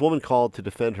 And this woman called to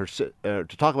defend her, to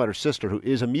talk about her sister, who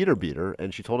is a meter beater,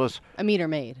 and she told us a meter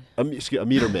maid. A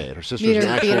meter maid. Her sister's meter an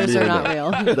actual beaters meter are not maid.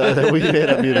 real. We made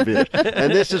up meter beaters.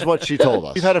 And this is what she told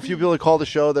us. We've had a few people that call the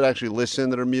show that actually listen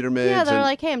that are meter maids. Yeah, they're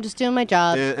like, hey, I'm just doing my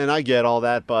job. And I get all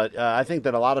that, but I think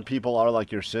that a lot of people are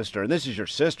like your sister. And this is your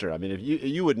sister. I mean, if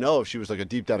you would know if she was like a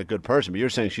deep down a good person, but you're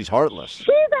saying she's heartless. She's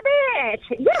a bitch.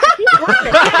 Yeah, she's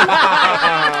heartless.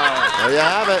 There you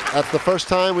have it. That's the first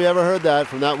time we ever heard that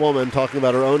from that woman talking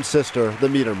about her own sister, the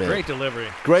meter maid. Great delivery.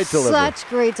 Great delivery. Such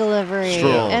great delivery.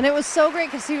 Strong. And it was so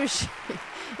great because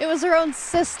it was her own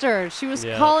sister. She was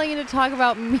calling in to talk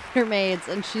about meter maids,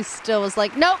 and she still was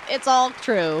like, nope, it's all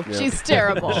true. Yeah. She's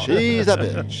terrible. She's a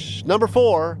bitch. Number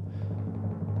four,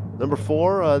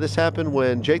 this happened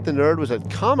when Jake the Nerd was at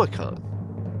Comic-Con.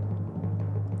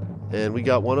 And we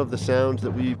got one of the sounds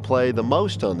that we play the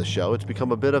most on the show. It's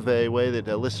become a bit of a way that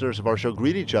listeners of our show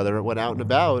greet each other when out and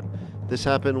about. This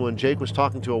happened when Jake was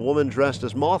talking to a woman dressed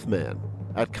as Mothman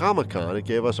at Comic-Con. It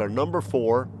gave us our number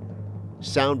 4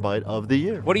 soundbite of the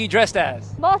year. What are you dressed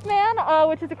as? Mothman,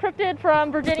 which is a cryptid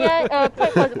from Virginia,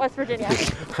 Point Pleasant, West Virginia.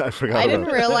 I forgot. I didn't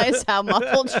realize how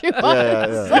muffled you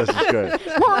was. Yeah. This is great.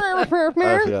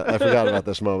 I forgot about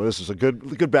this moment. This is a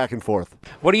good back and forth.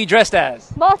 What are you dressed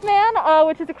as? Mothman,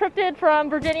 which is a cryptid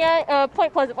from Virginia,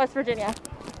 Point Pleasant, West Virginia.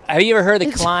 Have you ever heard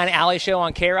the Klein Alley Show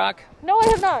on K-Rock? No, I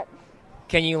have not.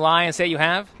 Can you lie and say you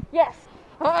have? Yes.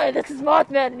 Hi, this is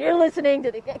Mothman, and you're listening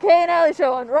to the K and Alley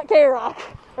Show on K-Rock.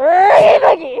 Roogie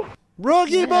Boogie.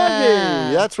 Roogie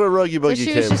Boogie. That's where Roogie Boogie came from. So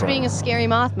she was just being a scary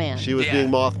Mothman. She was being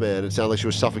Mothman. It sounded like she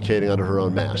was suffocating under her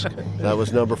own mask. That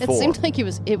was number 4. It seemed like it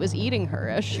was eating her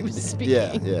as she was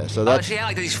speaking. Yeah. So that's she had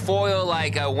like these foil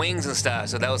wings and stuff.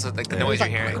 So that was like the noise you're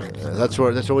hearing. That's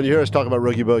where when you hear us talk about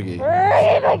Roogie Boogie,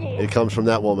 Roogie Boogie. It comes from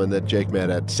that woman that Jake met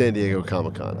at San Diego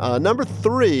Comic-Con. Number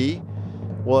 3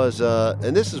 was,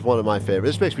 and this is one of my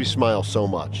favorites. This makes me smile so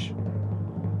much.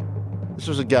 This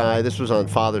was a guy, this was on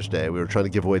Father's Day. We were trying to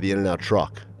give away the In-N-Out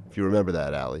truck. If you remember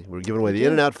that, Allie. We were giving away the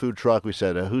In-N-Out food truck. We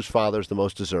said, whose father's the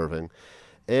most deserving?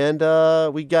 And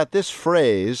we got this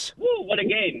phrase. Woo, what a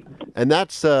game. And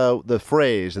that's the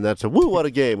phrase, and that's woo, what a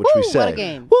game, which we say. What a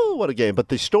game. Woo, what a game. But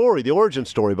the story, the origin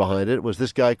story behind it was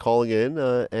this guy calling in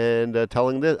and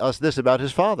telling us this about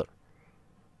his father.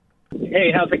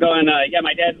 Hey, how's it going?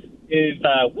 My dad is,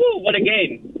 woo, what a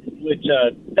game, which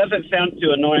doesn't sound too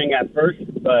annoying at first,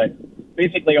 but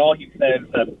basically all he says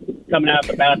coming out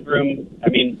of the bathroom. I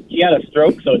mean, he had a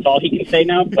stroke, so it's all he can say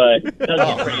now, but it does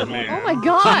get pretty annoying. Oh, my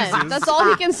God. Jesus. That's all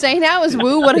he can say now is,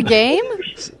 woo, what a game?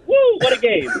 Woo, what a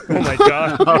game. Oh, my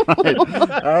God.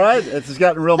 All right. It's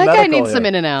gotten real that medical guy needs here. some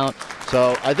In-N-Out.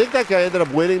 So I think that guy ended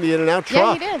up winning the In-N-Out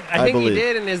truck. Yeah, he did. I think believe. he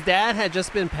did, and his dad had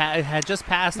just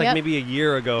passed like Yep. maybe a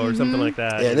year ago or something like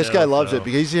that. Yeah, and this guy loves it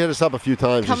because he hit us up a few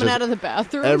times. Coming he says, out of the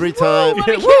bathroom. every time. Woo,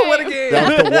 what a game.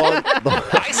 That's the one.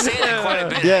 I say that quite a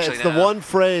bit. Yeah, actually, it's the now. one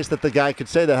phrase that the guy could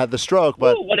say that had the stroke.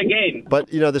 But Woo, what a game. But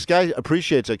this guy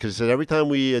appreciates it because he said every time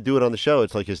we do it on the show,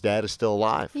 it's like his dad is still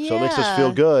alive. So it makes us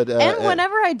feel good. And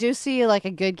whenever I do see like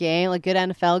a good game, like good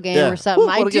NFL game Yeah. or something,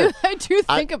 Woo, I what a game. do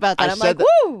think about that. I I'm said like, that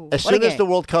woo, as what a soon as game. the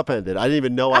World Cup ended, I didn't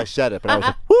even know I said it, but I was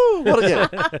like, woo, what a game.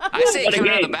 I say it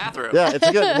coming out of the bathroom. Yeah,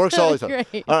 it's good. It works all the time.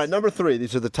 Great. All right, number 3.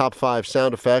 These are the top 5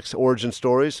 sound effects, origin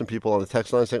stories. Some people on the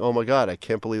text line saying, oh, my God, I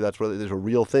can't believe these are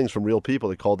real things from real people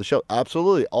that called the show.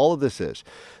 Absolutely. All of this is.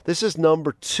 This is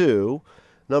number 2.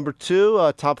 Number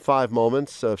 2, top 5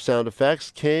 moments of sound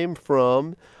effects came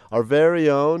from our very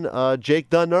own Jake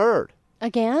the Nerd.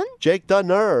 Again? Jake the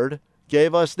Nerd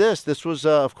gave us this. This was,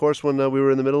 of course, when we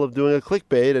were in the middle of doing a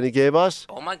clickbait, and he gave us...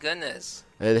 Oh, my goodness.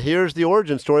 And here's the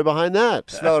origin story behind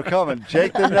that. Smell it coming.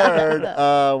 Jake the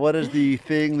Nerd. What is the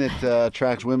thing that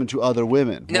attracts women to other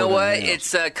women? You know what?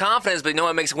 It's confidence, but you know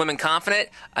what makes women confident?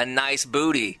 A nice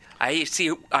booty. I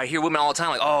hear women all the time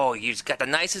like, oh, you just got the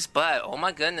nicest butt. Oh,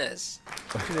 my goodness.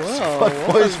 Whoa. What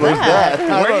voice was that?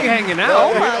 Where are you hanging out?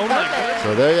 Oh, my goodness.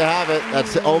 So there you have it.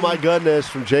 That's Oh My Goodness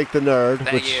from Jake the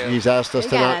Nerd, which he's asked us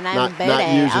to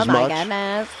not use as much.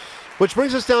 Goodness. Which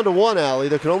brings us down to one, Allie.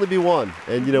 There can only be one.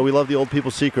 And, we love the old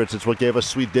people's secrets. It's what gave us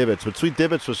Sweet Divots. But Sweet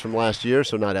Divots was from last year,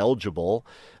 so not eligible.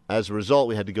 As a result,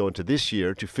 we had to go into this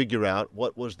year to figure out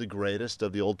what was the greatest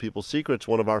of the old people's secrets.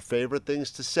 One of our favorite things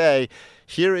to say.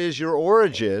 Here is your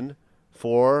origin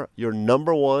for your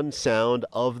number 1 sound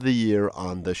of the year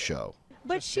on the show.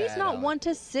 But she's not one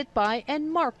to sit by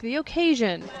and mark the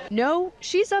occasion. No,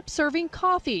 she's up serving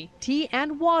coffee, tea,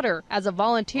 and water as a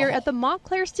volunteer at the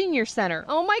Montclair Senior Center.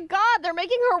 Oh my God, they're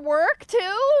making her work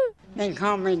too? They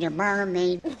call me the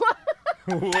barmaid.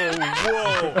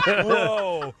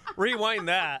 Whoa. Rewind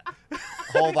that.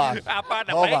 Hold on. Up on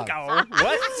the Hold on. bingo.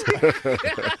 What?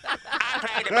 I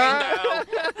played the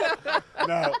bingo.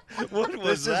 No. What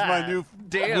was This that? is my new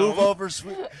Damn. move over,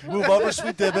 sweet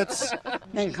divots.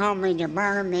 They call me the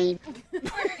barmaid.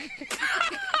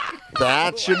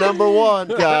 That's your number one,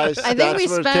 guys. I think That's we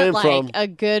where it spent came like from.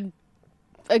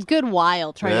 a good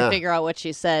while trying Yeah. to figure out what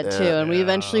she said too, Yeah. and we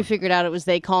eventually figured out it was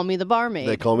 "They Call Me the Barmaid."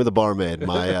 They call me the barmaid.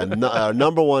 My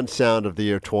number one sound of the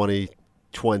year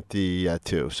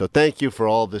 2022. So thank you for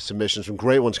all the submissions. Some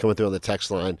great ones coming through on the text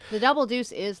line. The double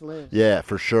deuce is loose. Yeah,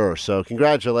 for sure. So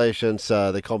congratulations.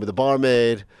 They call me the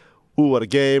barmaid. Ooh, what a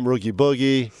game. Roogie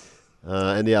Boogie.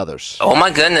 And the others. Oh, my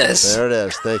goodness. There it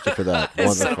is. Thank you for that.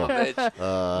 Son of a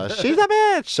Wonderful. She's a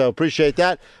bitch. So appreciate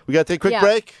that. We got to take a quick Yeah.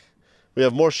 break. We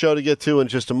have more show to get to in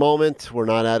just a moment. We're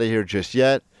not out of here just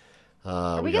yet.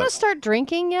 Are we going to start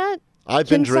drinking yet? I've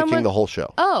been Can drinking someone- the whole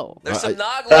show. Oh. There's some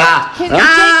nog Can, left. Jake,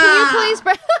 can you please?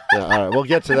 Yeah, all right, we'll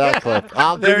get to that clip.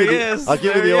 I'll There give you he the, is. I'll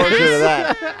give you There the he origin is. of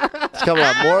that. It's coming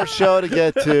up. More show to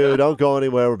get to. Don't go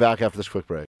anywhere. We're back after this quick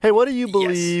break. Hey, what do you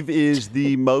believe is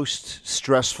the most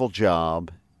stressful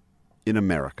job in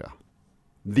America?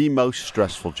 The most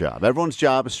stressful job. Everyone's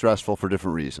job is stressful for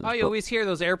different reasons. Oh, you but always hear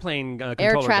those airplane Air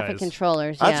controller traffic guys.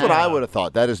 controllers. that's yeah. what I would have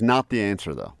thought. That is not the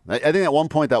answer, though. I think at one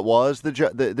point that was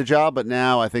the job, but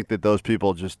now I think that those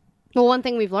people just Well, one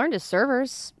thing we've learned is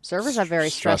servers. Servers have very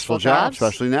stressful job, jobs.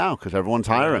 especially now because everyone's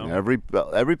hiring.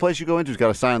 Every place you go into has got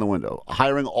a sign on the window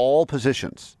hiring all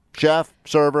positions: chef,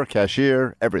 server,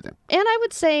 cashier, everything. And I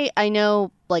would say I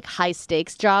know like high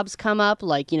stakes jobs come up,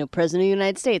 like, President of the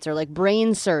United States or like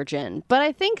brain surgeon. But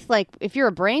I think like if you're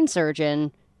a brain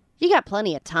surgeon, you got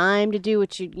plenty of time to do what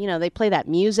they play that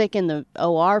music in the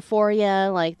OR for you.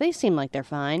 Like they seem like they're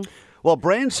fine. Well,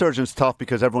 brain surgeon's tough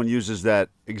because everyone uses that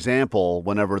example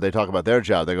whenever they talk about their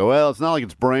job. They go, well, it's not like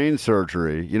it's brain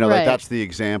surgery. Like Right. that's the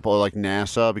example, or like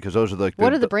NASA, because those are the... What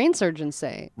do the brain surgeons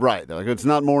say? Right. They're like, it's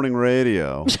not morning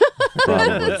radio.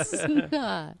 Probably. It's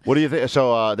not. What do you think?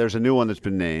 So there's a new one that's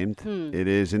been named. Hmm. It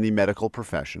is in the medical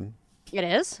profession, It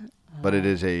is? but it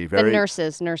is a The very...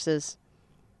 nurses.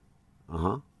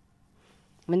 Uh-huh.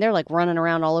 I mean, they're like running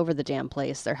around all over the damn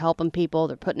place. They're helping people.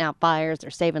 They're putting out fires.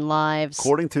 They're saving lives.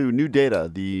 According to new data,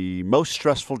 the most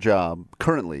stressful job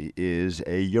currently is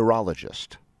a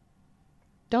urologist.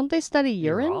 Don't they study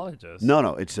urine?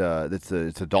 No, it's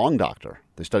a dong doctor.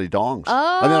 They study dongs.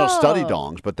 I mean, they don't study Oh.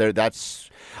 dongs, but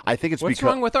I think it's What's because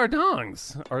wrong with our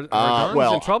dongs? Are dongs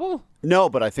well, in trouble? No,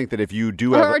 but I think that if you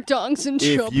do have Our dong's in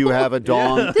trouble. if you have a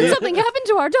dong, Did something happen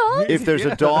to our dong? if there's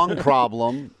a dong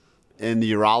problem, and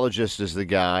the urologist is the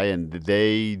guy, and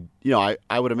they,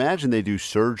 I would imagine they do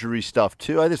surgery stuff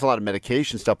too. I think there's a lot of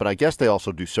medication stuff, but I guess they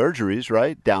also do surgeries,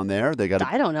 right? Down there, they got.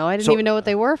 I don't know. I didn't even know what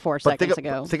they were 4 seconds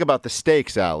ago. Think about the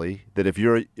stakes, Allie. That if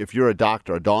you're a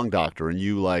doctor, a dong doctor, and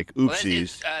you like Well,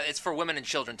 oopsies, it's for women and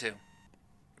children, too.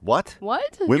 what?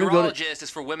 What? Women go to Urologist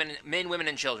is for men, women,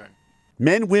 and children.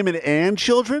 men, women, and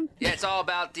children? Yeah, it's all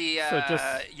about the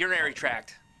urinary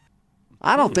tract.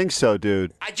 I don't think so,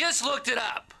 dude. I just looked it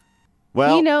up.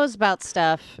 Well, he knows about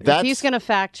stuff. If that's- he's going to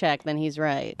fact check, then he's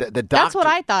right. The That's what doctor-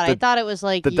 I thought. I the- thought it was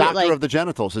like the doctor like, of the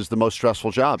genitals is the most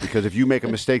stressful job because if you make a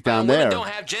mistake down Women there, don't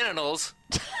have genitals.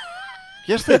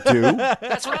 yes, they do.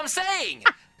 That's what I'm saying.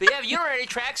 They have urinary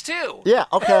tracts, too. Yeah.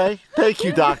 Okay. Thank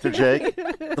you, Dr. Jake.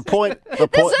 The point.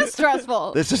 This is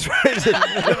stressful. This is.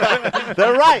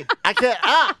 They're right. I can't.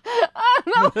 I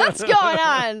don't know what's going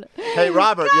on. Hey,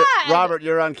 Robert.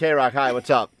 You're on K-Rock. Hi. What's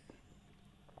up?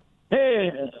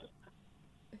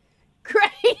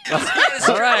 Great.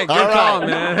 All right, good call,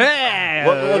 man. Hey!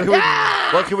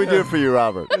 What can we do for you,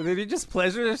 Robert? Did he just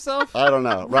pleasure himself? I don't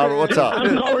know. Robert, what's up?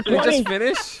 Did he just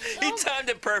finish? He timed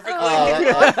it perfectly.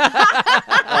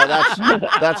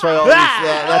 That's why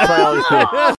I always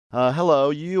do. Hello,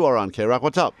 you are on K-Rock.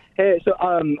 What's up? Hey, so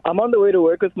I'm on the way to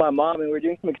work with my mom, and we're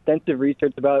doing some extensive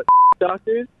research about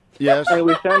doctors. Yes. And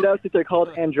we found out that they're called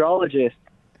andrologists.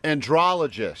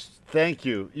 Andrologist. Thank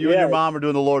you. You and your mom are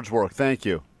doing the Lord's work. Thank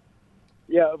you.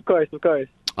 Yeah, of course.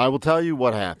 I will tell you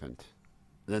what happened.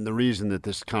 And the reason that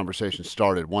this conversation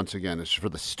started, once again, is for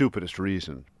the stupidest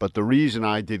reason. But the reason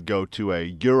I did go to a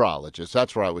urologist,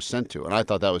 that's where I was sent to, and I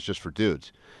thought that was just for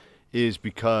dudes, is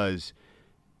because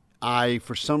I,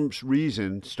 for some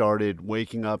reason, started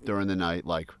waking up during the night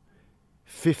like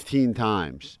 15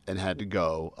 times and had to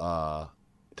go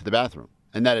to the bathroom.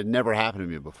 And that had never happened to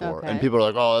me before. Okay. And people are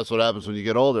like, oh, that's what happens when you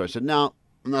get older. I said, no,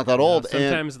 I'm not that old.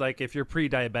 Sometimes, like, if you're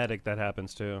pre-diabetic, that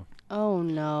happens too. Oh,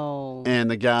 no. And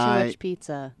the guy, Too much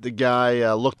pizza. The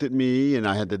guy looked at me, and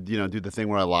I had to, do the thing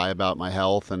where I lie about my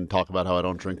health and talk about how I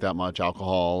don't drink that much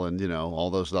alcohol and, all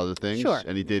those other things. Sure.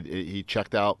 And he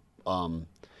checked out.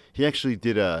 He actually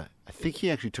did I think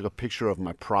he actually took a picture of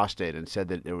my prostate and said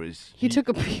that it was. He took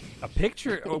a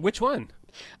picture? Which one?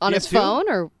 On his phone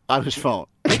or? On his phone.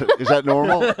 Is that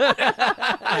normal?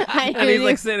 And he's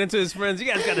like sending it to his friends. You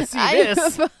guys got to see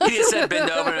this. He just said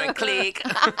bend over and click.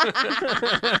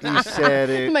 He said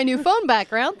it. My new phone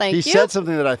background. Thank you. He said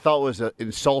something that I thought was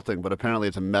insulting, but apparently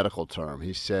it's a medical term.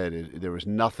 He said there was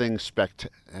nothing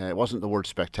it wasn't the word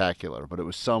spectacular, but it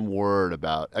was some word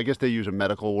about. I guess they use a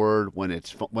medical word when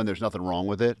there's nothing wrong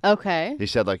with it. Okay. He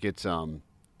said like it's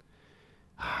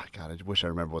God, I wish I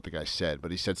remember what the guy said,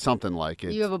 but he said something like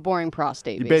it. You have a boring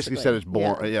prostate. He basically said it's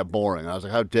boring. Yeah, boring. And I was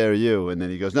like, "How dare you?" And then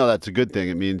he goes, "No, that's a good thing.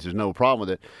 It means there's no problem with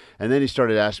it." And then he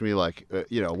started asking me like,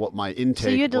 what my intake. So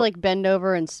you had to like bend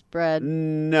over and spread.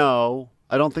 No,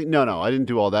 I don't think. No, I didn't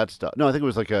do all that stuff. No, I think it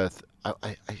was like I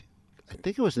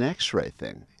think it was an X-ray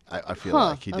thing. I feel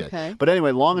like he did. Okay. But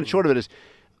anyway, long and short of it is.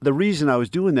 The reason I was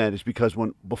doing that is because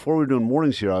before we were doing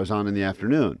mornings here, I was on in the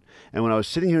afternoon. And when I was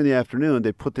sitting here in the afternoon,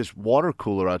 they put this water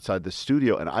cooler outside the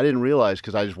studio, and I didn't realize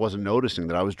because I just wasn't noticing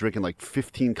that I was drinking like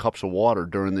 15 cups of water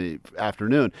during the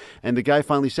afternoon. And the guy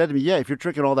finally said to me, "Yeah, if you're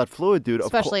drinking all that fluid, dude,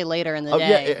 especially later in the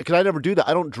day." Yeah, because I never do that.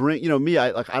 I don't drink. Me,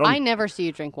 I don't. I never see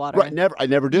you drink water. Right, never. I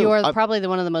never do. You are probably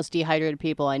one of the most dehydrated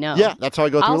people I know. Yeah, that's how I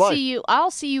go through life.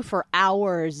 I'll see you for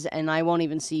hours, and I won't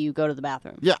even see you go to the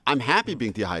bathroom. Yeah, I'm happy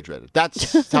being dehydrated.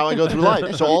 That's how I go through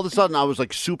life. So all of a sudden, I was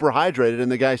like super hydrated,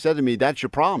 and the guy said to me, "That's your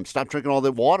problem. Stop drinking all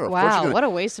that water." Wow, what a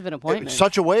waste of an appointment! It's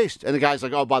such a waste. And the guy's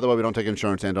like, "Oh, by the way, we don't take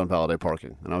insurance and don't validate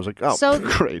parking." And I was like, "Oh, so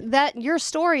great." That your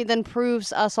story then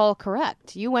proves us all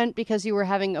correct. You went because you were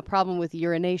having a problem with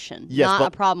urination, not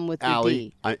a problem with your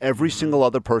Allie, every single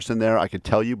other person there, I could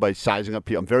tell you by sizing up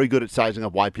people. I'm very good at sizing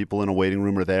up why people in a waiting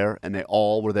room are there, and they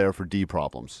all were there for D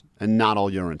problems and not all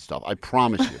urine stuff. I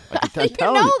promise you. You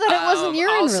know that it wasn't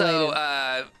urine also,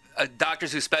 related.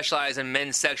 Doctors who specialize in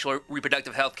men's sexual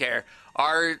reproductive health care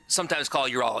are sometimes called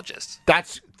urologists.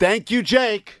 Thank you,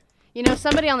 Jake.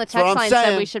 Somebody on the text line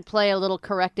said we should play a little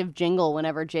corrective jingle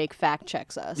whenever Jake fact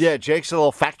checks us. Yeah, Jake's a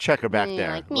little fact checker back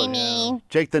there. Like, me.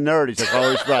 Jake the nerd. He's like,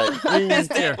 oh, he's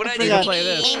right. Here, what I need to play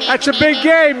this. That's a big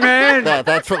game, man. Yeah,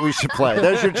 that's what we should play.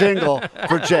 There's your jingle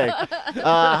for Jake.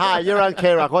 Hi, you're on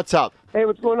K-Rock. What's up? Hey,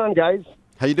 what's going on, guys?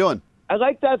 How you doing? I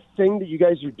like that thing that you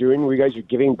guys are doing where you guys are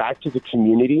giving back to the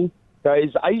community.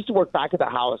 Guys, I used to work back at the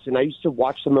house, and I used to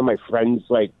watch some of my friends,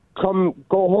 go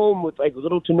home with,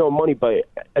 little to no money. But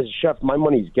as a chef, my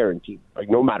money's guaranteed,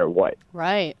 no matter what.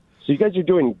 Right. So you guys are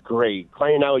doing great.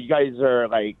 Crying out, you guys are,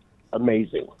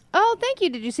 amazing. Oh, thank you.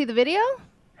 Did you see the video?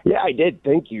 Yeah, I did.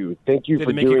 Thank you. Thank you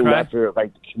for doing that for,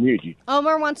 the community.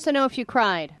 Omar wants to know if you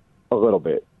cried. A little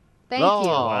bit. Thank you.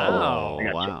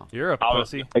 Wow. You're a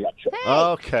pussy. I got you.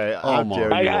 Okay, how dare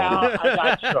you. I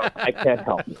got you. I can't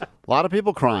help it. A lot of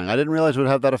people crying. I didn't realize it would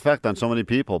have that effect on so many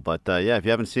people. But, yeah, if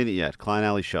you haven't seen it yet, Klein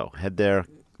Alley Show. Head there,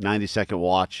 90-second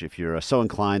watch. If you're so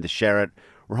inclined to share it,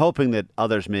 we're hoping that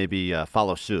others maybe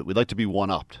follow suit. We'd like to be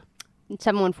one-upped.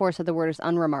 714 said the word is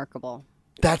unremarkable.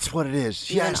 That's what it is.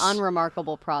 You're Yes. an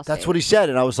unremarkable prostate. That's what he said.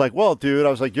 And I was like, well, dude,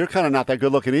 you're kind of not that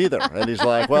good looking either. And he's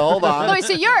like, well, hold on. Let me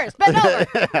see yours. Bend over.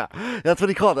 Yeah, that's what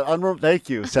he called it. Thank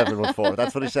you, 714.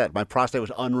 That's what he said. My prostate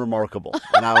was unremarkable.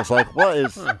 And I was like, what do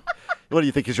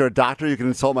you think? Because you're a doctor, you can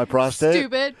insult my prostate?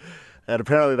 Stupid. And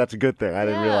apparently that's a good thing. I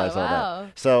didn't realize all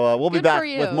that. So we'll be Good back for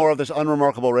you. with more of this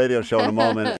unremarkable radio show in a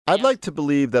moment. I'd like to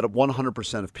believe that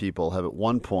 100% of people have at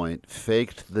one point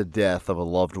faked the death of a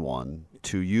loved one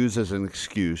to use as an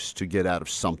excuse to get out of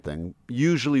something,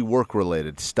 usually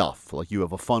work-related stuff. Like you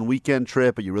have a fun weekend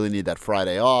trip, but you really need that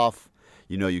Friday off.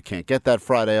 You know you can't get that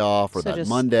Friday off or So that just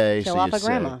Monday. kill so off you a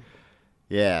grandma.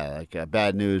 Yeah,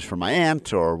 bad news for my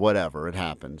aunt or whatever. It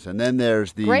happens. And then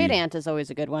there's the... Great aunt is always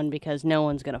a good one because no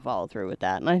one's going to follow through with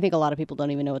that. And I think a lot of people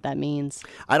don't even know what that means.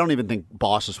 I don't even think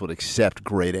bosses would accept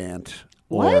great aunt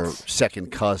or What?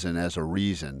 second cousin as a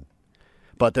reason.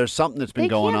 But there's something that's been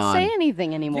going on. They can't say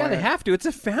anything anymore. Yeah, they have to. It's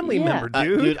a family member,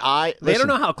 dude. Dude, they listen,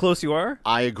 don't know how close you are.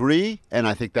 I agree, and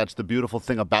I think that's the beautiful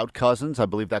thing about cousins. I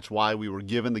believe that's why we were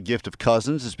given the gift of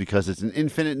cousins, is because it's an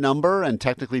infinite number, and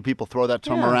technically people throw that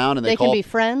term around, and they can be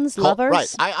friends, lovers.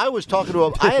 Right. I was talking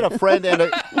to I had a friend and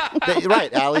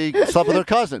right, Allie slept with her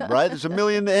cousin, right? There's a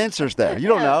million answers there. You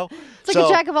don't know. It's like a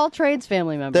jack of all trades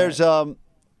family member. There's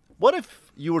what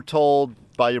if you were told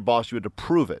by your boss you had to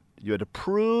prove it? You had to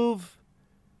prove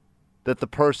that the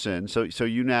person, so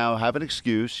you now have an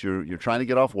excuse. You're trying to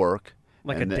get off work.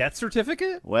 Like a and death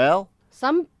certificate? Well,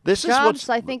 Some This is jobs, what's-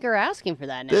 I think, are asking for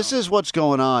that now. this is what's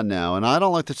going on now, and I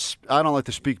don't like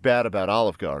to speak bad about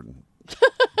Olive Garden,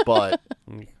 but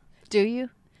Do you?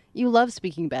 You love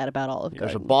speaking bad about Olive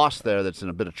there's a Garden. boss there that's in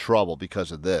a bit of trouble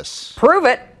because of this. Prove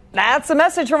it. That's a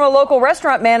message from a local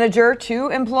restaurant manager to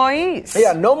employees.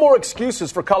 Yeah, no more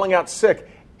excuses for calling out sick,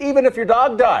 even if your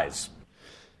dog dies.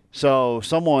 So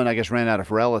someone, I guess, ran out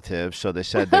of relatives, so they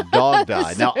said their dog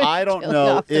died. Now, I don't killing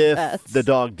know off the if pets. the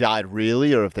dog died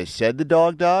really or if they said the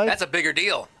dog died. That's a bigger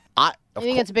deal. You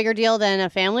think it's a bigger deal than a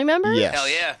family member? Yes. Hell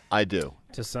yeah. I do.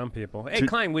 To some people. Hey, To-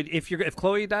 Klein, if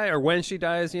Chloe died or when she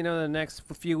dies, in the next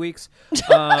few weeks,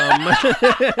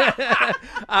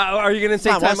 are you going to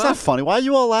take time That's not off? funny. Why are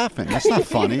you all laughing? That's not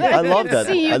funny. I love that.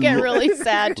 See you I get lo- really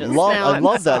sad just love, now. I I'm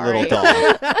love that little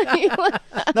sorry. dog.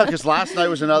 No, because last night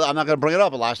was another. I'm not going to bring it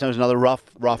up, but last night was another rough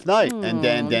night. And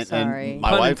then sorry. and my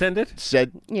Pun wife intended?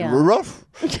 said, Yeah. rough.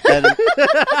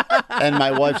 And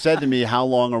my wife said to me, "How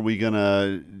long are we going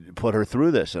to put her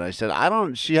through this?" And I said, "I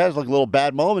don't." She has like little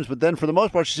bad moments, but then for the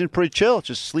most part, she seems pretty chill.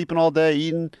 Just sleeping all day,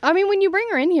 eating, I mean, when you bring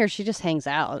her in here, she just hangs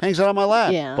out. hangs out on my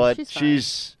lap. Yeah, but she's fine.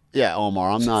 she's yeah, Omar.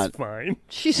 I'm not. Fine.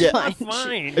 She's Yeah. fine.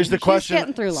 Fine. Is the question? She's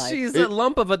getting through life. She's a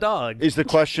lump of a dog. Is the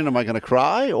question, am I going to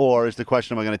cry, or is the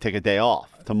question, am I going to take a day off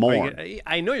to Are mourn? you-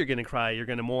 I know you're going to cry, you're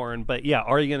going to mourn, but yeah,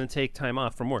 are you going to take time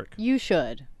off from work? You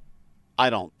should. I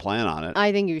don't plan on it.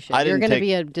 I think you should. I You're didn't going to take-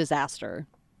 be a disaster.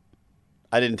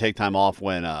 I didn't take time off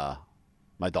when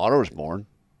my daughter was born.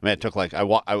 I mean, it took like I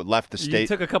left the You state.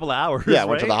 took a couple of hours. Yeah, I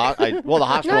went to the right? the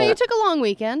hospital. No, you took a long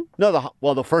weekend. No,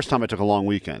 the first time I took a long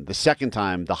weekend. The second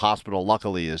time, the hospital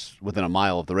luckily is within a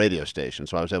mile of the radio station,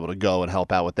 so I was able to go and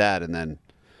help out with that, and then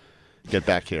get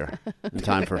back here in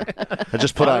time for. I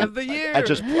just put Part on. of the year. I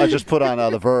just put on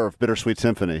the Verve Bittersweet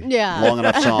Symphony. Yeah. Long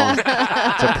enough song.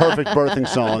 It's a perfect birthing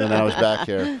song, and then I was back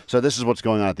here. So this is what's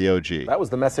going on at the OG. That was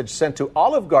the message sent to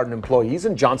Olive Garden employees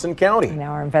in Johnson County.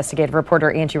 Now our investigative reporter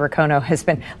Angie Racono has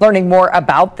been learning more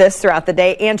about this throughout the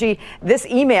day. Angie, this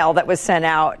email that was sent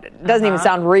out doesn't even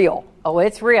sound real. Oh,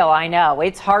 it's real. I know.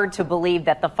 It's hard to believe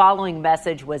that the following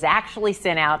message was actually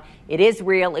sent out. It is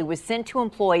real. It was sent to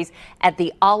employees at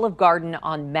the Olive Garden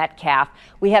on Metcalf.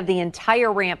 We have the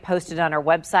entire rant posted on our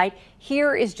website.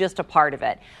 Here is just a part of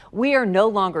it. We are no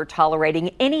longer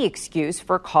tolerating any excuse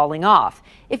for calling off.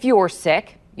 If you are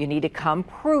sick, you need to come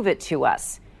prove it to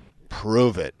us.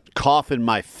 Prove it. Cough in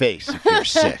my face if you're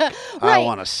sick. I Right.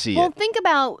 want to see Well, it. think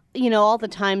about, all the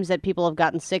times that people have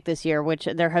gotten sick this year, which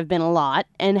there have been a lot,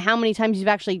 and how many times you've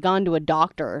actually gone to a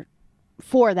doctor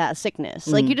for that sickness.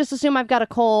 Like, you just assume I've got a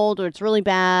cold or it's really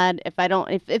bad.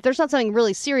 If there's not something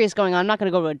really serious going on, I'm not going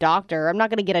to go to a doctor. I'm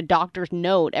not going to get a doctor's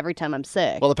note every time I'm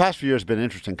sick. Well, the past few years have been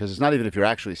interesting because it's not even if you're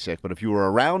actually sick, but if you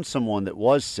were around someone that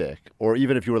was sick, or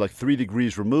even if you were like 3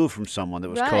 degrees removed from someone that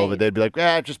was Right. COVID, they'd be like,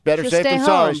 just better Just safe stay than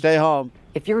sorry. home. Stay home.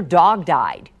 If your dog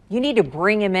died, you need to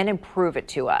bring him in and prove it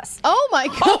to us. Oh, my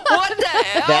God. What the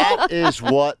hell? That is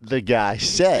what the guy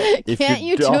said. If Can't you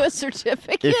your do dog- a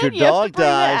certificate? If your You have to dog bring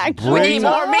the dies, actual We need bring,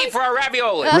 more meat for our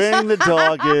ravioli. bring the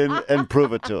dog in and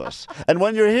prove it to us. And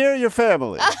when you're here, your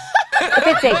family. If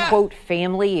it's a, quote,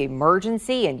 family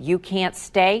emergency and you can't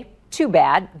stay, too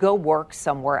bad. Go work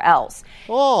somewhere else.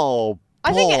 Oh,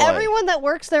 I think boy. everyone that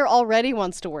works there already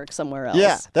wants to work somewhere else.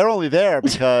 Yeah, they're only there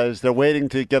because they're waiting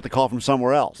to get the call from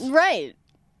somewhere else. Right.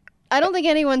 I don't think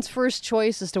anyone's first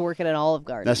choice is to work at an Olive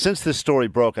Garden. Now, since this story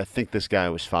broke, I think this guy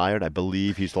was fired. I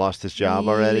believe he's lost his job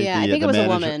already. Yeah, I think it was a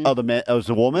woman. Oh, it was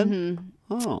a woman?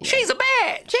 Oh. She's a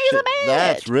bitch. She's a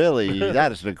bitch.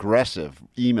 That is an aggressive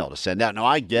email to send out. No,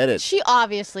 I get it. She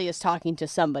obviously is talking to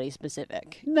somebody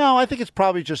specific. No, I think it's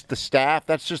probably just the staff.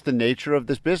 That's just the nature of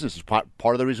this business. It's part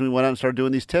of the reason we went out and started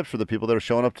doing these tips for the people that are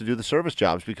showing up to do the service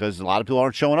jobs because a lot of people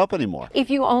aren't showing up anymore. If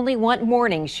you only want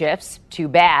morning shifts, too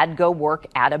bad. Go work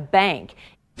at a bank.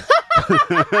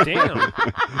 Damn.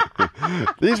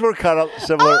 These were kind of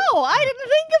similar. Oh, I didn't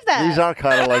think of that. These are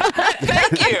kind of like,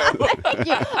 Thank you. Thank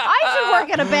you. I should work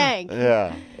at a bank.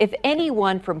 yeah. If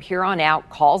anyone from here on out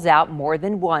calls out more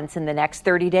than once in the next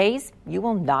 30 days, you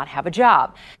will not have a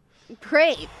job.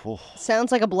 Great.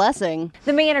 Sounds like a blessing.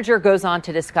 The manager goes on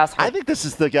to discuss her I think this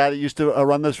is the guy that used to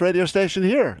run this radio station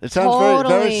here. It sounds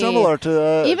Totally. very similar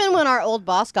to. Even when our old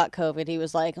boss got COVID, he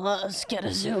was like, let's get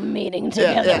a Zoom meeting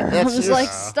Yeah, together. I that's- was like,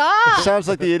 It stop. sounds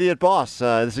like the idiot boss.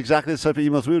 This is exactly the type of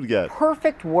emails we would get.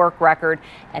 perfect work record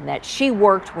and that she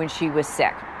worked when she was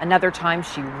sick. Another time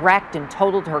she wrecked and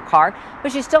totaled her car,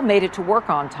 but she still made it to work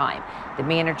on time. The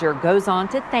manager goes on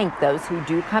to thank those who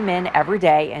do come in every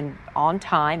day and on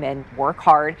time and work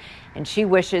hard, and she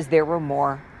wishes there were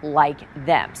more like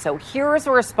them. So here is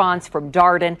a response from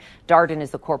Darden. Darden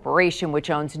is the corporation which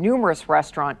owns numerous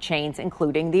restaurant chains,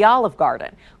 including the Olive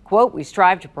Garden. Quote, we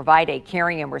strive to provide a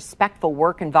caring and respectful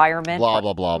work environment. Blah,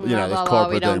 blah, blah. You know, this blah,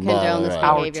 corporate we don't thing. Blah, condone blah, this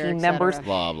blah. behavior, team members.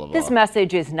 Blah, blah, blah. This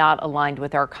message is not aligned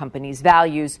with our company's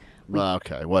values.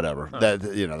 Okay, whatever.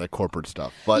 That corporate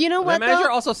stuff. But You know what, That manager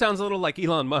though? also sounds a little like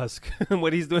Elon Musk,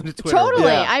 what he's doing to Twitter.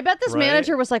 Totally. I bet this Right?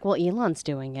 manager was like, well, Elon's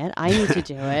doing it. I need to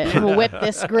do it. And we'll whip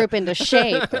this group into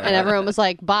shape. And everyone was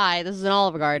like, bye. This is an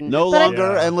Olive Garden. no But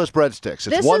longer endless breadsticks.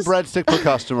 It's This one is- breadstick per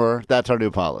customer. That's our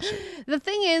new policy. The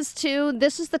thing is, too,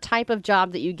 this is the type of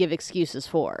job that you give excuses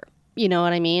for. You know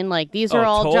what I mean? Like, these are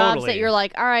all jobs that you're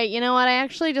like, all right, you know what? I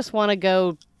actually just want to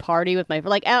go party with my...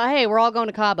 Like, oh, hey, we're all going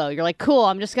to Cabo. You're like, cool,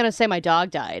 I'm just going to say my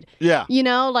dog died. Yeah. You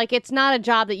know, like, it's not a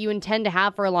job that you intend to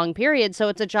have for a long period, so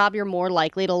it's a job you're more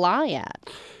likely to lie at.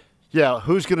 Yeah,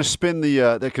 who's going to spin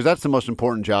the... Because that's the most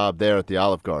important job there at the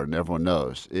Olive Garden, everyone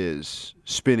knows, is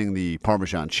spinning the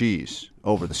Parmesan cheese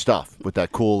over the stuff with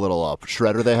that cool little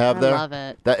shredder they have there. I love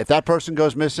it. If that person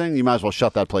goes missing, you might as well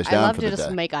shut that place I down love for to the just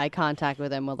day. make eye contact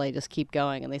with them while they just keep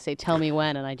going, and they say, tell me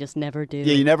when, and I just never do.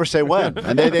 Yeah, you never say when,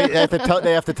 and they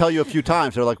have to tell you a few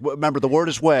times. They're like, remember, the word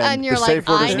is when. And you're the like, safe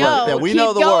word I is know. when. Yeah, we Keep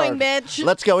know the going, word. bitch.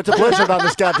 Let's go. It's a blizzard on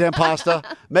this goddamn pasta.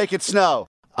 Make it snow.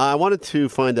 I wanted to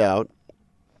find out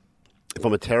if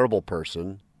I'm a terrible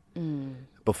person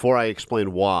before I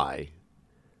explain why.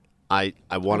 I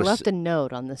want to. left a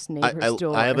note on this neighbor's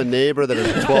door. I have a neighbor that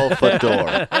has a 12-foot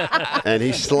door, and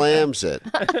he slams it.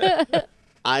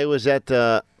 I was at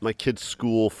my kid's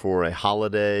school for a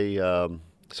holiday,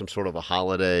 some sort of a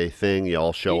holiday thing. You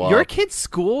all show up. Your kid's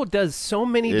school does so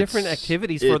many different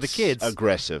activities for the it's kids.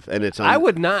 Aggressive, and it's. I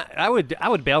would not. I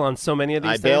would bail on so many of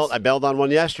these things. I bailed on one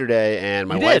yesterday, and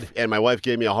my wife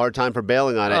gave me a hard time for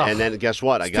bailing on it. Ugh, and then guess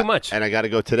what? it's too much. And I got to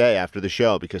go today after the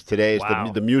show because today is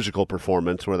Wow. the musical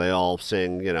performance where they all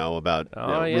sing, about.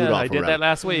 Oh, you know, yeah, Rudolph I did around. that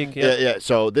last week. Yeah.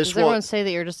 So this Does one. everyone say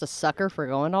that you're just a sucker for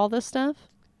going to all this stuff?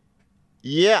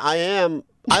 Yeah, I am.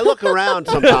 I look around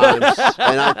sometimes,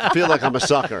 and I feel like I'm a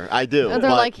sucker. I do. And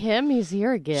they're but- like, him? He's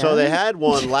here again. So they had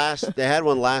one last. They had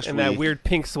one last And week. that weird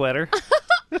pink sweater.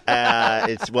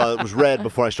 It was red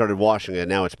before I started washing it.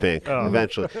 Now it's pink. Oh.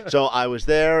 Eventually, so I was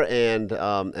there, and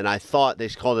I thought they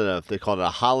called it a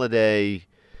holiday.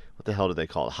 What the hell did they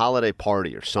call it? Holiday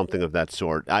party or something of that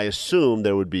sort. I assumed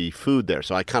there would be food there,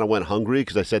 so I kind of went hungry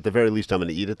because I said at the very least I'm going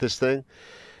to eat at this thing.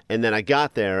 And then I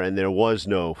got there, and there was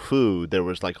no food. There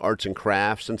was like arts and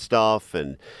crafts and stuff,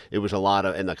 and it was a lot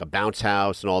of, and like a bounce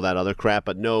house and all that other crap,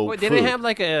 but no Wait, food. did they have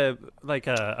like a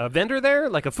vendor there,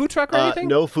 like a food truck or anything?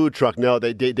 No food truck. No,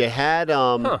 they had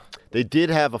they did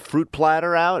have a fruit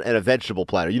platter out and a vegetable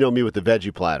platter. You know me with the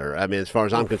veggie platter. I mean, as far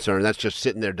as I'm concerned, that's just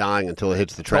sitting there dying until it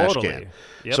hits the trash Totally. can.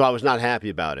 Yep. So I was not happy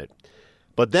about it.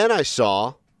 But then I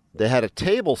saw they had a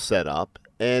table set up,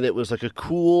 and it was like a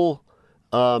cool.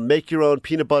 Make your own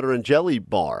peanut butter and jelly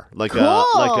bar,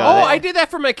 I did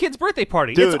that for my kid's birthday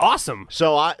party. Dude, it's awesome.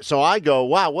 So I go,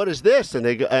 wow, what is this? And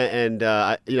they go,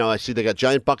 I see they got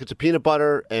giant buckets of peanut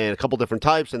butter and a couple different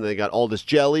types, and they got all this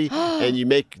jelly, and you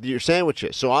make your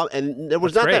sandwiches. And there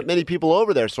was That's not great. that many people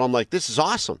over there, so I'm like, this is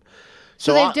awesome.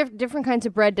 So they have different kinds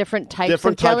of bread, different types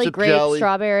different of jelly, types of grape, jelly,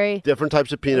 strawberry. different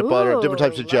types of peanut butter, different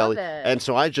types of Ooh, jelly, love it. and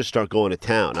so I just start going to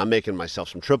town. I'm making myself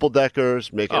some triple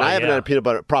deckers, and I haven't had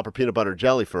a proper peanut butter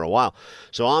jelly for a while.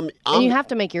 So I'm And you have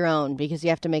to make your own because you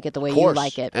have to make it the way Of you course.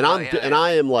 like it. And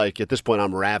I am like at this point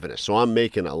I'm ravenous, so I'm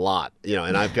making a lot,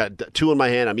 and I've got two in my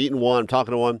hand. I'm eating one, I'm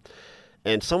talking to one,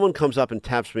 and someone comes up and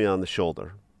taps me on the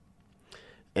shoulder,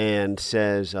 and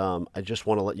says, "I just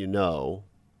want to let you know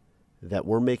that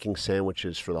we're making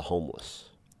sandwiches for the homeless,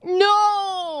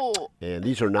 No! and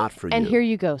these are not for And you." here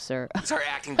you go, sir. Sorry,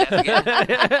 acting deaf again.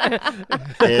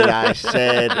 And I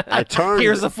said, I turned.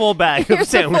 Here's a full bag of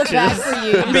Here's a full sandwiches. bag for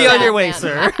you, Be on your fat way, man.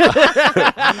 sir.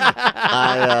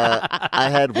 I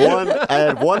had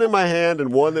one in my hand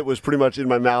and one that was pretty much in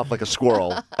my mouth like a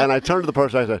squirrel. And I turned to the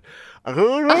person. I said,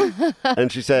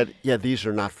 and she said, "Yeah, these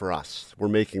are not for us. We're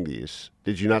making these.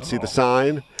 Did you not see the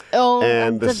sign?" Oh,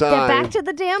 and the sign. back to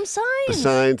the damn signs. The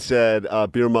sign said,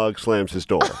 "Beer mug slams his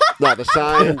door." No,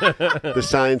 the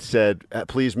sign said,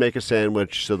 "Please make a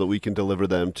sandwich so that we can deliver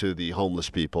them to the homeless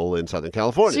people in Southern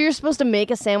California." So you're supposed to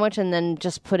make a sandwich and then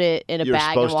just put it in a You're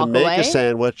bag and supposed walk to make away? a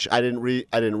sandwich. I didn't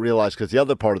realize because the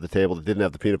other part of the table that didn't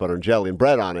have the peanut butter and jelly and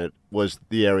bread on it was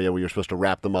the area where you're supposed to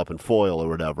wrap them up in foil or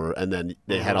whatever, and then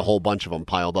they had a whole bunch of them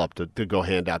piled up to go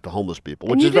hand out to homeless people,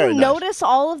 which and you is very didn't nice. notice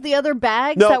all of the other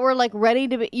bags No. that were like ready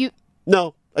to be you.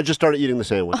 No, I just started eating the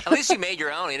sandwich. At least you made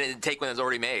your own. You didn't take one that's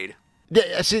already made.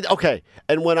 Yeah, see, okay.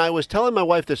 And when I was telling my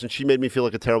wife this, and she made me feel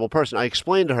like a terrible person, I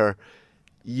explained to her,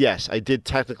 Yes, I did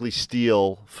technically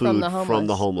steal food From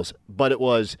the homeless. But it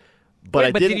was...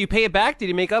 But did you pay it back? Did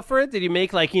you make up for it? Did you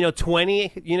make 20,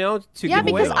 to Yeah, give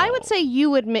away? because I would say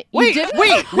you admit Wait you did.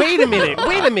 a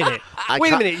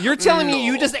minute. You're telling me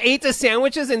you just ate the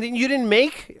sandwiches and then you didn't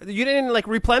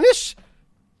replenish?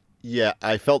 Yeah,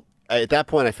 at that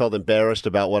point I felt embarrassed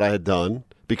about what I had done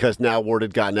because now word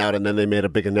had gotten out and then they made a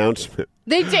big announcement.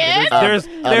 They did?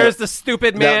 There's the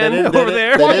stupid man over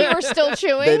there. While you were still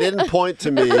chewing? They didn't point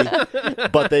to me,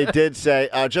 but they did say,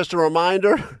 just a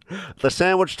reminder, the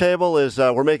sandwich table is,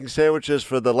 we're making sandwiches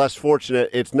for the less fortunate.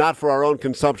 It's not for our own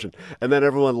consumption. And then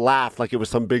everyone laughed like it was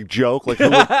some big joke. Like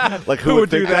who would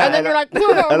do that? And then you're like,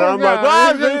 and I'm like,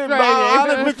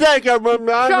 honest mistake.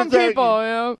 Some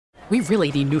people, We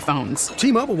really need new phones.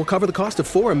 T-Mobile will cover the cost of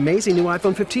 4 amazing new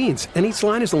iPhone 15s, and each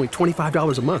line is only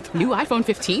 $25 a month. New iPhone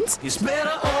 15s? It's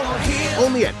better over here.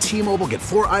 Only at T-Mobile, get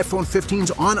 4 iPhone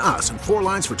 15s on us and 4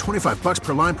 lines for $25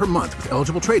 per line per month with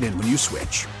eligible trade-in when you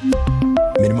switch.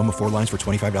 Minimum of 4 lines for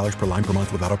 $25 per line per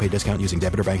month with autopay discount using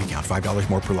debit or bank account. $5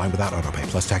 more per line without autopay,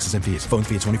 plus taxes and fees. Phone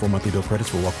fee at 24 monthly bill credits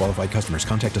for well-qualified customers.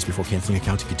 Contact us before canceling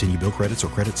account to continue bill credits or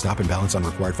credit stop and balance on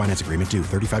required finance agreement due.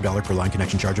 $35 per line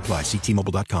connection charge applies. See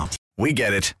T-Mobile.com. We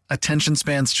get it. Attention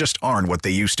spans just aren't what they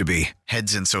used to be.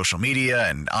 Heads in social media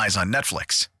and eyes on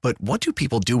Netflix. But what do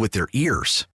people do with their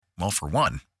ears? Well, for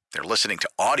one, they're listening to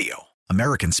audio.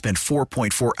 Americans spend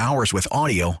 4.4 hours with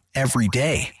audio every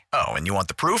day. Oh, and you want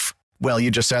the proof? Well,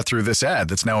 you just sat through this ad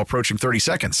that's now approaching 30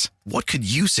 seconds. What could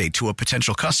you say to a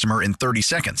potential customer in 30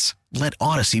 seconds? Let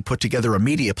Odyssey put together a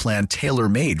media plan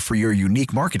tailor-made for your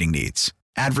unique marketing needs.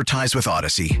 Advertise with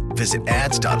Odyssey. Visit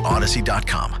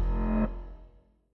ads.odyssey.com.